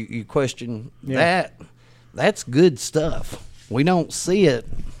first? You question that. That's good stuff. We don't see it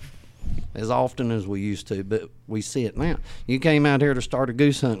as often as we used to, but we see it now. You came out here to start a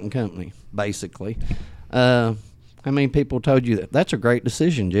goose hunting company, basically. How many people told you that? That's a great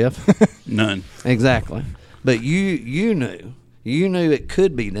decision, Jeff. None. Exactly. But you knew it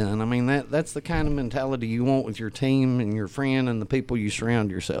could be done. I mean, that's the kind of mentality you want with your team and your friend and the people you surround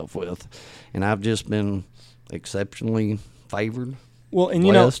yourself with. And I've just been exceptionally favored. Well, and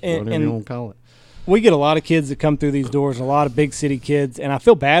blessed, and whatever you want to call it. We get a lot of kids that come through these doors, a lot of big city kids, and I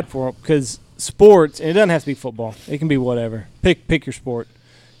feel bad for them because sports, and it doesn't have to be football. It can be whatever. Pick your sport.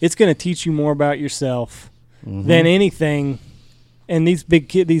 It's going to teach you more about yourself than anything. And these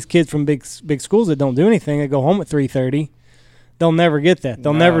kids from big schools that don't do anything, they go home at 3:30. They'll never get that.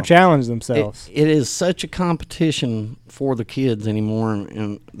 They'll never challenge themselves. It is such a competition for the kids anymore,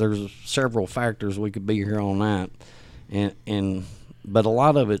 and there's several factors we could be here all night, but a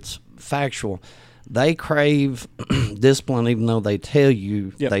lot of it's factual. They crave discipline even though they tell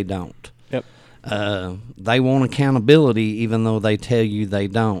you they don't. Yep. They want accountability even though they tell you they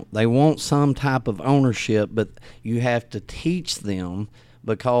don't. They want some type of ownership, but you have to teach them,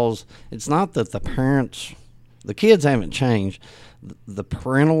 because it's not that the kids haven't changed. The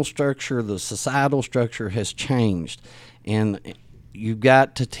parental structure, the societal structure has changed, and you've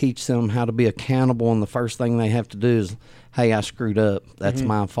got to teach them how to be accountable, and the first thing they have to do is, hey, I screwed up. That's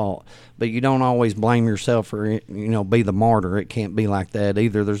my fault. But you don't always blame yourself or, be the martyr. It can't be like that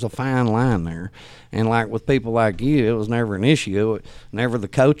either. There's a fine line there. And like with people like you, it was never an issue. It was never the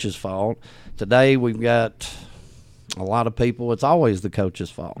coach's fault. Today we've got a lot of people, it's always the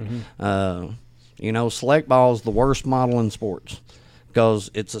coach's fault. Select ball is the worst model in sports because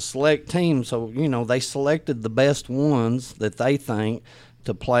it's a select team. So, they selected the best ones that they think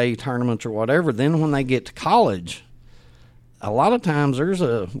to play tournaments or whatever. Then when they get to college, a lot of times there's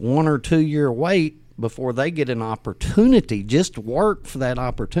a 1 or 2 year wait before they get an opportunity. Just work for that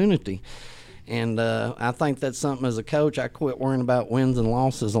opportunity. And I think that's something as a coach, I quit worrying about wins and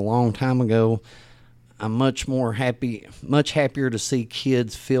losses a long time ago. I'm much happier to see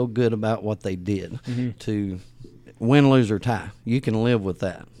kids feel good about what they did. To win, lose, or tie. You can live with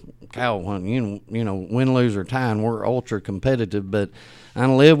that. Cow hunting, win, lose, or tie, and we're ultra competitive, but I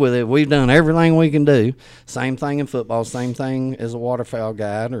live with it. We've done everything we can do. Same thing in football, same thing as a waterfowl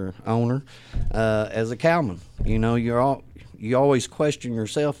guide or owner, as a cowman. You always question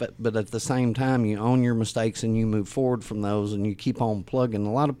yourself, but at the same time, you own your mistakes and you move forward from those and you keep on plugging.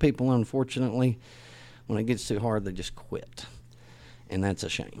 A lot of people, unfortunately, when it gets too hard, they just quit, and that's a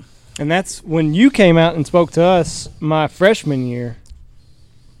shame. And that's when you came out and spoke to us my freshman year.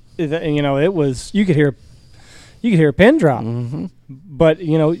 It was, you could hear a pin drop. But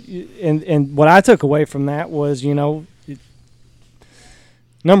and what I took away from that was, number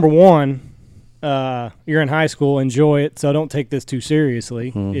one, you're in high school, enjoy it, so don't take this too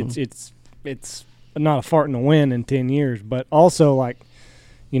seriously. It's not a fart in the wind in 10 years, but also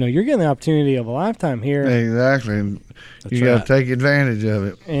you're getting the opportunity of a lifetime here. Exactly. And you got to take advantage of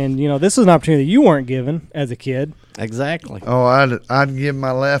it. And, this is an opportunity you weren't given as a kid. Exactly. Oh, I'd give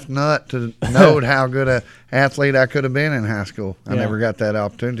my left nut to know how good a athlete I could have been in high school. I never got that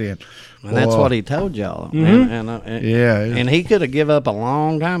opportunity. And that's what he told y'all. And he could have give up a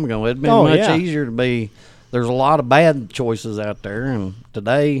long time ago. It'd been much easier to be there's a lot of bad choices out there, and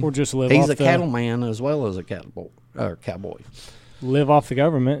today Or just live he's off a the- cattleman as well as a cowboy. Live off the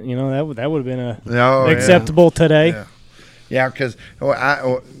government. You know, that would have been Oh, yeah. acceptable today. Yeah. Yeah, because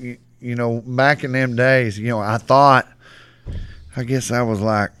you know, back in them days, you know, I guess I was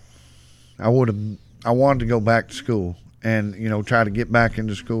like, I wanted to go back to school and, you know, try to get back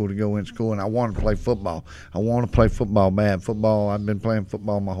into school, to go in school, and I wanted to play football. I wanted to play football bad. Football, I've been playing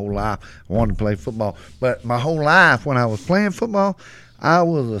football my whole life. I wanted to play football. But my whole life when I was playing football, I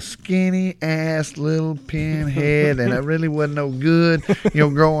was a skinny ass little pinhead, and I really wasn't no good. You know,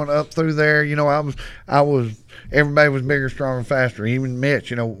 growing up through there, you know, I was. Everybody was bigger, stronger, faster. Even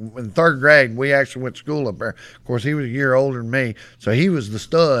Mitch, you know, in third grade, we actually went to school up there. Of course, he was a year older than me, so he was the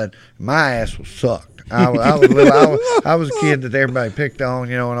stud. My ass was sucked. I was a kid that everybody picked on,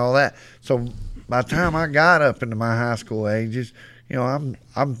 you know, and all that. So by the time I got up into my high school ages, you know,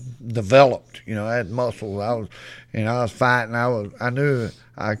 I'm developed. You know, I had muscles. I was fighting. I knew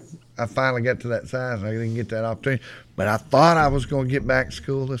I finally got to that size, and I didn't get that opportunity. But I thought I was going to get back to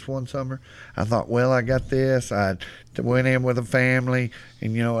school this one summer. I thought, well, I got this. I went in with a family,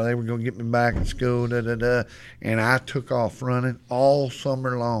 and, you know, they were going to get me back in school, and I took off running all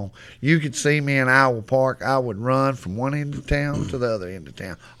summer long. You could see me in Iowa Park. I would run from one end of town to the other end of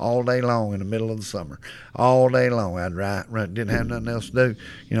town all day long in the middle of the summer. All day long. I'd run. Didn't have nothing else to do.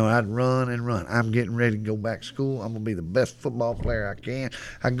 You know, I'd run and run. I'm getting ready to go back to school. I'm going to be the best football player I can.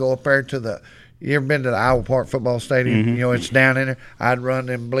 I go up there to the – you ever been to the Iowa Park football stadium? You know, it's down in there. I'd run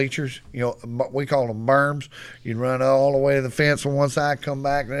them bleachers. You know, we call them berms. You'd run all the way to the fence on one side, come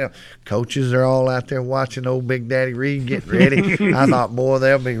back. You know, coaches are all out there watching old Big Daddy Reid get ready. I thought, boy,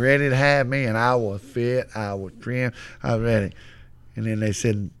 they'll be ready to have me. And I was fit. I was trim. I was ready. And then they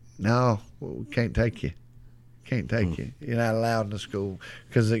said, no, we can't take you. Can't take you. You're not allowed in the school.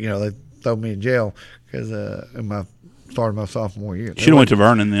 Because, you know, they throw me in jail because started my sophomore year. Should have went to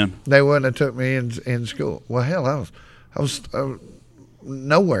Vernon then. They wouldn't have took me in school. Well, hell, I was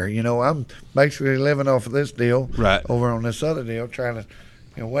nowhere. You know, I'm basically living off of this deal, Right. over on this other deal, trying to,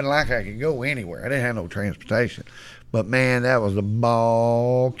 you know, wasn't like I could go anywhere. I didn't have no transportation. But man, that was a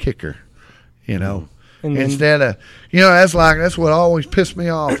ball kicker. You know, And then- instead of, you know, that's what always pissed me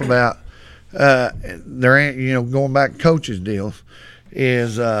off about there ain't, you know, going back to coaches deals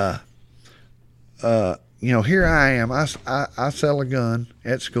is you know, here I am. I sell a gun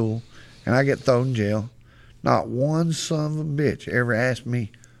at school, and I get thrown in jail. Not one son of a bitch ever asked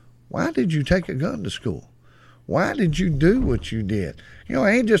me, why did you take a gun to school? Why did you do what you did? You know,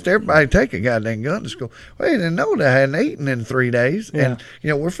 ain't just everybody take a goddamn gun to school. Well, they didn't know that I hadn't eaten in 3 days. Yeah. And, you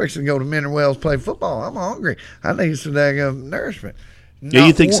know, we're fixing to go to Mineral Wells play football. I'm hungry. I need some daggone nourishment. Yeah, you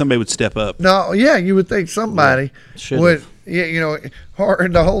Not think one- somebody would step up. No, yeah, you would think somebody Should've. would. Yeah, you know,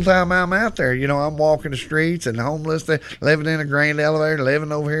 the whole time I'm out there, you know, I'm walking the streets and homeless, living in a grain elevator,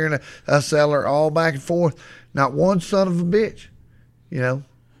 living over here in a cellar, all back and forth. Not one son of a bitch, you know.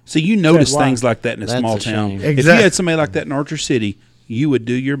 So you notice why? things like that in a That's small a town. shame. If you Exactly. had somebody like that in Archer City, you would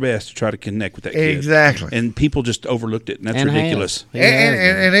do your best to try to connect with that kid. Exactly. And people just overlooked it, and that's And ridiculous. has. He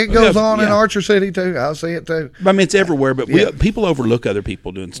has And it goes Yeah, on in yeah. Archer City too. I'll see it too. I mean, it's everywhere, but Yeah. people overlook other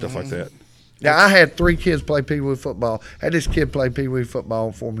people doing stuff like that. Yeah, I had 3 kids play pee-wee football. I had this kid play pee-wee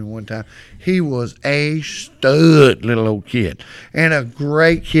football for me one time. He was a stud little old kid and a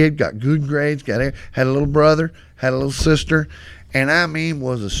great kid, got good grades, had a little brother, had a little sister, and I mean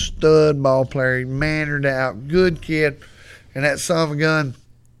was a stud ball player. He mannered out, good kid. And that son of a gun,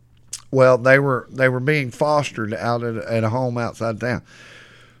 well, they were being fostered out at a home outside town.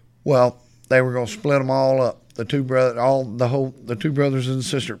 Well, they were going to split them all up. The two brothers and the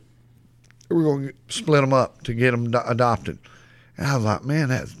sister. We're going to split them up to get them adopted. And I was like, man,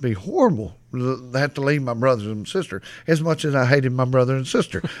 that'd be horrible. I have to leave my brothers and sister, as much as I hated my brother and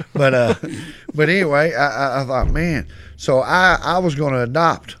sister. But anyway, I thought, man. So I was going to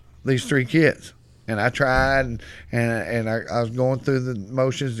adopt these 3 kids. And I tried, and I was going through the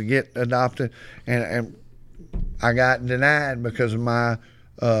motions to get adopted. And I got denied because of my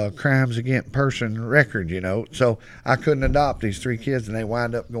crimes against person record, you know. So I couldn't adopt these 3 kids, and they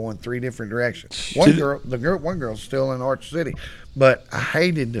wind up going 3 different directions. One girl's still in Archer City, but I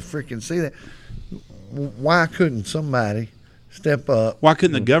hated to freaking see that. Why couldn't somebody step up? Why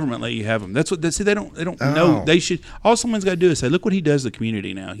couldn't the government let you have them? That's what they see. They don't know. Oh. They should. All someone's got to do is say, "Look what he does to the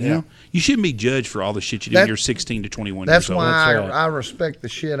community now." You know, you shouldn't be judged for all the shit you do when you're 16 to 21 That's years old. why That's right. I respect the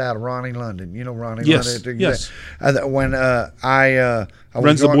shit out of Ronnie London. You know Ronnie Yes, London. yes. When I was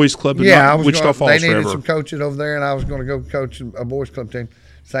Runs the going- boys club in I was Wichita going, Falls They needed forever. some coaches over there, and I was going to go coach a boys club team.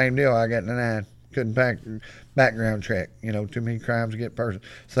 Same deal. I got denied. Couldn't background check. You know, too many crimes against person.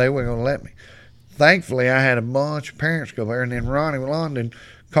 So they weren't going to let me. thankfully, I had a bunch of parents go there, and then Ronnie London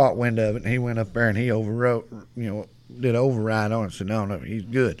caught wind of it, and he went up there and he did override on it. So no, he's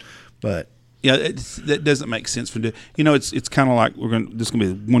good, but. Yeah, that doesn't make sense for it's kind of like this is going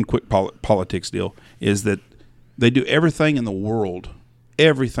to be one quick politics deal, is that they do everything in the world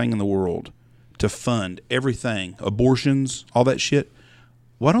to fund everything, abortions, all that shit.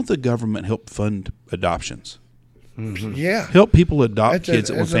 Why don't the government help fund adoptions? Mm-hmm. Yeah, help people adopt kids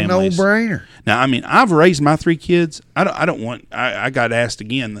that want families. It's a no-brainer. Now, I mean, I've raised my 3 kids. I got asked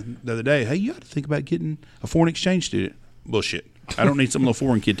again the other day, hey, you ought to think about getting a foreign exchange student. Bullshit. I don't need some little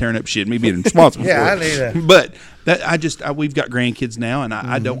foreign kid tearing up shit and me being responsible for it. I need that. But we've got grandkids now, and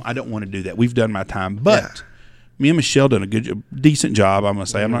I don't want to do that. We've done my time, but me and Michelle done a decent job. I'm gonna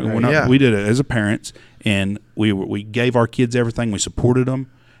say we did it as a parents, and we gave our kids everything. We supported them,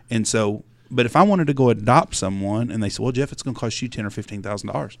 and so. But if I wanted to go adopt someone, and they said, "Well, Jeff, it's going to cost you $10,000 or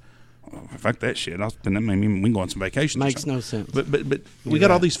 $15,000." Fuck that shit. I'll spend that money. We can go on some vacations. Makes no sense. But we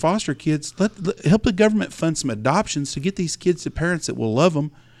got all these foster kids. Help the government fund some adoptions to get these kids to parents that will love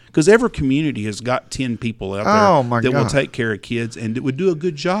them. Because every community has got 10 people out there that will take care of kids and it would do a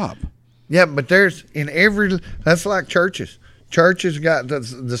good job. Yeah, but that's like churches. Churches got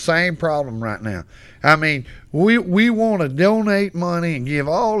the same problem right now. I mean, we want to donate money and give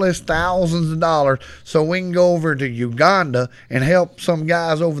all this thousands of dollars so we can go over to Uganda and help some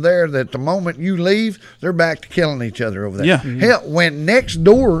guys over there that the moment you leave, they're back to killing each other over there. Yeah. Hell, when next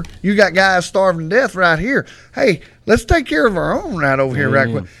door you got guys starving to death right here. Hey, let's take care of our own right over here right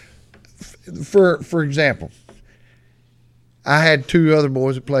quick. For example, I had 2 other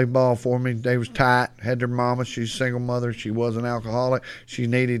boys that played ball for me. They was tight, had their mama. She's a single mother. She was an alcoholic. She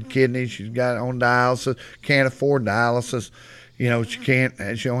needed kidneys. She's got on dialysis, can't afford dialysis. She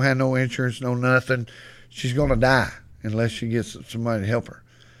don't have no insurance, no nothing. She's going to die unless she gets somebody to help her.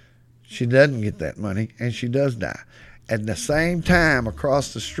 She doesn't get that money, and she does die. At the same time,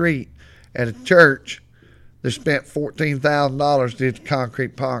 across the street at a church, they spent $14,000 to the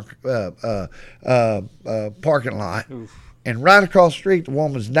concrete parking lot. Oof. And right across the street, the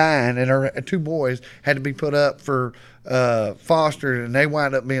woman's dying, and her 2 boys had to be put up for foster, and they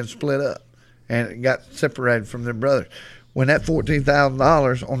wound up being split up and got separated from their brothers. When that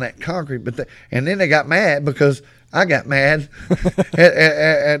 $14,000 on that concrete, and then they got mad because I got mad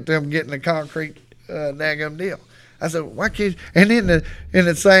at them getting the concrete daggum deal. I said, why can't you? And in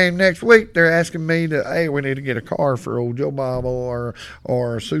the same next week, they're asking me hey, we need to get a car for old Joe Bob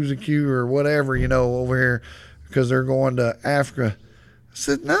or Susie Q or whatever, over here, because they're going to Africa. I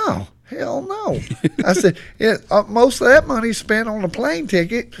said, no, hell no. I said, most of that money's spent on a plane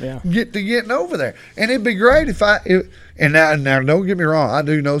ticket getting over there. And it'd be great and now don't get me wrong, I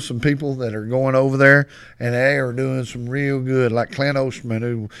do know some people that are going over there and they are doing some real good, like Clint Osterman,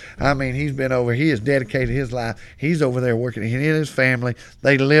 who, he's been over, he has dedicated his life. He's over there working, he and his family,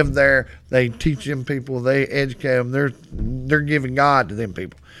 they live there, they teach them people, they educate them, they're giving God to them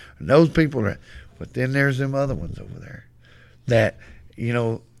people. And those people are. But then there's them other ones over there that,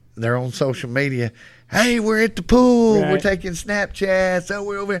 they're on social media. Hey, we're at the pool. Right. We're taking Snapchats. Oh,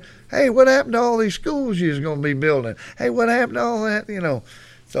 we're over here. Hey, what happened to all these schools you was going to be building? Hey, what happened to all that?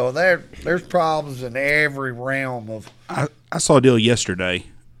 So there's problems in every realm of. I saw a deal yesterday.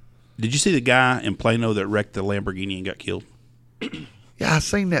 Did you see the guy in Plano that wrecked the Lamborghini and got killed? Yeah, I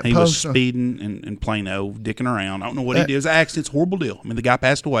seen that he post. He was speeding in Plano, dicking around. I don't know what he did. It was an accident. It's a horrible deal. The guy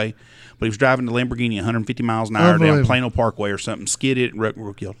passed away, but he was driving the Lamborghini 150 miles an hour down Plano Parkway or something, skidded, and wrecked,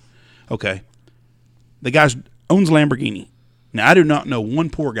 killed. Okay. The guy owns a Lamborghini. Now, I do not know one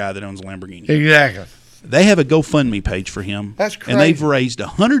poor guy that owns a Lamborghini. Exactly. They have a GoFundMe page for him. That's crazy. And they've raised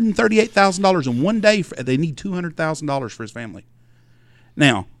 $138,000 in one day. They need $200,000 for his family.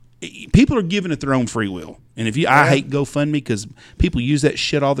 Now, people are giving it their own free will. And I hate GoFundMe because people use that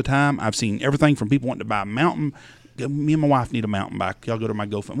shit all the time. I've seen everything from people wanting to buy a mountain. Me and my wife need a mountain bike. Y'all go to my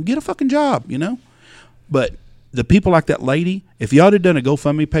GoFundMe. Get a fucking job, But the people like that lady, if y'all had done a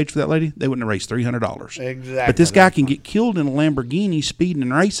GoFundMe page for that lady, they wouldn't have raised $300. Exactly. But this guy can get killed in a Lamborghini speeding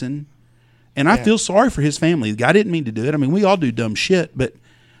and racing. And I feel sorry for his family. The guy didn't mean to do it. We all do dumb shit, but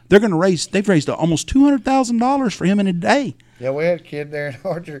they've raised almost $200,000 for him in a day. Yeah, we had a kid there in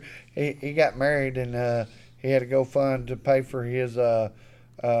Archer. He got married and he had to go fund to pay for his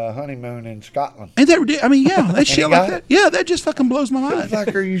honeymoon in Scotland. Ain't that ridiculous? That shit like that. Yeah, that just fucking blows my mind. It's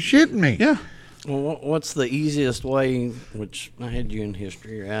like, are you shitting me? Yeah. Well, what's the easiest way, which I had you in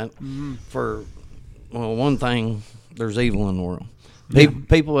history, right? Mm-hmm. One thing, there's evil in the world.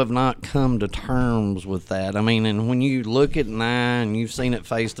 People have not come to terms with that. And when you look at an eye and you've seen it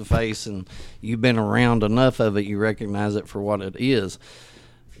face to face and you've been around enough of it, you recognize it for what it is.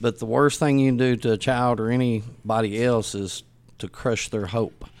 But the worst thing you can do to a child or anybody else is to crush their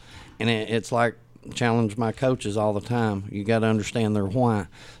hope. And it's like challenge my coaches all the time. You got to understand their why.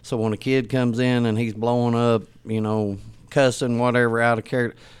 So when a kid comes in and he's blowing up, cussing, whatever, out of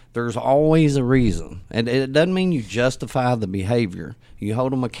character, there's always a reason. And it doesn't mean you justify the behavior. You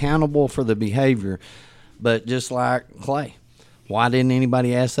hold them accountable for the behavior. But just like Clay, why didn't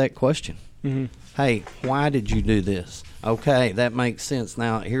anybody ask that question? Mm-hmm. Hey, why did you do this? Okay, that makes sense.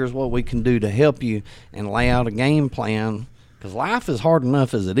 Now, here's what we can do to help you and lay out a game plan, because life is hard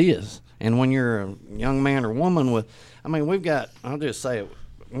enough as it is. And when you're a young man or woman we've got, I'll just say it,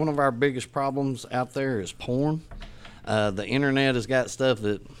 one of our biggest problems out there is porn. The internet has got stuff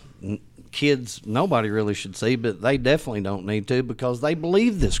that kids, nobody really should see, but they definitely don't need to, because they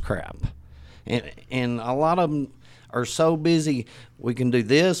believe this crap. And a lot of them are so busy, we can do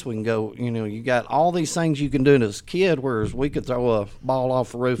this, we can go, you got all these things you can do as a kid, whereas we could throw a ball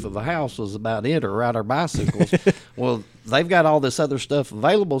off the roof of a house was about it, or ride our bicycles. Well, they've got all this other stuff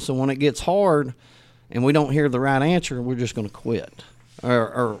available, so when it gets hard and we don't hear the right answer, we're just going to quit.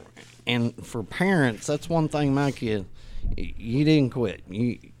 And for parents, that's one thing, my kid, you didn't quit.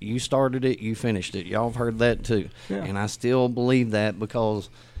 You started it, you finished it. Y'all have heard that too. Yeah. And I still believe that, because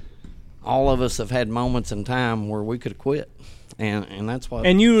all of us have had moments in time where we could have quit, and that's why.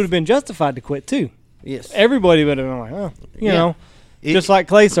 And you would have been justified to quit too. Yes. Everybody would have been like, just like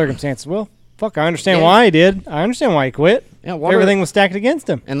Clay's circumstances. Well, fuck, I understand why he did. I understand why he quit. Yeah, everything was stacked against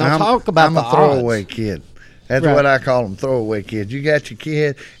him. And they'll talk about I'm a throwaway kid. That's what I call them, throwaway kids. You got your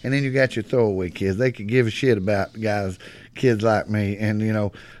kid, and then you got your throwaway kids. They could give a shit about kids like me, and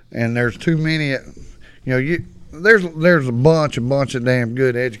and there's too many. There's a bunch of damn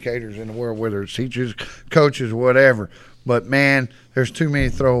good educators in the world, whether it's teachers, coaches, whatever. But man, there's too many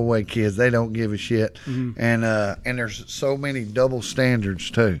throwaway kids. They don't give a shit, and there's so many double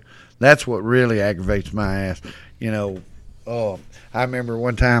standards too. That's what really aggravates my ass. I remember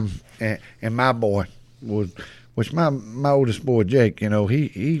one time, and my boy which my oldest boy Jake,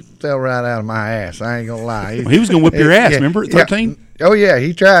 he fell right out of my ass. I ain't gonna lie. He was gonna whip your ass. Remember at 13? Yeah. Oh yeah,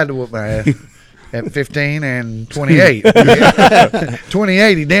 he tried to whip my ass. At 15 and 28.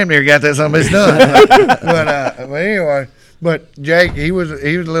 28, he damn near got that son of a bitch done. But anyway, Jake, he was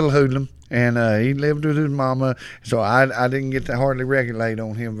a little hoodlum, and he lived with his mama, so I didn't get to hardly regulate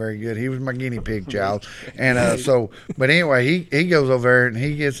on him very good. He was my guinea pig child, and but anyway, he goes over there and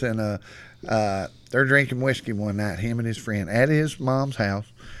he gets in they're drinking whiskey one night, him and his friend, at his mom's house,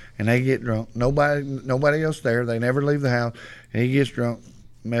 and they get drunk. Nobody else there. They never leave the house. And he gets drunk,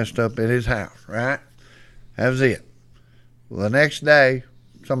 messed up at his house, right? That was it. Well, the next day,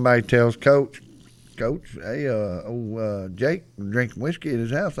 somebody tells Coach, hey, Jake was drinking whiskey at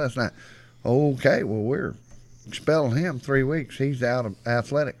his house last night. Okay, well, we're expelling him 3 weeks. He's out of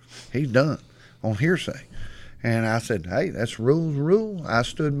athletics. He's done on hearsay. And I said, hey, that's rule. I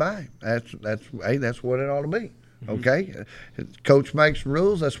stood by. That's what it ought to be. Okay? Coach makes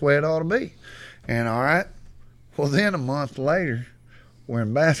rules. That's the way it ought to be. And all right. Well, then a month later, we're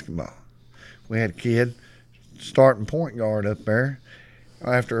in basketball. We had a kid starting point guard up there.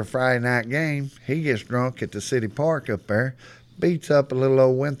 After a Friday night game, he gets drunk at the city park up there, beats up a little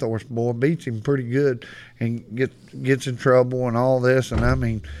old Winthorst boy, beats him pretty good, and gets in trouble and all this. And,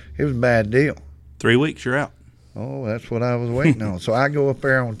 it was a bad deal. 3 weeks, you're out. Oh, that's what I was waiting on. So I go up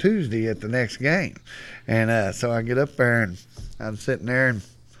there on Tuesday at the next game. And so I get up there, and I'm sitting there,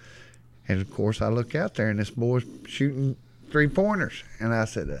 and of course I look out there, and this boy's shooting three-pointers. And I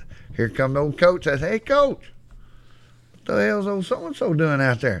said, here comes the old coach. I said, hey, Coach, what the hell's old so-and-so doing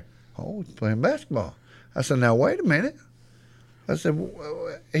out there? Oh, he's playing basketball. I said, now, wait a minute. I said,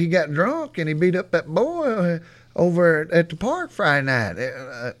 he got drunk, and he beat up that boy over at the park Friday night.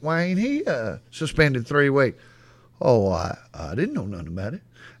 Why ain't he suspended 3 weeks? Oh, I didn't know nothing about it.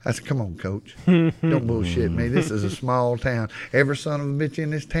 I said, come on, Coach. Don't bullshit me. This is a small town. Every son of a bitch in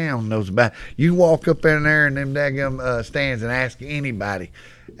this town knows about it. You walk up in there in them daggum stands and ask anybody,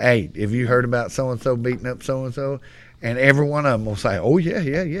 hey, have you heard about so-and-so beating up so-and-so? And every one of them will say, oh,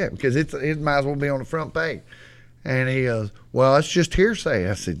 yeah, because it might as well be on the front page. And he goes, well, it's just hearsay.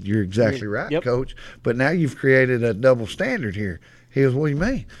 I said, you're exactly right, Coach. But now you've created a double standard here. He goes, what do you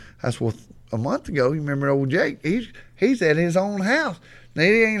mean? I said, well, a month ago, you remember old Jake, he's at his own house. Now,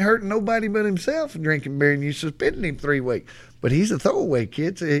 he ain't hurting nobody but himself drinking beer, and you suspended him 3 weeks. But he's a throwaway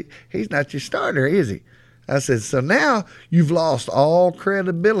kid, so he's not your starter, is he? I said, so now you've lost all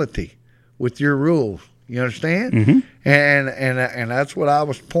credibility with your rules. You understand? Mm-hmm. And that's what I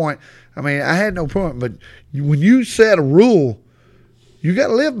was I had no point, but when you set a rule, you got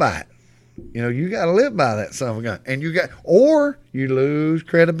to live by it. You know, you got to live by that son of a gun, and or you lose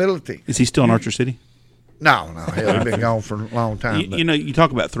credibility. Is he still in Archer City? No, hell, he's been gone for a long time. You know, you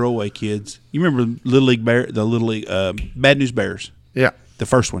talk about throwaway kids. You remember Little League Bad News Bears? Yeah. The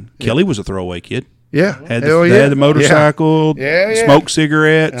first one. Yeah. Kelly was a throwaway kid. Yeah. Had the motorcycle, smoked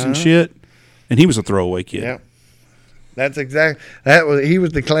cigarettes and shit, and he was a throwaway kid. Yeah. That's exactly he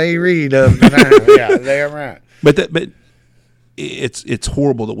was the Clay Reid of the time. Yeah, damn right. But it's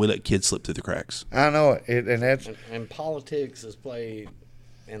horrible that we let kids slip through the cracks. I know it, and that's and politics has played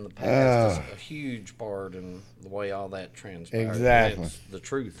in the past a huge part in the way all that transpires. Exactly. It's the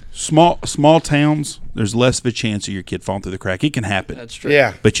truth. Small towns, there's less of a chance of your kid falling through the crack. It can happen. That's true.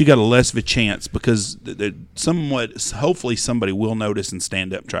 Yeah. But you got a less of a chance because hopefully somebody will notice and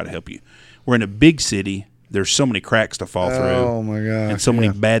stand up and try to help you. We're in a big city. There's so many cracks to fall through. Oh my God! And so many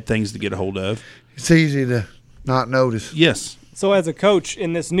bad things to get a hold of. It's easy to not notice. Yes. So as a coach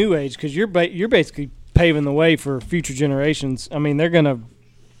in this new age, because you're basically paving the way for future generations. I mean,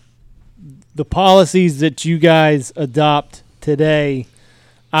 the policies that you guys adopt today,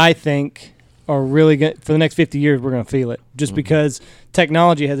 I think, are really good for the next 50 years. We're going to feel it just because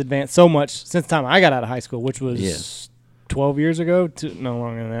technology has advanced so much since the time I got out of high school, which was 12 years ago. No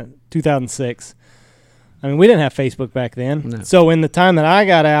longer than that, 2006. I mean, we didn't have Facebook back then. No. So in the time that I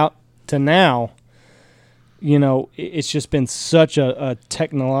got out to now, you know, it's just been such a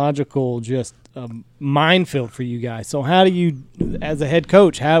technological minefield for you guys. So how do you, as a head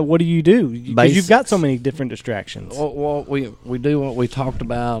coach, what do you do? Because you've got so many different distractions. Well, we do what we talked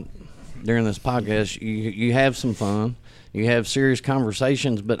about during this podcast. You have some fun. You have serious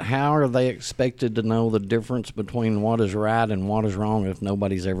conversations, but how are they expected to know the difference between what is right and what is wrong if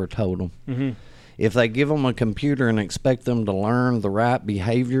nobody's ever told them? Mm-hmm. If they give them a computer and expect them to learn the right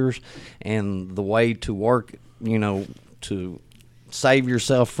behaviors and the way to work, you know, to save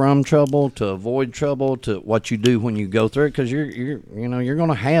yourself from trouble, to avoid trouble, to what you do when you go through it, because you're going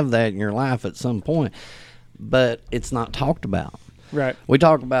to have that in your life at some point, but it's not talked about. Right. We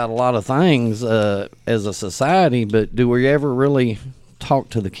talk about a lot of things as a society, but do we ever really talk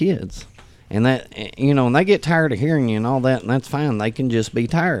to the kids? And that, you know, and they get tired of hearing you and all that, and that's fine. They can just be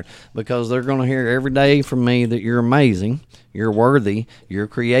tired because they're going to hear every day from me that you're amazing, you're worthy, you're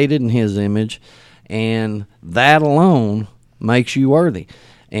created in His image, and that alone makes you worthy.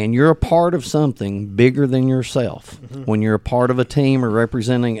 And you're a part of something bigger than yourself. Mm-hmm. When you're a part of a team or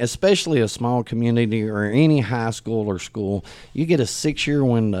representing, especially a small community or any high school or school, you get a 6-year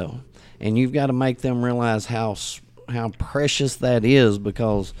window, and you've got to make them realize how precious that is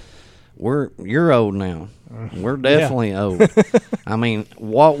because you're old now. We're definitely old. I mean,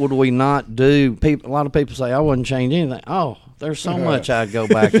 what would we not do? A lot of people say, I wouldn't change anything. Oh, there's so much I'd go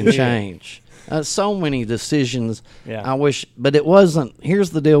back and change. So many decisions I wish, but it wasn't. Here's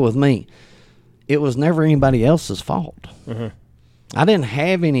the deal with me. It was never anybody else's fault. Mm-hmm. I didn't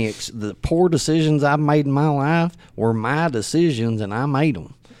have any. The poor decisions I've made in my life were my decisions, and I made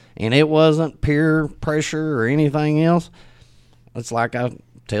them. And it wasn't peer pressure or anything else. It's like I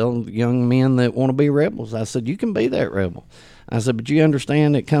tell young men that want to be rebels. I said, you can be that rebel. I said, but you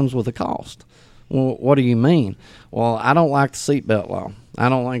understand it comes with a cost. Well, what do you mean? Well, I don't like the seatbelt law. I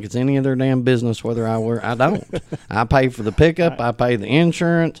don't think it's any of their damn business whether I wear. I don't. I pay for the pickup. I pay the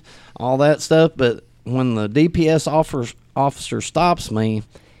insurance, all that stuff. But when the DPS officer stops me,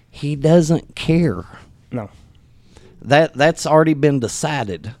 he doesn't care. No. That's already been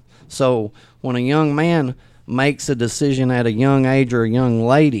decided. So when a young man makes a decision at a young age or a young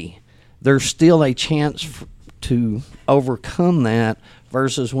lady, there's still a chance to overcome that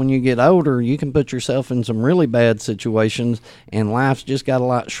versus when you get older, you can put yourself in some really bad situations and life's just got a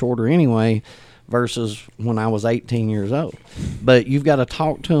lot shorter anyway versus when I was 18 years old. But you've got to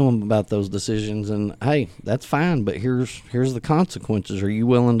talk to them about those decisions and, hey, that's fine, but here's the consequences. Are you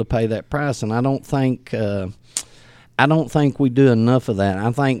willing to pay that price? And I don't think we do enough of that.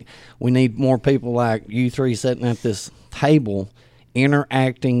 I think we need more people like you three sitting at this table,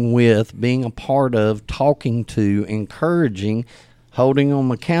 interacting with, being a part of, talking to, encouraging, holding them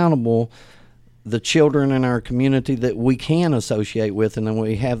accountable, the children in our community that we can associate with, and then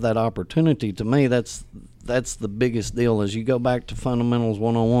we have that opportunity. To me, that's the biggest deal. Is you go back to fundamentals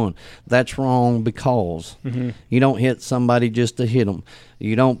 101. That's wrong because you don't hit somebody just to hit them.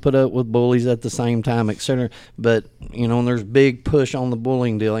 You don't put up with bullies at the same time, etc. But and there's big push on the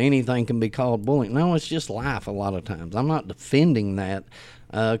bullying deal. Anything can be called bullying. No, it's just life. A lot of times, I'm not defending that.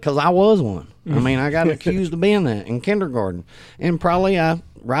 Because I was one. I mean, I got accused of being that in kindergarten. And probably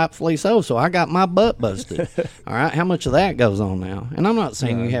rightfully so. So I got my butt busted. All right, how much of that goes on now? And I'm not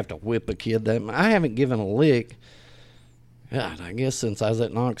saying you have to whip a kid that much. I haven't given a lick, God, I guess, since I was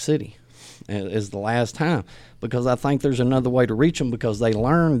at Knox City. is the last time, because I think there's another way to reach them because they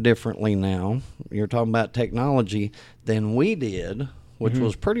learn differently now. You're talking about technology than we did, which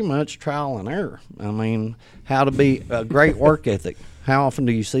was pretty much trial and error. I mean, how to be a great work ethic. How often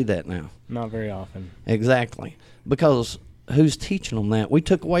do you see that now? Not very often. Exactly. Because who's teaching them that? We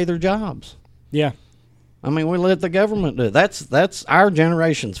took away their jobs. Yeah. I mean, we let the government do it. That's our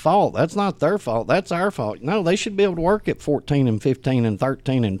generation's fault. That's not their fault. That's our fault. No, they should be able to work at 14 and 15 and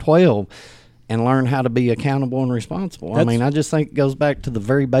 13 and 12 and learn how to be accountable and responsible. I mean, I just think it goes back to the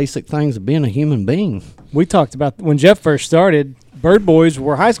very basic things of being a human being. We talked about when Jeff first started, Bird Boys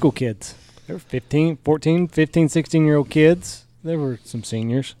were high school kids. They were 15, 16-year-old kids. There were some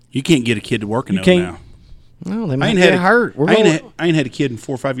seniors. You can't get a kid to work in now. No, they might get hurt. I ain't had a kid in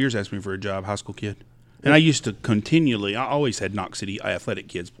 4 or 5 years ask me for a job, high school kid. And I used to continually, I always had Knox City athletic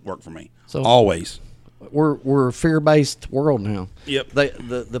kids work for me. So always. We're a fear-based world now. Yep.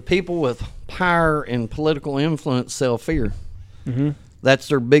 The people with power and political influence sell fear. That's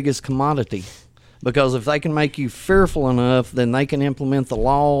their biggest commodity. Because if they can make you fearful enough, then they can implement the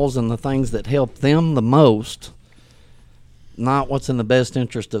laws and the things that help them the most, not what's in the best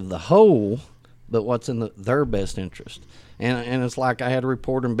interest of the whole, but what's in their best interest. And it's like I had a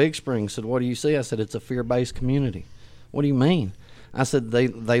reporter in Big Spring said, "What do you see?" I said, "It's a fear-based community." "What do you mean?" I said, they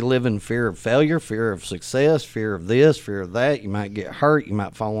live in fear of failure, fear of success, fear of this, fear of that. You might get hurt. You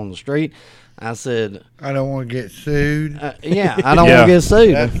might fall on the street. I said, I don't want to get sued. Yeah, I don't want to get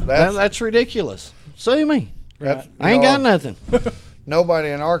sued. That's ridiculous. Sue me. I ain't got nothing. Nobody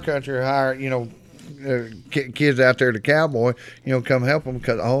in our country hired, kids out there to cowboy, come help them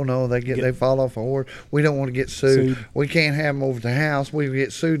because, oh no, they fall off a horse. We don't want to get sued. We can't have them over the house. We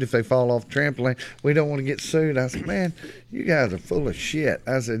get sued if they fall off the trampoline. We don't want to get sued. I said, man, you guys are full of shit.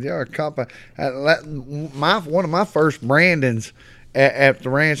 I said, you're a cop. One of my first Brandons at the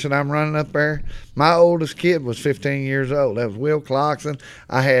ranch that I'm running up there, my oldest kid was 15 years old. That was Will Clarkson.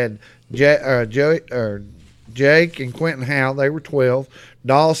 I had Jake and Quentin Howe, they were 12.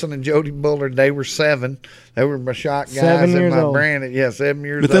 Dawson and Jody Bullard, they were 7. They were my shot guys 7 years and my old. Brandon. Yeah, 7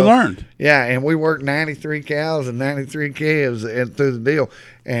 years old. But they learned. Yeah, and we worked 93 cows and 93 calves through the deal.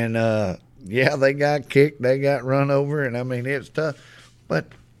 And, they got kicked. They got run over. And, I mean, it's tough. But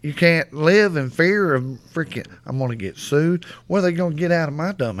you can't live in fear of freaking, I'm going to get sued. What are they going to get out of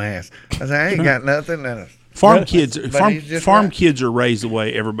my dumb ass? I said, I ain't got nothing. Farm kids are raised the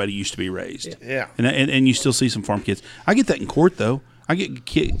way everybody used to be raised. Yeah. And you still see some farm kids. I get that in court, though. A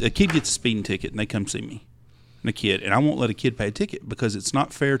kid gets a speeding ticket, and they come see me. And I won't let a kid pay a ticket because it's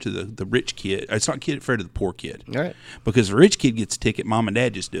not fair to the rich kid. It's not fair to the poor kid. All right. Because the rich kid gets a ticket, mom and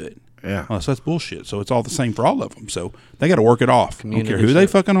dad just do it. Yeah. So that's bullshit. So it's all the same for all of them. So they got to work it off. I don't care who they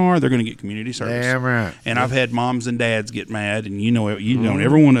fucking are. They're going to get community service. Damn right. And I've had moms and dads get mad, and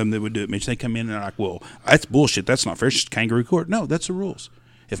every one of them that would do it. Mitch, they come in and they're like, "Well, that's bullshit. That's not fair. It's just kangaroo court." No, that's the rules.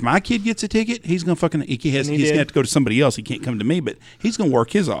 If my kid gets a ticket, he's going to fucking he's going to have to go to somebody else. He can't come to me, but he's going to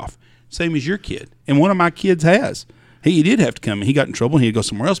work his off. Same as your kid. And one of my kids has. He did have to come. He got in trouble. He had to go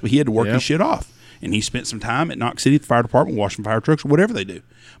somewhere else, but he had to work his shit off. And he spent some time at Knox City at the fire department washing fire trucks or whatever they do.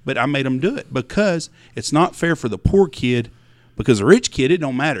 But I made him do it because it's not fair for the poor kid. Because the rich kid, it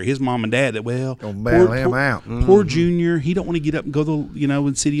don't matter. His mom and dad, don't bail him out. Poor Junior, he don't want to get up and go to in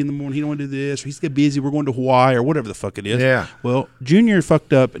the city in the morning. He don't want to do this. Or he's get busy. We're going to Hawaii or whatever the fuck it is. Yeah. Well, Junior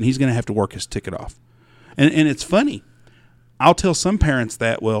fucked up, and he's going to have to work his ticket off. And it's funny. I'll tell some parents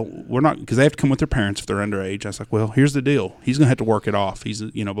that, well, we're not, because they have to come with their parents if they're underage. I was like, well, here's the deal. He's going to have to work it off. He's,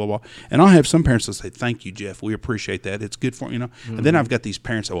 blah, blah. And I'll have some parents that say, thank you, Jeff. We appreciate that. It's good for, And then I've got these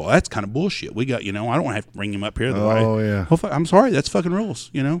parents that, well, that's kind of bullshit. We got, I don't want to have to bring him up here. Yeah. Well, I'm sorry. That's fucking rules,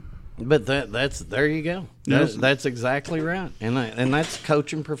 But that's there you go. That's exactly right. And that's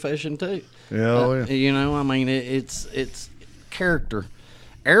coaching profession too. Yeah. I mean, it's character.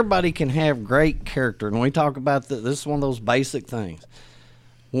 Everybody can have great character, and we talk about this is one of those basic things.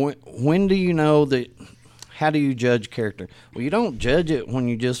 When do you know that? How do you judge character? Well, you don't judge it when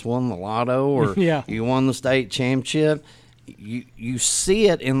you just won the lotto or you won the state championship. You see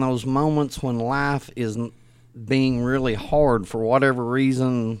it in those moments when life is being really hard for whatever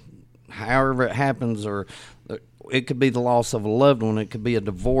reason, however it happens, or it could be the loss of a loved one. It could be a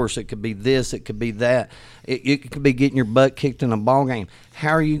divorce. It could be this. It could be that. It could be getting your butt kicked in a ball game.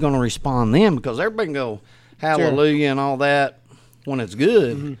 How are you going to respond then? Because everybody can go hallelujah and all that when it's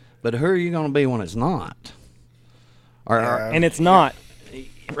good, but who are you going to be when it's not? And it's not.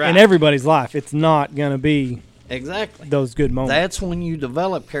 Right. In everybody's life, it's not going to be exactly those good moments. That's when you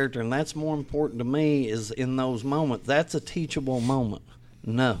develop character, and that's more important to me is in those moments. That's a teachable moment.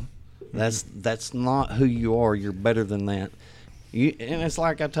 No. That's not who you are. You're better than that. And it's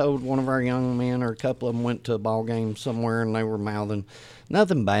like I told one of our young men, or a couple of them went to a ball game somewhere, and they were mouthing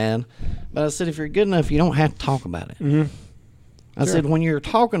nothing bad. But I said, if you're good enough, you don't have to talk about it. Mm-hmm. I said, when you're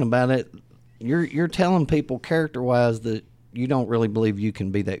talking about it, you're telling people character-wise that you don't really believe you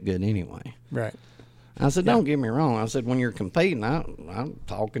can be that good anyway. Right. I said, don't get me wrong. I said, when you're competing, I'm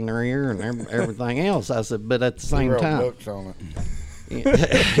talking their ear and everything else. I said, but at the same time. Books on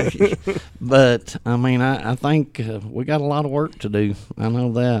it. But I mean, I think we got a lot of work to do. I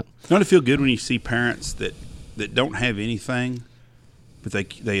know that. Don't it feel good when you see parents that don't have anything, but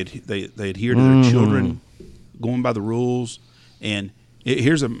they adhere to their children, going by the rules? And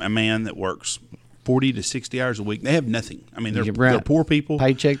here's a man that works 40 to 60 hours a week. They have nothing. I mean, they're poor people.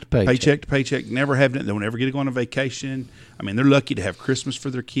 Paycheck to paycheck. Paycheck to paycheck. Never have nothing. They'll never get to go on a vacation. I mean, they're lucky to have Christmas for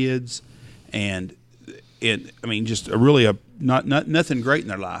their kids, and I mean, just not nothing great in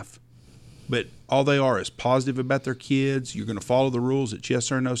their life, but all they are is positive about their kids. You're going to follow the rules. It's yes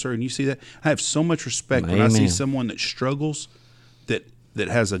sir, no sir, and you see that. I have so much respect when I see someone that struggles, that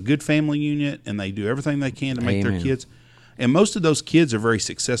has a good family unit, and they do everything they can to make their kids. And most of those kids are very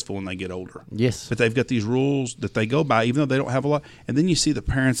successful when they get older. Yes, but they've got these rules that they go by, even though they don't have a lot. And then you see the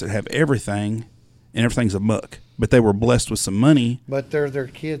parents that have everything, and everything's a muck, but they were blessed with some money. But they're their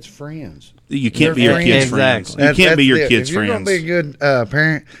kids' friends. You can't be your kids' friends. You can't be your kids' friends. If you're going to be a good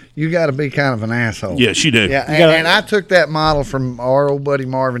parent, you got to be kind of an asshole. Yes, you do. Yeah, and I took that model from our old buddy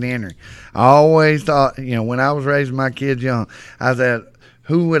Marvin Henry. I always thought, when I was raising my kids young, I said,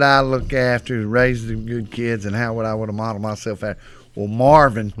 who would I look after to raise the good kids, and how would I model myself after? Well,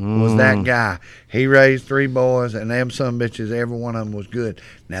 Marvin was that guy. He raised 3 boys, and them some bitches, every one of them was good.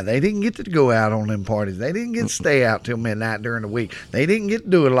 Now, they didn't get to go out on them parties. They didn't get to stay out till midnight during the week. They didn't get to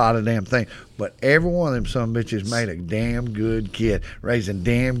do a lot of damn things. But every one of them some bitches made a damn good kid, raising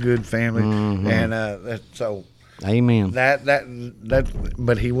damn good family. And so, amen.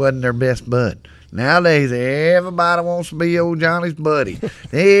 But he wasn't their best bud. Nowadays, everybody wants to be old Johnny's buddy.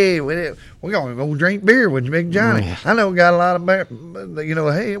 Hey, we're going to go drink beer with Big Johnny. I know we got a lot of,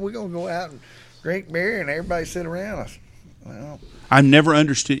 hey, we're going to go out and drink beer, and everybody sit around us. Well, I've never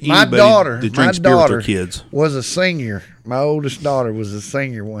understood anybody that drinks beer with their kids. Was a senior. My oldest daughter was a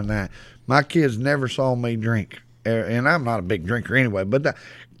senior one night. My kids never saw me drink, and I'm not a big drinker anyway, but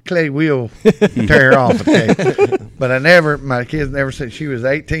Clay will tear her off. But my kids never said. She was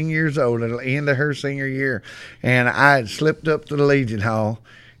 18 years old at the end of her senior year, and I had slipped up to the Legion Hall,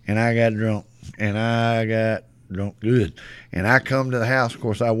 and I got drunk, good. And I come to the house. Of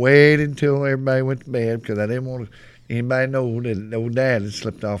course, I waited until everybody went to bed because I didn't want anybody to know that old Dad had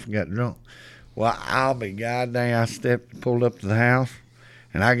slipped off and got drunk. Well, I'll be goddamn. I pulled up to the house,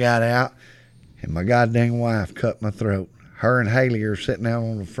 and I got out, and my goddamn wife cut my throat. Her and Haley are sitting out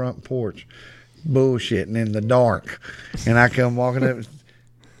on the front porch bullshitting in the dark. And I come walking up,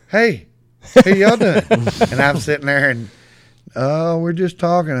 hey, how y'all doing? And I'm sitting there and, we're just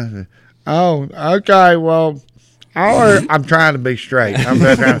talking. I said, oh, okay, well, I'm trying to be straight. I'm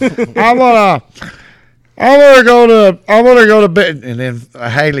gonna go to bed. And then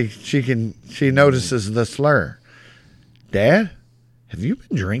Haley, she notices the slur. Dad, have you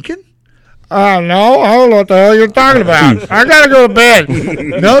been drinking? Oh, no, I don't know what the hell you're talking about. I got to go to bed.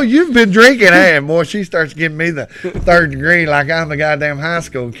 No, you've been drinking. And boy, she starts giving me the 3rd degree like I'm the goddamn high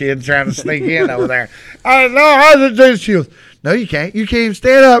school kid trying to sneak in over there. I know, I was just she goes, no, you can't. You can't even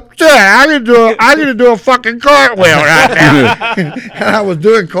stand up. I can do a fucking cartwheel right now. And I was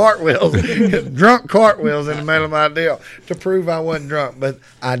doing cartwheels, drunk cartwheels in the middle of my deal to prove I wasn't drunk. But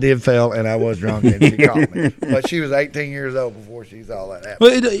I did fail, and I was drunk, and she caught me. But she was 18 years old before she saw that happen.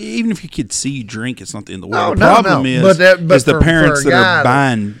 Well, even if you could see you drink, it's not the end of the world. No, the problem is the parents that are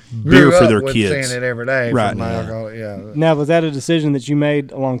buying beer for their kids. Seeing it every day. Right. Now, was that a decision that you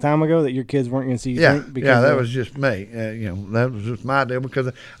made a long time ago that your kids weren't going to see you drink? Yeah, that was just me. That was just my deal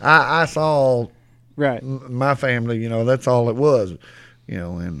because I saw my family. That's all it was.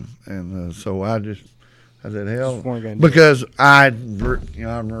 So I said, hell, because I'm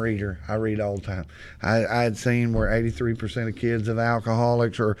a reader. I read all the time. I had seen where 83% of kids of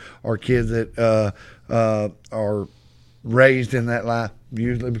alcoholics or kids that are raised in that life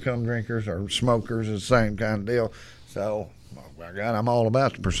usually become drinkers or smokers. It's the same kind of deal. So, my God, I'm all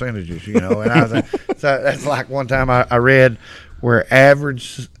about the percentages, And I was so that's like one time I read where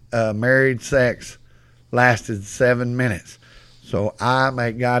average married sex lasted 7 minutes. So I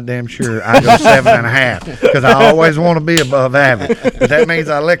make goddamn sure I go 7.5 because I always want to be above average. But that means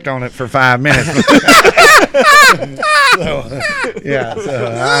I licked on it for 5 minutes.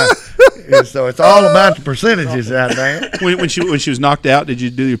 So it's all about the percentages out there. When she was knocked out, did you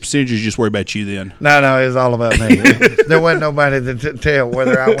do your percentages? Just worry about you then. No, it was all about me. There wasn't nobody to tell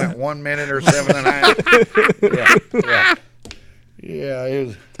whether I went 1 minute or 7.5. Yeah, it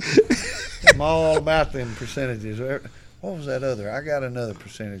was. I'm all about them percentages. What was that other? I got another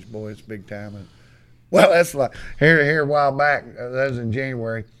percentage, boy. It's big time. Well, that's like here a while back. That was in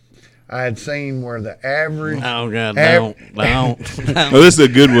January. I had seen where the average. Oh God, don't. Oh, this is a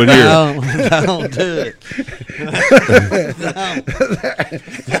good one here. Don't do it.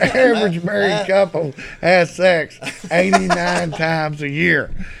 The average married couple has sex 89 times a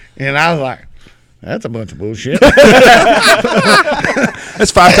year, and I was like, "That's a bunch of bullshit."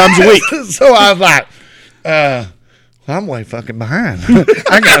 That's 5 times a week. So I was like, I'm way fucking behind.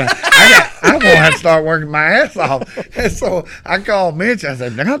 I'm gonna have to start working my ass off. And so I called Mitch. I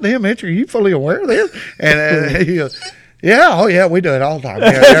said, "God damn, Mitch, are you fully aware of this?" And he goes, "Yeah, oh yeah, we do it all the time.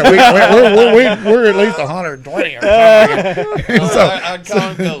 We're at least 120 or something." I'd call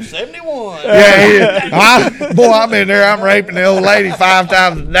him go 71. Yeah. Boy, I'm in there. I'm raping the old lady 5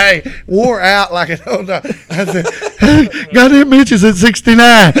 times a day. Wore out like an old dog. I said, "Goddamn, Mitch is at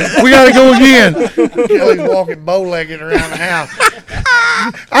 69. We got to go again." Kelly's walking bow-legged around the house.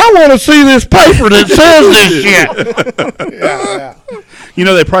 I want to see this paper that says this shit. Yeah. You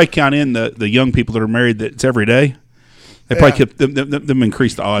know, they probably count in the young people that are married that's every day. They probably kept them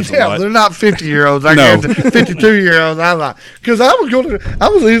increase the odds a lot. They're not 50-year-olds. I No. guess 52-year-olds. I'm like, because I was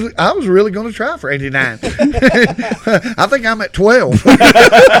really going to try for 89. I think I'm at 12.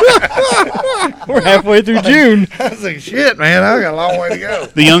 We're halfway through June. I was like, shit, man, I got a long way to go.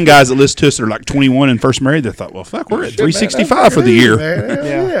 The young guys that listen to us are like 21 and first married. They thought, well, fuck, we're at 365 for the year.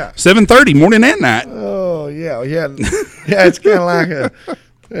 Yeah. 7:30 morning and night. Oh yeah. It's kind of like a.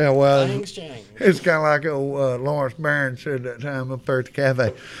 Yeah, well, Things change. it's kind of like Lawrence Barron said that time up there at the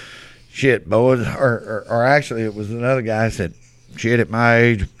cafe. Shit, boys, or actually, it was another guy said, "Shit, at my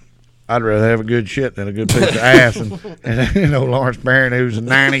age, I'd rather have a good shit than a good piece of ass." And Lawrence Barron, who was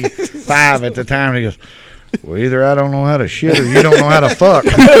 95 at the time, he goes, "Well, either I don't know how to shit or you don't know how to fuck."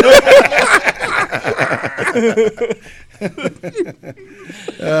 That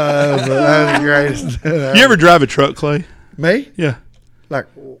was the greatest. You ever drive a truck, Clay? Me? Yeah. Like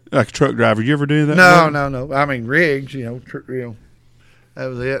Like a truck driver. You ever do that? no. work? I mean rigs, that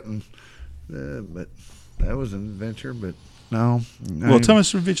was it. And but that was an adventure. But no. Well, tell me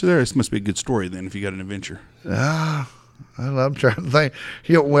some adventure there. This must be a good story then if you got an adventure. I love trying to think.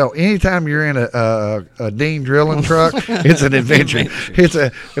 Well, anytime you're in a Dean drilling truck, it's an adventure.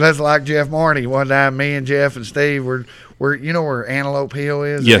 That's like Jeff Marty. One time, me and Jeff and Steve were you know where Antelope Hill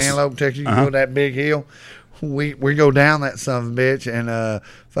is? Yes. Antelope, Texas. You go that big hill. We go down that son of a bitch and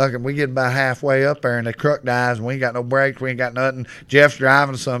we get about halfway up there and the truck dies and we ain't got no brakes, we ain't got nothing. Jeff's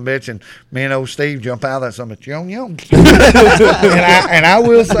driving the son of a bitch and me and old Steve jump out of that son of a bitch, yum. and I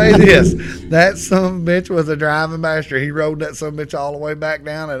will say this, that son of a bitch was a driving master. He rode that son of a bitch all the way back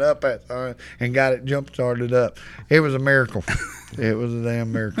down and up and got it jump started up. It was a miracle. It was a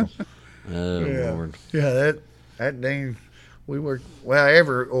damn miracle. Oh Lord. Yeah, that Dean. We worked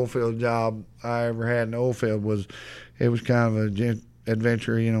every oil field job I ever had in the oil field was kind of an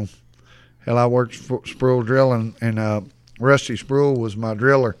adventure, Hell, I worked for Sproul Drilling, and Rusty Sproul was my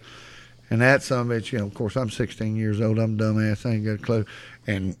driller, and that son of a bitch, of course, I'm 16 years old, I'm a dumbass, I ain't got a clue,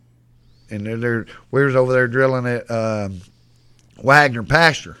 and we was over there drilling at Wagner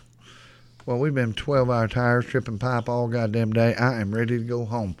Pasture. Well, we've been 12-hour tires, tripping pipe all goddamn day. I am ready to go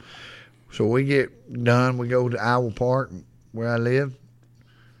home. So we get done, we go to Iowa Park, where I live.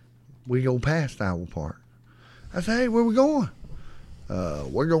 We go past Iowa Park. I say, "Hey, where we going?"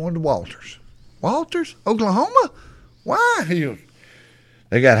 We're going to Walters. Walters? Oklahoma? Why? He goes,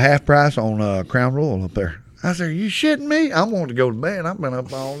 "They got half price on Crown Royal up there." I said, "Are you shitting me? I'm wanting to go to bed. I've been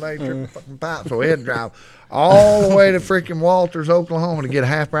up all day tripping fucking pipes." So we had to drive all the way to freaking Walters, Oklahoma to get a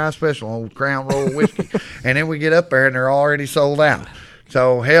half price special on Crown Royal whiskey. And then we get up there and they're already sold out.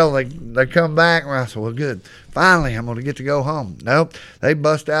 So, hell, they come back, and I said, well, good. Finally, I'm going to get to go home. Nope. They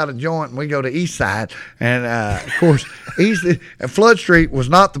bust out a joint, and we go to East Side. And, of course, Flood Street was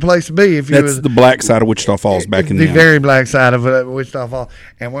not the place to be. That's the black side of Wichita Falls back in the the very black side of Wichita Falls.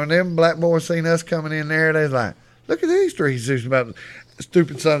 And when them black boys seen us coming in there, they was like, look at these three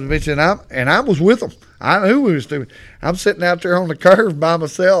stupid sons of a bitch. And I was with them. I knew we was stupid. I'm sitting out there on the curve by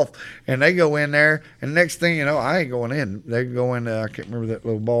myself, and they go in there, and next thing you know, I ain't going in. They go in, I can't remember that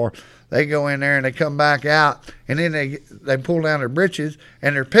little bar. They go in there, and they come back out, and then they pull down their britches,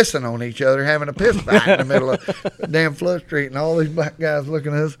 and they're pissing on each other, having a piss fight in the middle of damn Flood Street, and all these black guys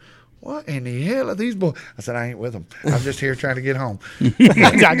looking at us. what in the hell are these boys? I said, I ain't with them. I'm just here trying to get home.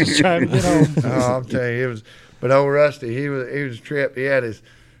 I just trying to get home. Oh, I'll tell you, it was. But old Rusty, he was tripped. He had his,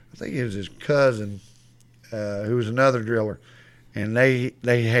 I think it was his cousin, who was another driller, and they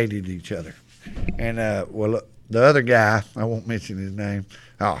hated each other. And well, the other guy, I won't mention his name.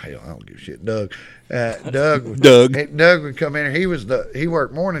 Oh hell, I don't give a shit. Doug. Doug would come in. He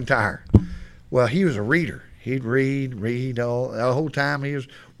worked morning tire. Well, he was a reader. He'd read all the whole time he was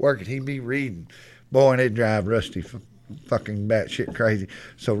working. He'd be reading. Boy, and it'd drive Rusty fucking batshit crazy.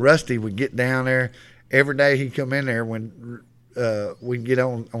 So Rusty would get down there every day. He'd come in there when we'd get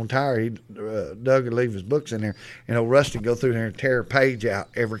on tire. Doug would leave his books in there, and old Rusty would go through there and tear a page out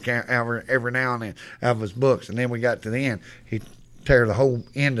every now and then out of his books. And then we got to the end, he'd tear the whole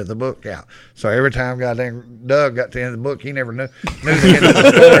end of the book out. So every time Doug got to the end of the book, he never knew the end of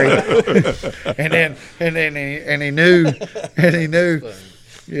the story. and he knew,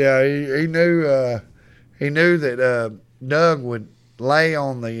 yeah, he knew that Doug would lay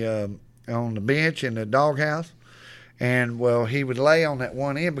on the bench in the doghouse, and well, he would lay on that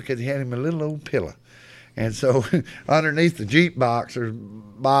one end because he had him a little old pillow. And so underneath the Jeep box, there's a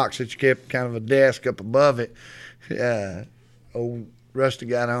box that you kept kind of a desk up above it. Old Rusty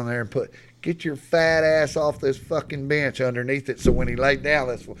got on there and get your fat ass off this fucking bench underneath it. So when he laid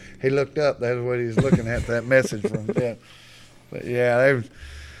down, he looked up. That's what he was looking at, that message from them. But yeah,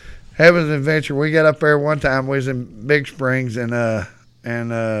 that was an adventure. We got up there one time. We was in Big Springs, and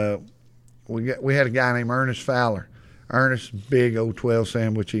we had a guy named Ernest Fowler. Ernest, big old 12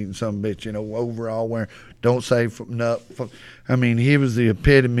 sandwich eating some bitch, overall wearing, don't say I mean, he was the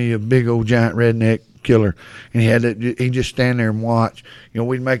epitome of big old giant redneck killer, and he'd just stand there and watch.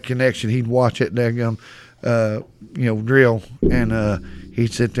 We'd make a connection. He'd watch it daggum, drill, and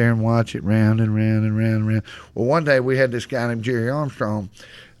he'd sit there and watch it round and round and round and round. Well, one day we had this guy named Jerry Armstrong,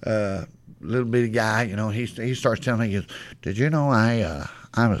 little bitty guy. He starts telling me, he goes, "Did you know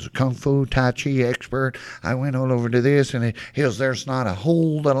I was a kung fu tai chi expert? I went all over to this," and he goes, "There's not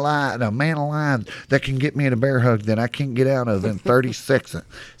a man alive that can get me in a bear hug that I can't get out of in 30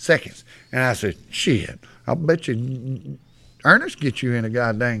 seconds." And I said, "Shit, I'll bet you Ernest get you in a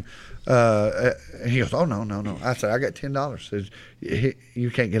goddamn." He goes, "Oh no." I said, "I got $10. Says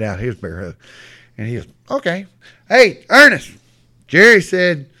you can't get out his bear hug." And he goes, "Okay, hey Ernest, Jerry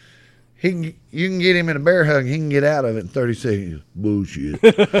said you can get him in a bear hug. He can get out of it in 30 seconds." Bullshit.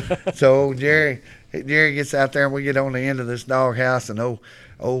 So Jerry gets out there, and we get on the end of this doghouse, and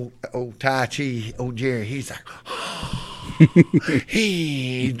old Tai Chi, old Jerry, he's like,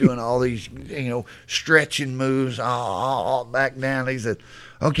 he's doing all these, stretching moves, all back down. He said,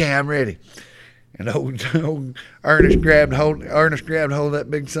 "Okay, I'm ready." And old Ernest grabbed hold of that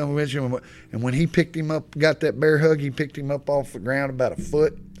big son of a bitch, and when he picked him up, got that bear hug, he picked him up off the ground about a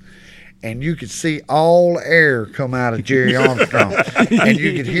foot. And you could see all air come out of Jerry Armstrong, and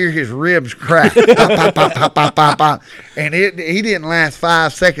you could hear his ribs crack. Pop, pop, pop, pop, pop, pop. And he didn't last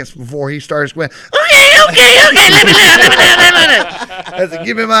 5 seconds before he started squealing. Okay, let me know. I said,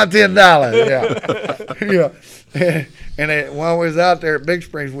 "Give me my $10. Yeah. And while we was out there at Big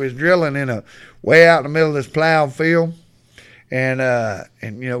Springs, we was drilling way out in the middle of this plowed field. And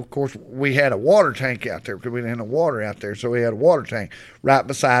of course, we had a water tank out there because we didn't have no water out there. So we had a water tank right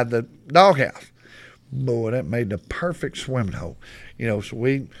beside the doghouse. Boy, that made the perfect swimming hole. So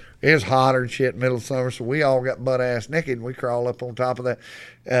it was hotter and shit in the middle of summer. So we all got butt ass naked, and we crawl up on top of that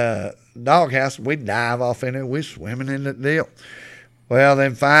doghouse. We'd dive off in it. We're swimming in the deal. Well,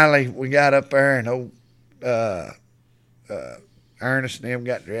 then finally we got up there, and Ernest and them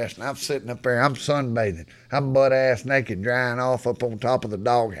got dressed, and I'm sitting up there. I'm sunbathing. I'm butt ass naked, drying off up on top of the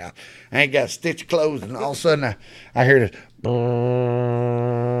doghouse. I ain't got a stitch of clothes, and all of a sudden I hear this.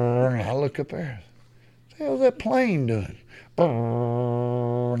 And I look up there. What the hell's that plane doing?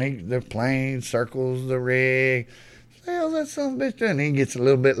 And the plane circles the rig. What the hell's that son of a bitch doing? He gets a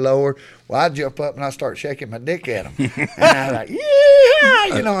little bit lower. Well, I jump up and I start shaking my dick at him. And I'm like, yeah,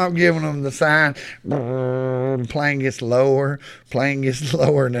 I'm giving them the sign. Plane gets lower,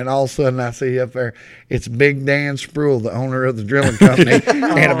 and then all of a sudden I see up there, it's Big Dan Spruill, the owner of the drilling company,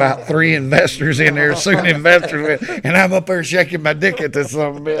 and about 3 investors in there, soon investors, and I'm up there shaking my dick at this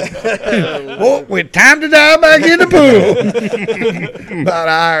son of a bitch. Well, with time to dive back in the pool. About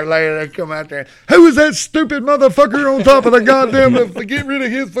an hour later, they come out there. Who was that stupid motherfucker on top of the goddamn? Get rid of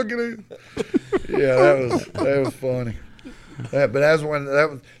his fucking. Yeah, that was funny. But that was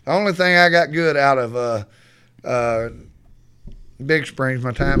the only thing I got good out of Big Springs.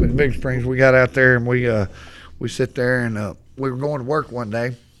 My time in Big Springs, we got out there and we sit there and we were going to work one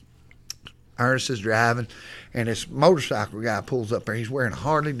day. Ernest is driving, and this motorcycle guy pulls up there. He's wearing a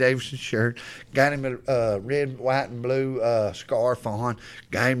Harley Davidson shirt, got him a red, white, and blue scarf on,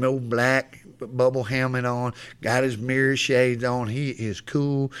 got him an old black bubble helmet on, got his mirror shades on. He is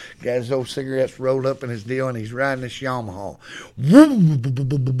cool, got his old cigarettes rolled up in his deal, and he's riding this Yamaha. He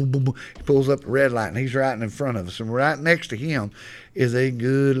pulls up the red light, and he's riding in front of us, and right next to him is a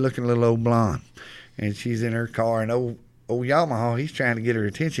good-looking little old blonde, and she's in her car, and old Yamaha, he's trying to get her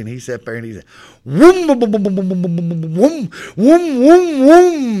attention. He sat there and he said, "Woom, woom, woom, woom, woom, woom,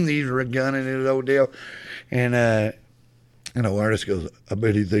 woom." He's gunning his old deal, and Ernest goes, "I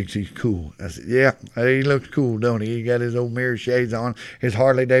bet he thinks he's cool." I said, "Yeah, he looks cool, don't he? He got his old mirror shades on, his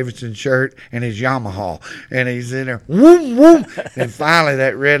Harley Davidson shirt, and his Yamaha, and he's in there, woom, woom." And finally,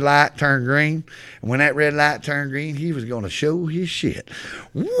 that red light turned green. And when that red light turned green, he was going to show his shit.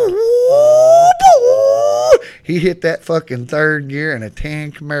 He hit that fucking third gear, and a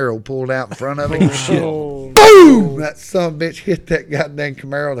tan Camaro pulled out in front of him. Boom! That son of a bitch hit that goddamn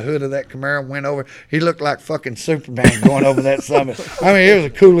Camaro. The hood of that Camaro went over. He looked like fucking Superman going over that summit. I mean, it was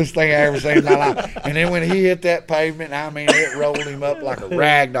the coolest thing I ever seen in my life. And then when he hit that pavement, I mean, it rolled him up like a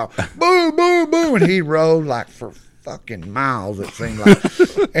rag doll. Boom, boom, boom. And he rolled like for fucking miles, it seemed like.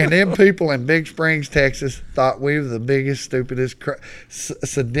 And them people in Big Springs, Texas, thought we were the biggest, stupidest,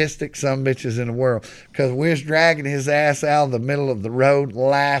 sadistic sumbitches in the world, because we was dragging his ass out of the middle of the road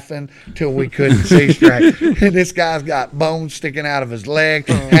laughing till we couldn't see straight. And this guy's got bones sticking out of his leg,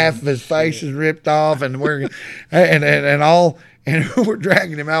 half of his face is ripped off, and we're dragging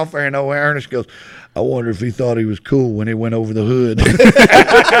him out there, and old Ernest goes, "I wonder if he thought he was cool when he went over the hood."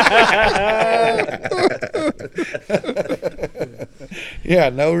 Yeah,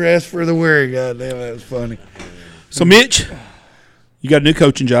 no rest for the weary. Goddamn, that was funny. So, Mitch, you got a new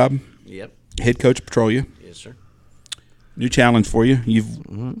coaching job. Yep. Head coach of Petrolia. Yes, sir. New challenge for you. You've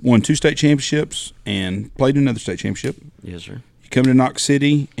won 2 state championships and played in another state championship. Yes, sir. You come to Knox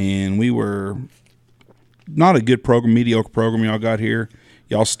City, and we were not a good program, mediocre program y'all got here.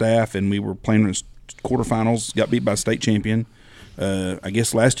 Y'all staff, and we were playing in quarterfinals, got beat by a state champion. I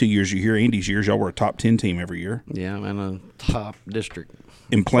guess last 2 years, you hear Andy's years, y'all were a top 10 team every year. Yeah, I'm in a top district.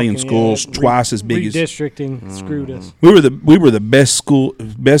 In playing schools twice as big as redistricting screwed us. we were the best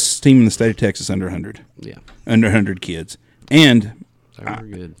team in the state of Texas under 100. Yeah. Under 100 kids. And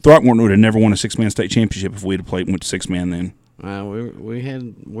Good. Throckmorton would have never won a 6-man state championship if we'd have went to 6-man then.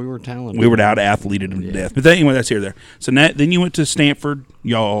 We were talented. We were out-athleted them to death. But anyway, that's here or there. So then you went to Stanford.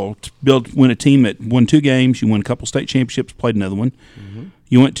 Y'all win a team that won 2 games. You won a couple state championships, played another one. Mm-hmm.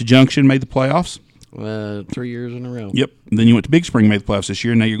 You went to Junction, made the playoffs. 3 years in a row. Yep. And then you went to Big Spring, made the playoffs this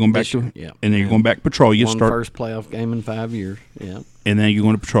year. And now you're going back and then you're going back to Petrolia. Won first playoff game in 5 years. Yeah. And then you're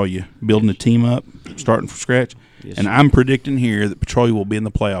going to Petrolia, building a team up, starting from scratch. Yes, and sir. I'm predicting here that Petrolia will be in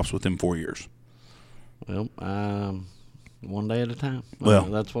the playoffs within 4 years. Well, one day at a time. Well,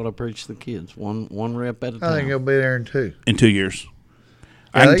 that's what I preach to the kids. One rep at a time. I think he'll be there in 2. In 2 years.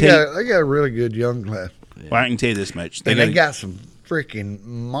 Yeah, they got a really good young class. Yeah. Well, I can tell you this much. They got some freaking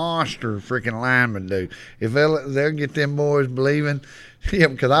monster freaking linemen, dude. If they'll get them boys believing. Yeah,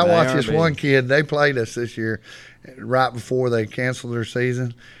 because I watched this one kid. They played us this year right before they canceled their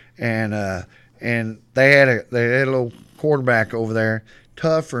season, and they had a little quarterback over there,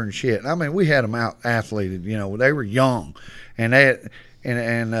 tougher and shit. I mean, we had them out athleted. You know, they were young, and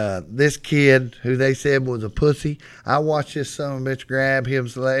this kid who they said was a pussy, I watched this son of a bitch grab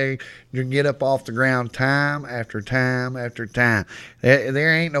his leg and get up off the ground time after time after time.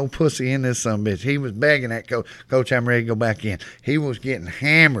 There ain't no pussy in this son of a bitch. He was begging that coach, I'm ready to go back in. He was getting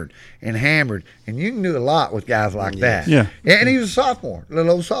hammered, and you can do a lot with guys like that. Yeah. And he was a sophomore,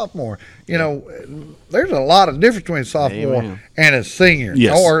 little old sophomore. You know, there's a lot of difference between a sophomore and a senior,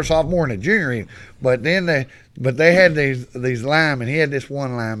 or a sophomore and a junior. But they had these linemen. He had this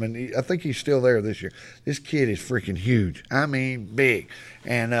one lineman. I think he's still there this year. This kid is freaking huge. I mean, big.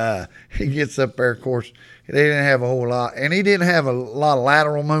 And he gets up there, of course. They didn't have a whole lot. And he didn't have a lot of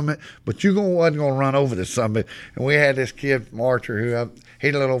lateral movement, but you wasn't going to run over this somebody. And we had this kid from Archer who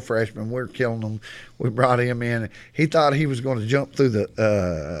he's a little freshman. We were killing him. We brought him in. He thought he was going to jump through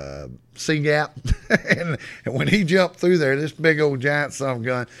the C gap, and when he jumped through there, this big old giant son of a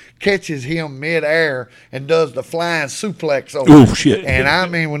gun catches him midair and does the flying suplex over. Oh shit! And I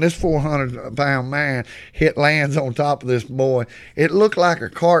mean, when this 400-pound man lands on top of this boy, it looked like a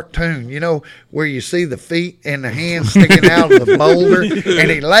cartoon. You know, where you see the feet and the hands sticking out of the boulder,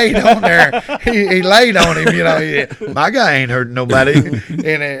 and he laid on there. He laid on him. You know, my guy ain't hurting nobody.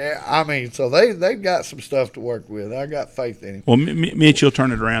 And I mean, so they got got some stuff to work with. I got faith in him. Well, Mitch, you'll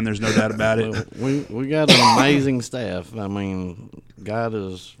turn it around. There's no doubt about it. We got an amazing staff. I mean, God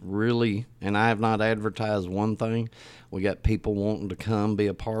is really, and I have not advertised one thing. We got people wanting to come be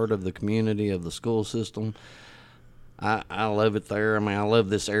a part of the community of the school system. I love it there. I mean, I love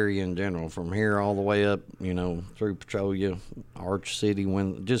this area in general, from here all the way up, through Petrolia, Arch City,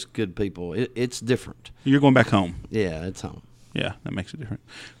 just good people. It's different. You're going back home. Yeah, it's home. Yeah, that makes it different.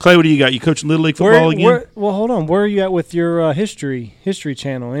 Clay, what do you got? You coaching Little League football again? Well, hold on. Where are you at with your history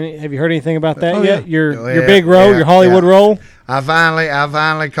channel? Have you heard anything about that yet? Yeah. Your big role, your Hollywood role? I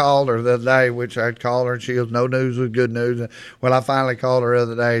finally called her the other day, which I'd called her, and she goes, no news was good news. Well, I finally called her the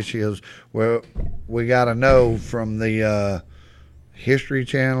other day. She goes, well, we got to know from the History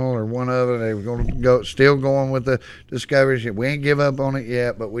Channel or one of it. They were going to still going with the Discovery. We ain't give up on it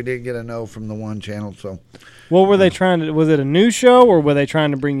yet, but we did get a no from the one channel. So, what were they trying to? Was it a new show, or were they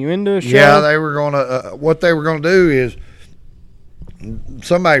trying to bring you into a show? Yeah, they were going to. What they were going to do is,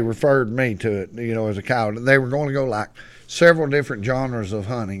 somebody referred me to it, as a cow. They were going to go like several different genres of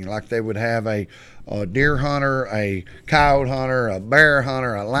hunting. Like they would have a deer hunter, a coyote hunter, a bear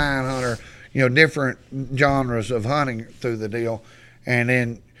hunter, a lion hunter. Different genres of hunting through the deal. And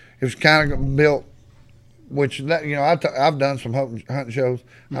then it was kind of built, which I've done some hunting shows.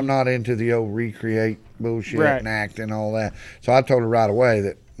 I'm not into the old recreate bullshit and act and all that. So I told her right away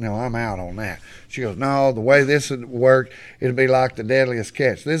that I'm out on that. She goes, no, the way this would work, it'd be like the Deadliest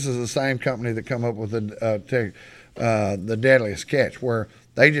Catch. This is the same company that come up with the Deadliest Catch, where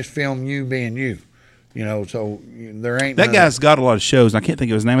they just film you being you. So there ain't that guy's got a lot of shows. And I can't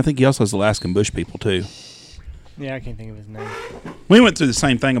think of his name. I think he also has Alaskan Bush People too. Yeah, I can't think of his name. We went through the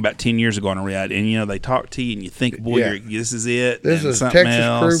same thing about 10 years ago on a reality, and they talk to you, and you think, boy, this is it. This is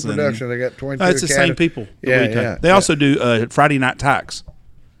Texas Crew Production. They got 22. It's the same people. Yeah. They also do Friday Night Tykes.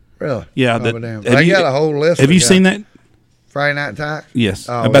 Really? Yeah. They got a whole list. Have you seen that? Friday Night Tykes? Yes.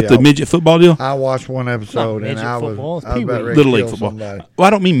 About the midget football deal? I watched one episode, and I was about ready Little to League kill football. somebody. Well, I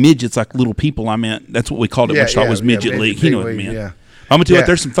don't mean midgets like little people. I meant that's what we called it when we thought it was midget league. You know what I mean? Yeah. I'm going to tell you what,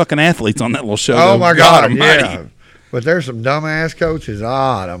 there's some fucking athletes on that little show. Oh, my God, almighty. yeah. But there's some dumbass coaches,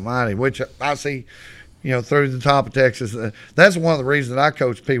 almighty, which I see, through the top of Texas. That's one of the reasons I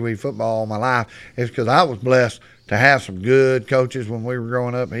coached Pee Wee football all my life, is because I was blessed to have some good coaches when we were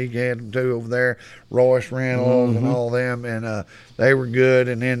growing up. He had them too over there, Royce Reynolds and all them, and they were good.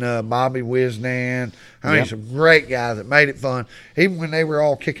 And then Bobby Wisnan. I mean, some great guys that made it fun, even when they were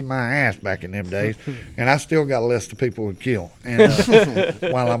all kicking my ass back in them days. And I still got a list of people who'd kill, and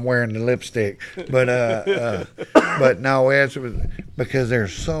while I'm wearing the lipstick. But no, it was because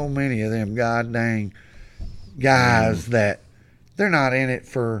there's so many of them god dang guys that they're not in it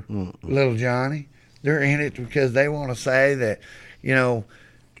for little Johnny. They're in it because they want to say that, Yeah,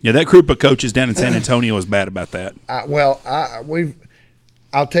 that group of coaches down in San Antonio was bad about that.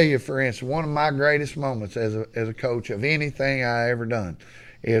 I'll tell you, for instance, one of my greatest moments as a coach of anything I ever done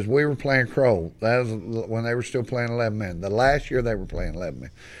is we were playing Crow. That was when they were still playing 11-man. The last year they were playing 11-man.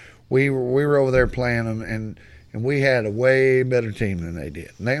 We were over there playing them, and we had a way better team than they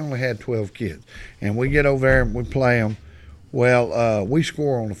did. And they only had 12 kids. And we get over there and we play them. Well, we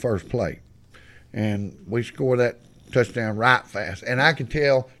score on the first play. And we scored that touchdown right fast. And I could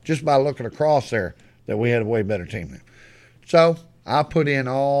tell just by looking across there that we had a way better team than. So I put in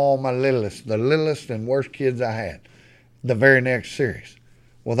all my the littlest and worst kids I had, the very next series.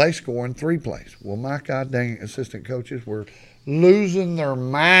 Well, they score in 3 plays. Well, my god dang assistant coaches were losing their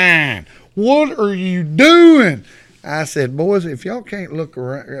mind. What are you doing? I said, boys, if y'all can't look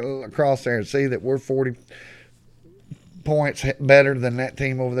across there and see that we're 40 points better than that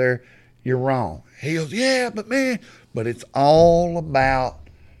team over there, you're wrong. He goes, yeah, but it's all about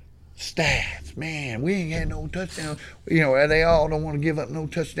stats. Man, we ain't had no touchdowns. They all don't want to give up no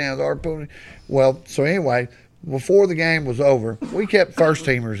touchdowns. Our opponent. Well, so anyway, before the game was over, we kept first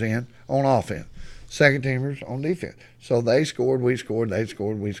teamers in on offense, second teamers on defense. So they scored, we scored, they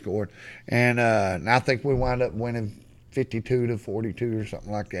scored, we scored, and I think we wound up winning 52-42 or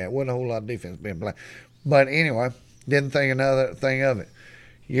something like that. Wasn't a whole lot of defense being played, but anyway, didn't think another thing of it.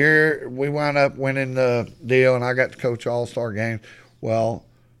 We wound up winning the deal, and I got to coach All-Star games. Well,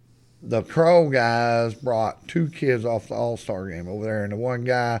 the Crow guys brought 2 kids off the All-Star game over there, and the one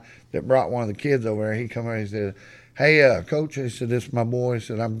guy that brought one of the kids over there, he come over and he said, hey, Coach, he said, this is my boy. He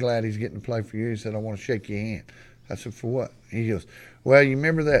said, I'm glad he's getting to play for you. He said, I want to shake your hand. I said, for what? He goes, well, you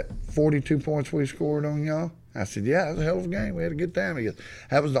remember that 42 points we scored on y'all? I said, yeah, it was a hell of a game. We had a good time. He goes,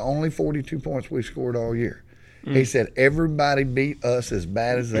 that was the only 42 points we scored all year. He said everybody beat us as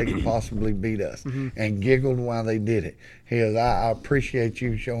bad as they could possibly beat us, and giggled while they did it. He goes, I appreciate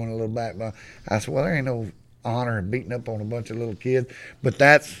you showing a little backbone. I said, well, there ain't no honor in beating up on a bunch of little kids, but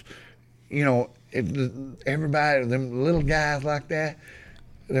that's, everybody, them little guys like that,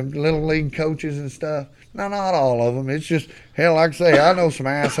 them little league coaches and stuff. No, not all of them. It's just, hell, like I say, I know some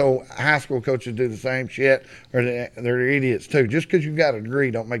asshole high school coaches do the same shit, or they're idiots too. Just because you got a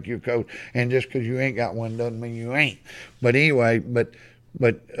degree don't make you a coach, and just because you ain't got one doesn't mean you ain't. But anyway, but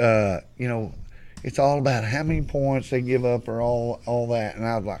it's all about how many points they give up or all that. And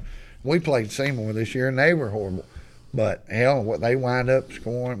I was like, we played Seymour this year, and they were horrible. But hell, what they wind up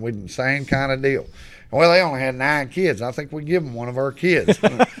scoring with the same kind of deal. Well, they only had 9 kids. I think we give them one of our kids.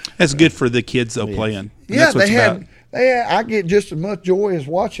 That's good for the kids though playing. Yeah, they had. I get just as much joy as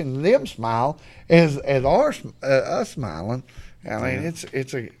watching them smile as us smiling. I mean,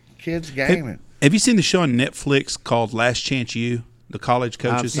 it's a kid's game. Have you seen the show on Netflix called Last Chance U? The college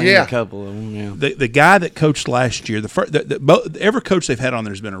coaches. I've seen a couple of them. Yeah. The guy that coached last year, every coach they've had on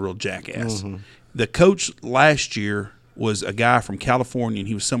there has been a real jackass. Mm-hmm. The coach last year was a guy from California, and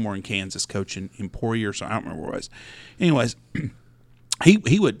he was somewhere in Kansas coaching Emporia or something. I don't remember where it was. Anyways,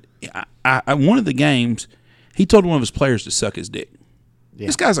 he would one of the games, he told one of his players to suck his dick. Yeah.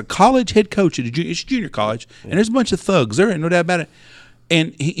 This guy's a college head coach at it's junior college, and there's a bunch of thugs. There ain't no doubt about it.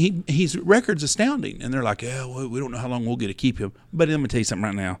 And his record's astounding. And they're like, well, we don't know how long we'll get to keep him. But let me tell you something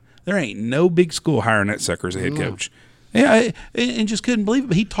right now. There ain't no big school hiring that sucker as a head coach. Yeah, and just couldn't believe it.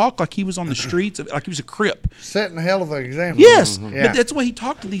 But he talked like he was on the streets, like he was a Crip. Setting a hell of an example. Yes, but that's the way he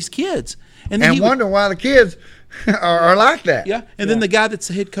talked to these kids. And then wonder why the kids are like that. Yeah, and then the guy that's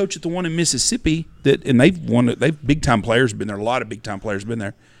the head coach at the one in Mississippi, they've big-time players have been there. A lot of big-time players have been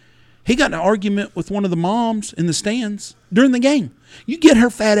there. He got in an argument with one of the moms in the stands during the game. You get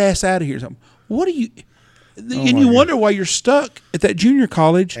her fat ass out of here. What are you – and you wonder why you're stuck at that junior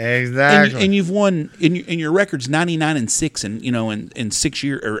college. Exactly. And you've won – and your record's 99-6 in 6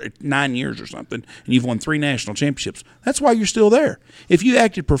 years or 9 years or something, and you've won 3 national championships. That's why you're still there. If you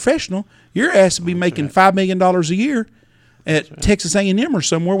acted professional, your ass would be making $5 million a year at Texas A&M or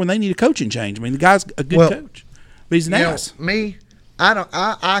somewhere when they need a coaching change. I mean, the guy's a good coach, but he's an ass. Me,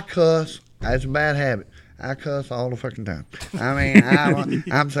 I cuss. That's a bad habit. I cuss all the fucking time. I mean,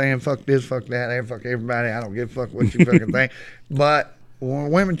 I'm saying fuck this, fuck that, fuck everybody. I don't give a fuck what you fucking think. But when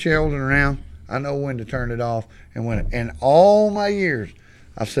women, children around, I know when to turn it off. And in all my years,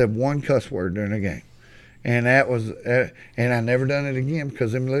 I've said one cuss word during a game, and that was, and I never done it again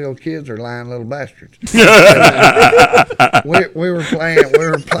because them little kids are lying little bastards. we were playing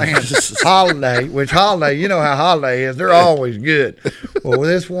Holiday, which Holiday, you know how Holiday is. They're always good. Well,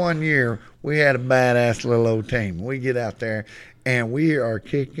 this one year, we had a badass little old team. We get out there, and we are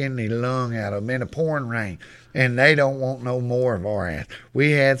kicking the lung out of them in the pouring rain, and they don't want no more of our ass. We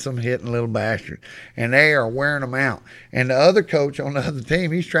had some hitting little bastards, and they are wearing them out. And the other coach on the other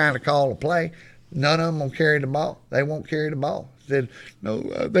team, he's trying to call a play. None of them will carry the ball. They won't carry the ball. Said no.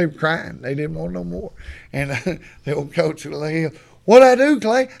 They were crying. They didn't want no more. And the old coach was like, "What I do,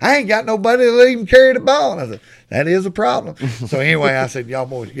 Clay? I ain't got nobody to even carry the ball." And I said, "That is a problem." So anyway, I said, "Y'all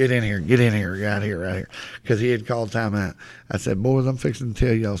boys, get in here, right here," because he had called timeout. I said, "Boys, I'm fixing to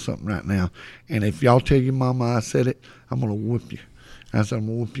tell y'all something right now, and if y'all tell your mama I said it, I'm gonna whoop you." I said, "I'm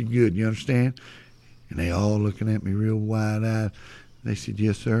gonna whoop you good. You understand?" And they all looking at me real wide-eyed. They said,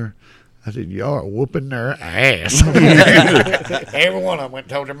 "Yes, sir." I said, "Y'all are whooping their ass." Every one of them went and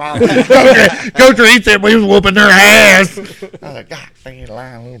told their mom. Coach Reid said we was whooping their ass. I was like, God, dang,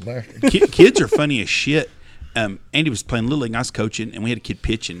 lying little bastard. Kids are funny as shit. Andy was playing Little League, and I was coaching, and we had a kid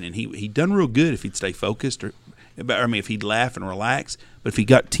pitching, and he'd done real good if he'd stay focused, if he'd laugh and relax. But if he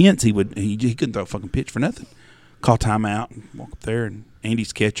got tense, he couldn't throw a fucking pitch for nothing. Call timeout and walk up there, and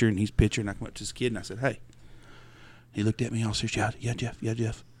Andy's catcher, and he's pitcher, and I went up to this kid, and I said, "Hey." He looked at me all serious. Yeah,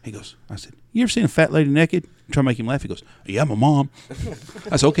 Jeff. He goes, I said, "You ever seen a fat lady naked?" I'm trying to make him laugh. He goes, "Yeah, my mom."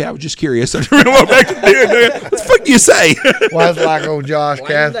 I said, "Okay, I was just curious." I went back to what the fuck do you say? Well, it's like old Josh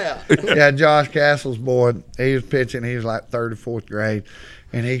Castle. Yeah, Josh Castle's boy. He was pitching. He was like 3rd or 4th grade,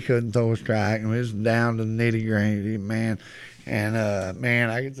 and he couldn't throw a strike. And it was down to the nitty-gritty, man. And, man,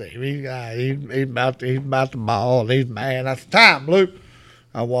 I could say, he's about the ball. He's mad. I said, "Time, Blue."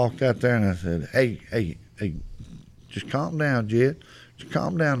 I walked out there, and I said, hey, just calm down, Jed.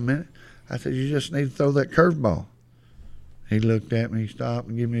 Calm down a minute. I said, "You just need to throw that curveball." He looked at me, stopped,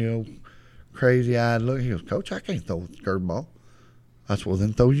 and gave me a old crazy-eyed look. He goes, "Coach, I can't throw the curveball." I said, "Well,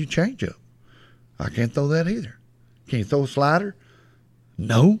 then throw your changeup." "I can't throw that either." "Can you throw a slider?"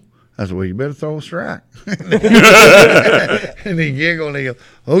 "No." I said, well, you better throw a strike. And he giggled and he goes,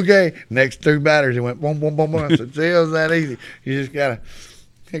 okay. Next 2 batters, he went boom, boom, boom, boom. I said, see, it was that easy. You just got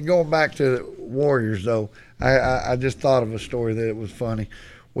to. Going back to the Warriors, though, I just thought of a story that it was funny.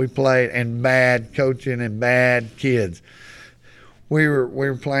 We played, and bad coaching and bad kids. We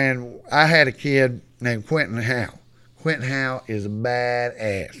were playing. I had a kid named Quentin Howe. Quentin Howe is a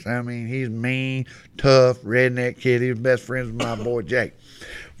badass. I mean, he's mean, tough, redneck kid. He was best friends with my boy Jake.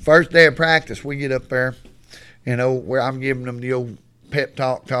 First day of practice, we get up there, where I'm giving him the old pep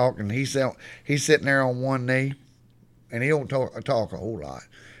talk, and he's sitting there on one knee, and he don't talk a whole lot.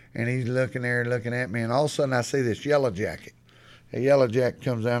 And he's looking there, looking at me, and all of a sudden I see this yellow jacket. A yellow jacket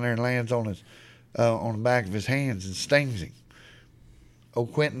comes down there and lands on the back of his hands and stings him.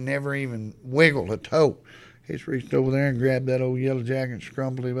 Old Quentin never even wiggled a toe. He just reached over there and grabbed that old yellow jacket and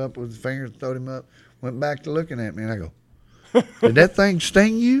scrumbled him up with his fingers, throwed him up, went back to looking at me, and I go, did that thing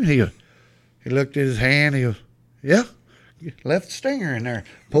sting you? He looked at his hand, he goes, yeah. Left the stinger in there.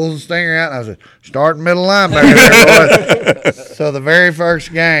 Pulls the stinger out, and I said, start middle linebacker there, boys. So the very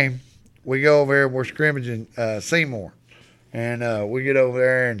first game, we go over there, we're scrimmaging Seymour. And we get over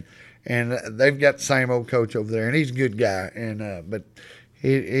there, and they've got the same old coach over there, and he's a good guy. But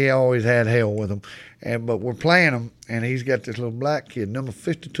he always had hell with him. But we're playing him, and he's got this little black kid, number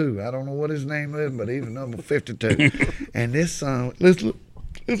 52. I don't know what his name is, but he's number 52. And this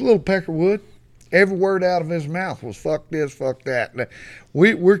little Peckerwood, every word out of his mouth was fuck this, fuck that.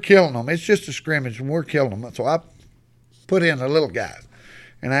 We're killing them. It's just a scrimmage, and we're killing them. So I put in the little guys.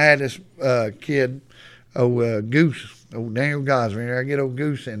 And I had this kid, Goose, old Daniel Gosman. I get old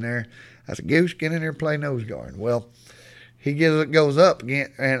Goose in there. I said, Goose, get in there and play nose guard. Well, he goes up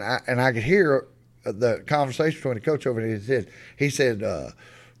again, and I could hear the conversation between the coach over there. He said,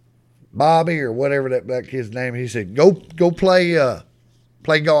 Bobby or whatever that black kid's name. He said, go play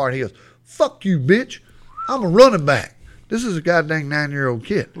guard. He goes, fuck you, bitch. I'm a running back. This is a goddamn 9-year-old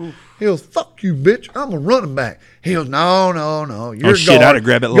kid. Oof. He goes, fuck you, bitch. I'm a running back. He goes, no. You're shit, guard. I'd have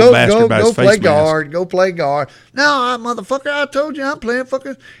grabbed that little bastard by his face mask. Go play guard. No, motherfucker, I told you I'm playing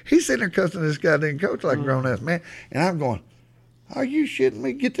fucking. He's sitting there cussing this goddamn coach like a grown-ass man. And I'm going, are you shitting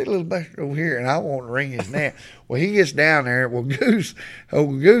me? Get that little bastard over here. And I want to wring his neck. Well, he gets down there. Well, Goose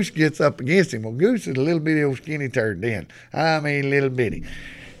gets up against him. Well, Goose is a little bitty old skinny turd then. I mean, little bitty.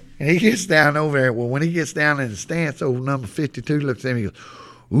 And he gets down over there. Well, when he gets down in the stance, old number 52 looks at him and goes,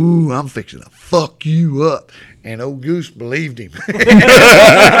 ooh, I'm fixing to fuck you up. And old Goose believed him. He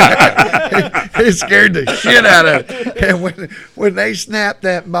scared the shit out of him. And when they snapped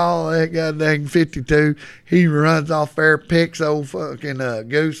that ball, that goddamn 52, he runs off there, picks old fucking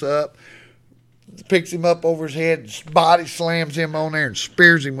Goose up, picks him up over his head, body slams him on there and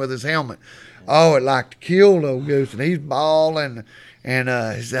spears him with his helmet. Oh, it like to kill old Goose. And he's bawling. And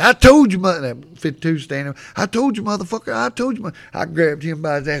he said, I told you, that 52 standing. I told you, motherfucker. I told you. I grabbed him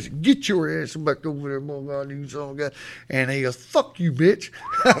by his ass. Get your ass back over there, boy, God, you son of a gun. And he goes, fuck you, bitch.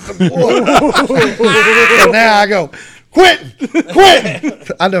 I said, boy. So now I go, Quentin.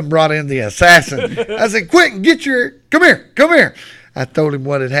 I done brought in the assassin. I said, Quentin, come here. I told him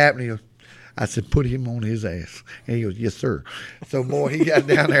what had happened. He goes, I said, put him on his ass. And he goes, yes, sir. So, boy, he got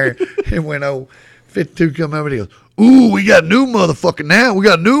down there and when old 52 come over and he goes, ooh, we got a new motherfucker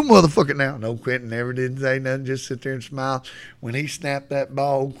now. No, Quentin never did say nothing, just sit there and smile. When he snapped that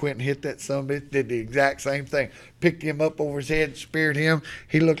ball, Quentin hit that sumbitch, did the exact same thing. Picked him up over his head, speared him.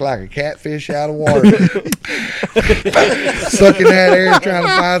 He looked like a catfish out of water. Sucking that air, trying to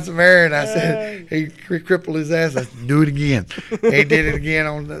find some air. And I said, he crippled his ass. I said, do it again. He did it again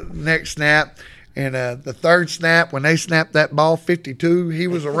on the next snap. And the third snap, when they snapped that ball, 52, he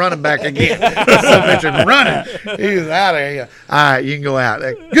was a running back again. So running. He was out of here. All right, you can go out.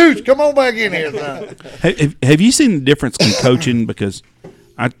 Goose, come on back in here, son. Have you seen the difference in coaching? Because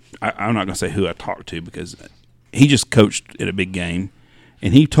I'm not going to say who I talked to because he just coached at a big game.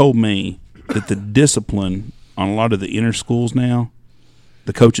 And he told me that the discipline on a lot of the inner schools now,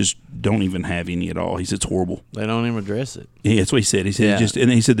 the coaches don't even have any at all. He said it's horrible. They don't even address it. Yeah, that's what he said. He said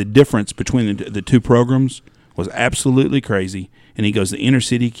and he said the difference between the two programs was absolutely crazy. And he goes, the inner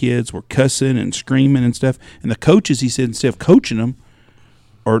city kids were cussing and screaming and stuff, and the coaches, he said, instead of coaching them,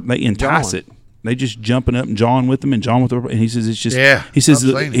 or they entice it, they just jumping up and jawing with them and jawing with them. And he says it's just. Yeah,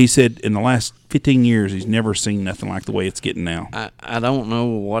 he said in the last 15 years he's never seen nothing like the way it's getting now. I don't know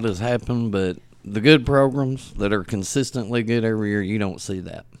what has happened, but the good programs that are consistently good every year, you don't see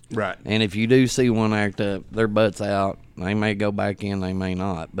that. Right. And if you do see one act up, their butt's out. They may go back in, they may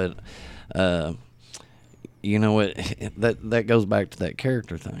not. But, you know what? That goes back to that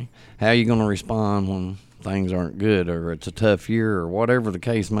character thing. How are you going to respond when things aren't good or it's a tough year or whatever the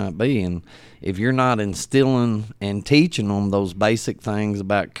case might be. And if you're not instilling and teaching them those basic things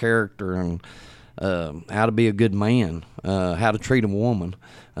about character and how to be a good man, how to treat a woman,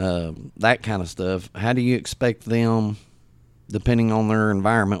 that kind of stuff, how do you expect them, depending on their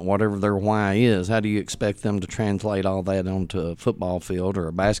environment, whatever their why is, how do you expect them to translate all that onto a football field or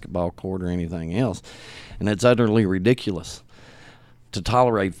a basketball court or anything else? And it's utterly ridiculous to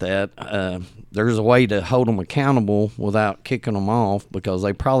tolerate that. There's a way to hold them accountable without kicking them off, because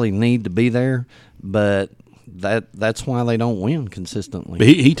they probably need to be there, but that's why they don't win consistently. But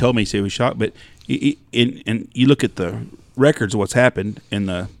he told me he was shocked, but and you look at the records of what's happened in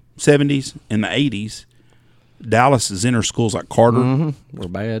the 70s and the 80s, Dallas is in her schools like Carter, We're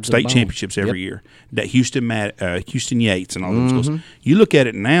bad state championships every year. That Houston Yates and all those schools. You look at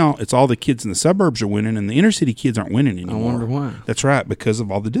it now; it's all the kids in the suburbs are winning, and the inner city kids aren't winning anymore. I wonder why. That's right, because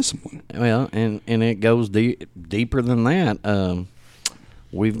of all the discipline. Well, and it goes deeper than that.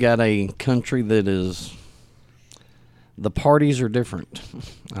 We've got a country that is. The parties are different.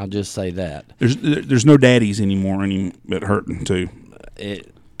 I'll just say that. There's no daddies anymore, but hurting too.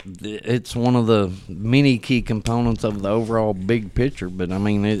 It's one of the many key components of the overall big picture. But I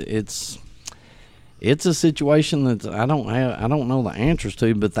mean, it's a situation that I don't know the answers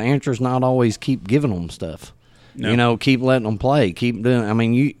to. But the answer's not always keep giving them stuff. No. Keep letting them play. Keep doing. I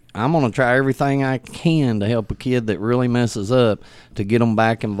mean, I'm gonna try everything I can to help a kid that really messes up, to get them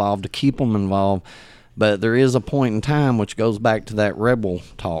back involved, to keep them involved. But there is a point in time which goes back to that rebel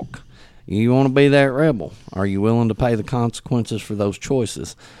talk. You want to be that rebel. Are you willing to pay the consequences for those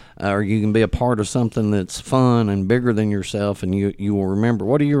choices? Or you can be a part of something that's fun and bigger than yourself, and you will remember.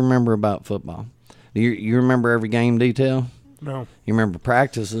 What do you remember about football? Do you remember every game detail? No. You remember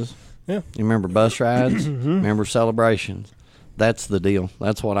practices? Yeah. You remember bus rides? Remember celebrations? That's the deal.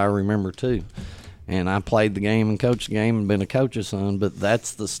 That's what I remember too. And I played the game and coached the game and been a coach's son, but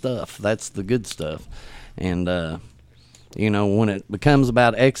that's the stuff. That's the good stuff. And, when it becomes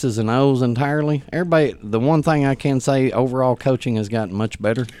about X's and O's entirely, the one thing I can say, overall coaching has gotten much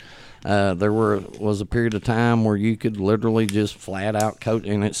better. There was a period of time where you could literally just flat out coach,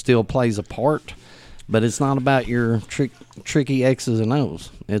 and it still plays a part, but it's not about your tricky X's and O's.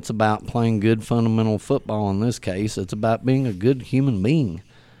 It's about playing good fundamental football in this case. It's about being a good human being.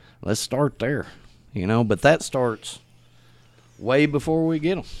 Let's start there. But that starts way before we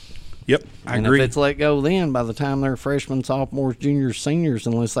get them. Yep, I agree. If it's let go then, by the time they're freshmen, sophomores, juniors, seniors,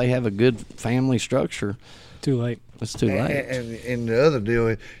 unless they have a good family structure, too late. It's too late. And the other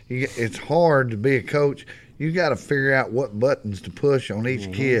deal, it's hard to be a coach. You got to figure out what buttons to push on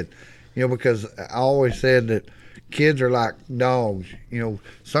each kid. Because I always said that kids are like dogs.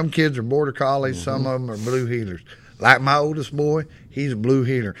 Some kids are border collies, some of them are blue heelers. Like my oldest boy, he's a blue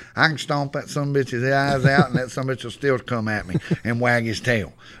heeler. I can stomp that some bitch's eyes out, and that some bitch will still come at me and wag his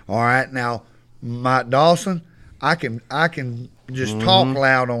tail. All right, now my Dawson, I can just talk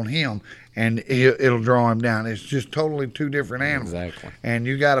loud on him, and it'll draw him down. It's just totally two different animals. Exactly. And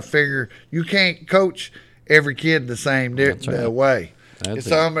you got to figure, you can't coach every kid the same way.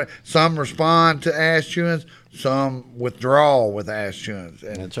 Some respond to ass chewings, some withdraw with ass chewings.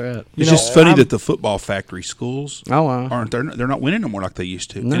 That's right. It's just funny that the football factory schools aren't. They're not winning no more like they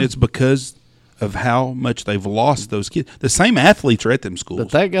used to, and it's because of how much they've lost those kids. The same athletes are at them schools,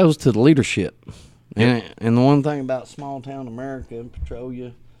 but that goes to the leadership. And the one thing about small town America,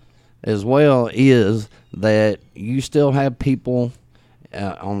 Petrolia, as well, is that you still have people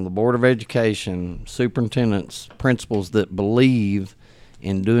on the Board of Education, superintendents, principals that believe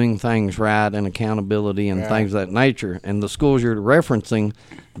in doing things right and accountability and things of that nature. And the schools you're referencing,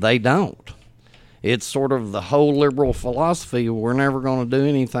 they don't. It's sort of the whole liberal philosophy. We're never going to do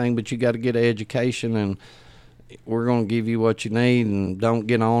anything, but you got to get an education, and we're going to give you what you need, and don't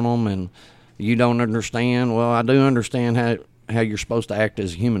get on them, and you don't understand. Well, I do understand how you're supposed to act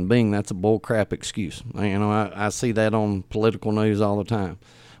as a human being. That's a bullcrap excuse. I see that on political news all the time.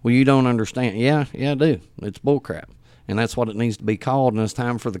 Well, you don't understand. Yeah, I do. It's bullcrap. And that's what it needs to be called, and it's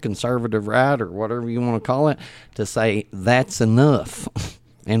time for the conservative right, or whatever you want to call it, to say that's enough.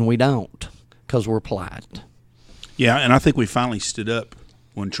 And we don't, because we're polite. Yeah, and I think we finally stood up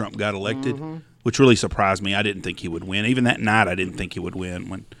when Trump got elected, which really surprised me. I didn't think he would win. Even that night, I didn't think he would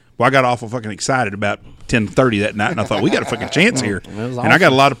win. I got awful fucking excited about 10:30 that night, and I thought, we got a fucking chance here. Awesome. And I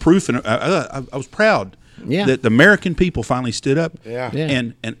got a lot of proof, and I was proud that the American people finally stood up. Yeah.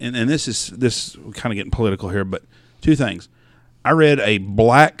 And this we're kind of getting political here, but two things. I read a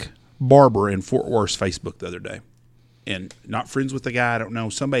black barber in Fort Worth's Facebook the other day, and not friends with the guy. I don't know.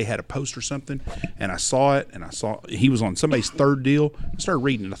 Somebody had a post or something, and I saw it, and I saw he was on somebody's third deal. I started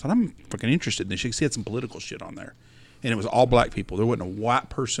reading it. I thought, I'm fucking interested in this shit, 'cause he had some political shit on there. And it was all black people. There wasn't a white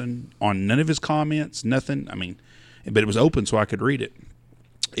person on none of his comments, nothing. I mean, but it was open so I could read it.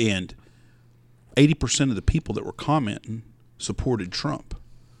 And 80% of the people that were commenting supported Trump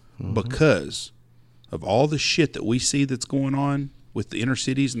because of all the shit that we see that's going on with the inner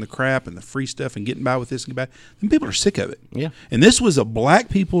cities and the crap and the free stuff and getting by with this and getting by. Then people are sick of it. Yeah. And this was a black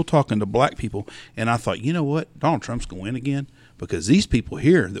people talking to black people. And I thought, you know what? Donald Trump's going to win again because these people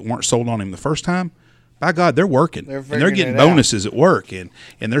here that weren't sold on him the first time, by God, they're working. And they're getting bonuses at work. And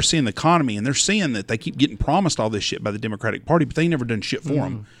they're seeing the economy. And they're seeing that they keep getting promised all this shit by the Democratic Party, but they never done shit for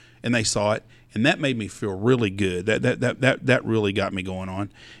them. And they saw it. And that made me feel really good. That really got me going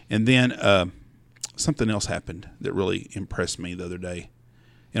on. And then something else happened that really impressed me the other day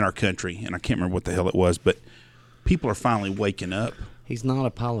in our country. And I can't remember what the hell it was, but people are finally waking up. He's not a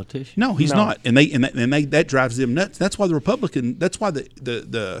politician. No, he's not. And that drives them nuts. That's why that's why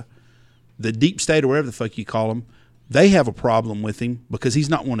the deep state or whatever the fuck you call them, they have a problem with him because he's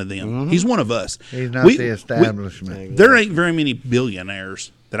not one of them. He's one of us. He's not the establishment. There ain't very many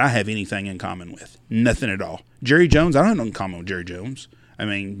billionaires that I have anything in common with. Nothing at all. Jerry Jones, I don't have nothing in common with Jerry Jones. I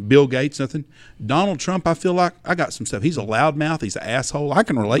mean, Bill Gates, nothing. Donald Trump, I feel like I got some stuff. He's a loudmouth. He's an asshole. I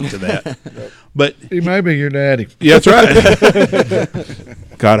can relate to that. But he may be your daddy. Yeah, that's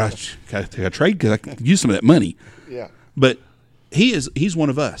right. God, I trade because I can use some of that money. Yeah. But he's one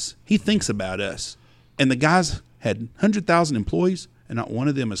of us. He thinks about us. And the guy's had 100,000 employees, and not one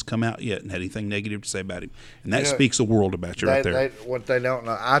of them has come out yet and had anything negative to say about him. And that speaks a world about you right there. What they don't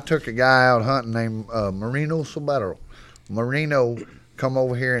know, I took a guy out hunting named Marino Sabero. Marino come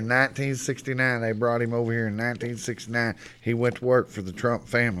over here in 1969. They brought him over here in 1969. He went to work for the Trump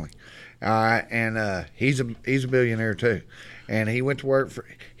family. All right, and he's a billionaire too. And he went to work for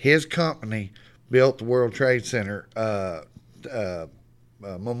his company built the World Trade Center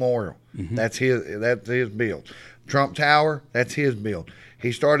memorial. That's his build. Trump Tower, that's his build.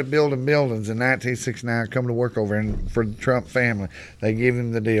 He started building buildings in 1969, come to work over for the Trump family. They give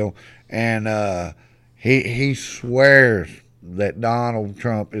him the deal, and he swears that Donald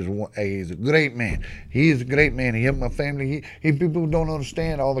Trump he's a great man. He is a great man. He helped my family. He people don't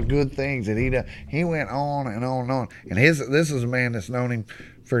understand all the good things that he does. He went on and on and on. And this is a man that's known him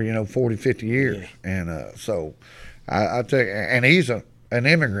for 40, 50 years. And so I tell you, and he's an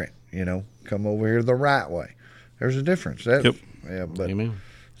immigrant. Come over here the right way. There's a difference. Yep. Yeah, but Amen.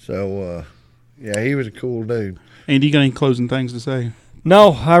 So he was a cool dude. Andy, you got any closing things to say?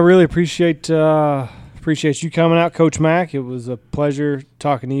 No, I really appreciate you coming out, Coach Mack. It was a pleasure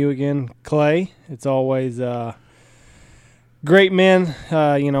talking to you again, Clay. It's always great men,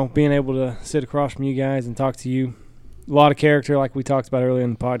 being able to sit across from you guys and talk to you. A lot of character, like we talked about earlier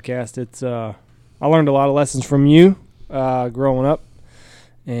in the podcast. It's I learned a lot of lessons from you growing up,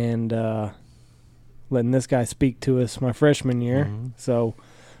 and letting this guy speak to us my freshman year. So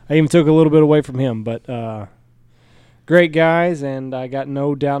I even took a little bit away from him, but great guys, and I got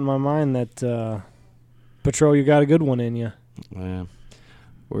no doubt in my mind that Patrol, you got a good one in you. Yeah.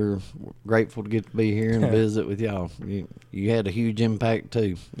 We're grateful to get to be here and visit with y'all. You had a huge impact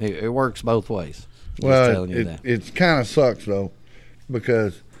too. It works both ways. Well, it kind of sucks though,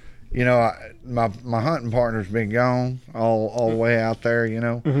 because my hunting partner's been gone all the way out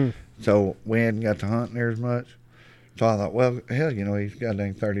there. So we hadn't got to hunt near as much. So I thought, well, hell, he's got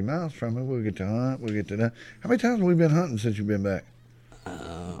dang 30 miles from me. We'll get to hunt. We'll get to that. How many times have we been hunting since you've been back?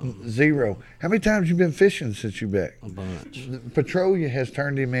 0. How many times you been fishing since you back? A bunch. Petrolia has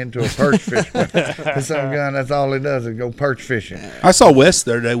turned him into a perch fisherman. That's all he does is go perch fishing. I saw Wes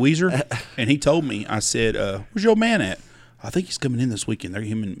the other day, Weezer, and he told me, I said, where's your old man at? I think he's coming in this weekend.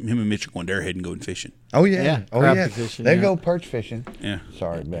 Him and Mitch are going to Airhead and going fishing. Oh, yeah. Fishing, they go perch fishing. Yeah.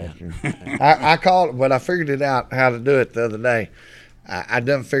 Sorry, bastard. I called, but I figured it out how to do it the other day. I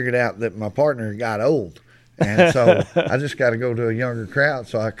done figured out that my partner got old. And so I just got to go to a younger crowd.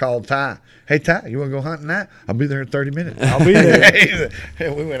 So I called Ty. Hey, Ty, you want to go hunting that? I'll be there in 30 minutes. I'll be there.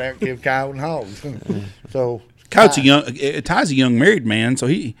 We went out and killed coyote and hogs. So Ty's a young married man, so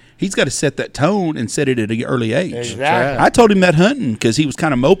he's got to set that tone and set it at an early age. Exactly. I told him that hunting because he was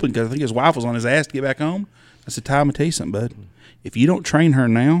kind of moping because I think his wife was on his ass to get back home. I said, Ty, I'm going to tell you something, bud. If you don't train her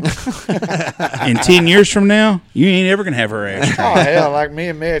now, in 10 years from now, you ain't ever going to have her ass trained. Oh, hell, like me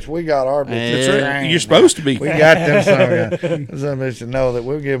and Mitch, we got our bitches trained. You're supposed to be. We got them some bitches to know that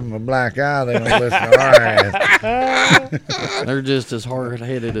we'll give them a black eye. They don't listen to our ass. They're just as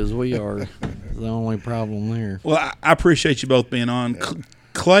hard-headed as we are. The only problem there. Well, I appreciate you both being on.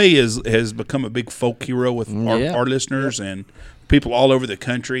 Clay has become a big folk hero with our listeners and people all over the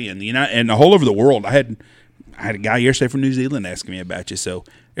country and all over the world. I had a guy yesterday from New Zealand asking me about you. So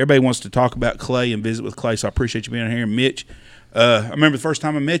everybody wants to talk about Clay and visit with Clay. So I appreciate you being here. And Mitch, I remember the first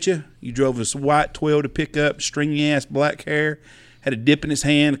time I met you. You drove this white Toyota pickup, stringy ass black hair, had a dip in his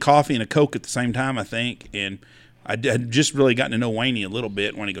hand, a coffee and a Coke at the same time, I think. And I had just really gotten to know Wayne a little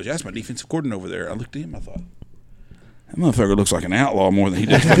bit. When he goes, "That's my defensive coordinator over there," I looked at him. I thought, that motherfucker looks like an outlaw more than he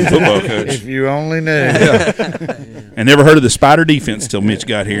does like a football coach. If you only knew. And never heard of the Spider defense till Mitch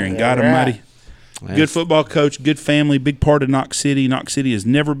got here. And God Almighty, good football coach, good family, big part of Knox City. Knox City has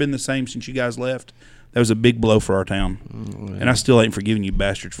never been the same since you guys left. That was a big blow for our town. And I still ain't forgiving you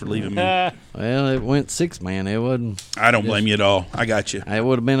bastards for leaving me. Well, it went 6-man. It wasn't. I don't blame you at all. I got you. It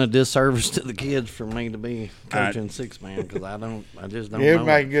would have been a disservice to the kids for me to be coaching 6-man because I just don't know. It'd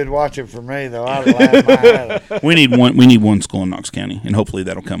make good watching for me, though. I'd laugh my head off. We need one school in Knox County, and hopefully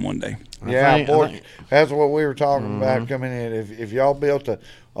that'll come one day. Yeah, boy, that's what we were talking about coming in. If y'all built a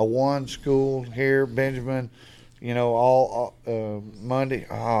one school here, Benjamin, all Monday.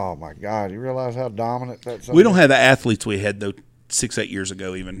 Oh my God! You realize how dominant that's. We don't have the athletes we had though 6-8 years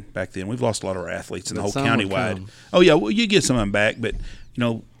ago. Even back then, we've lost a lot of our athletes in the whole countywide. Oh yeah, well you get some of them back, but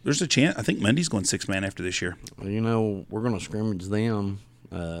there's a chance. I think Monday's going 6-man after this year. Well, we're going to scrimmage them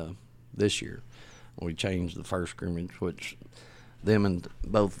this year. We changed the first scrimmage, which them and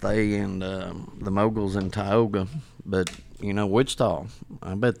both they and the Moguls in Tioga, but Wichita.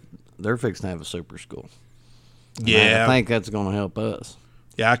 I bet they're fixing to have a super school. Yeah, I think that's going to help us.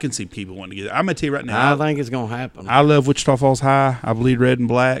 Yeah, I can see people wanting to get. I'm gonna tell you right now. I think it's going to happen. I love Wichita Falls High. I bleed red and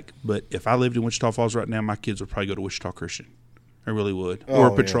black. But if I lived in Wichita Falls right now, my kids would probably go to Wichita Christian. I really would, or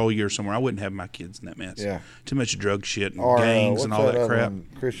a patrol year somewhere. I wouldn't have my kids in that mess. Yeah, too much drug shit and gangs and all that crap.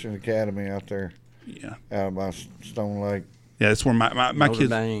 Christian Academy out there. Yeah, out by Stone Lake. Yeah, that's where my Notre kids.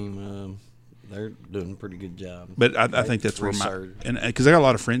 Dame, they're doing a pretty good job. But I think that's where because I got a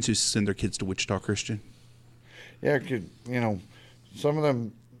lot of friends who send their kids to Wichita Christian. Yeah, some of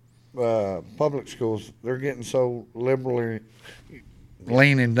them public schools, they're getting so liberally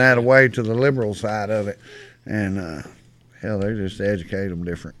leaning that away to the liberal side of it, and hell, they just educate them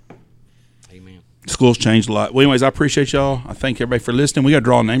different. Amen. School's changed a lot. Well, anyways, I appreciate y'all. I thank everybody for listening. We got to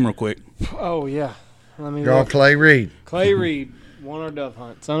draw a name real quick. Oh yeah, let me draw Clay Reid. Clay Reid won our dove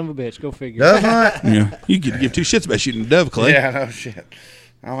hunt. Son of a bitch, go figure. Dove hunt? Yeah, you could give two shits about shooting a dove, Clay. Yeah, no shit.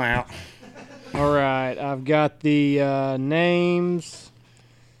 I'm out. All right, I've got the names,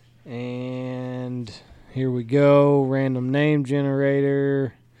 and here we go. Random name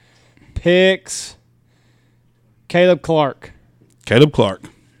generator. Picks. Caleb Clark. Caleb Clark.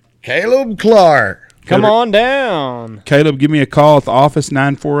 Come on down. Caleb, give me a call at the office,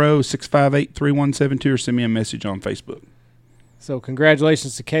 940-658-3172, or send me a message on Facebook. So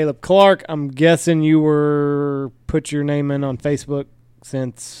congratulations to Caleb Clark. I'm guessing you put your name in on Facebook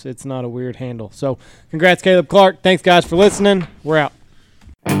since it's not a weird handle. So congrats, Caleb Clark. Thanks, guys, for listening. We're out.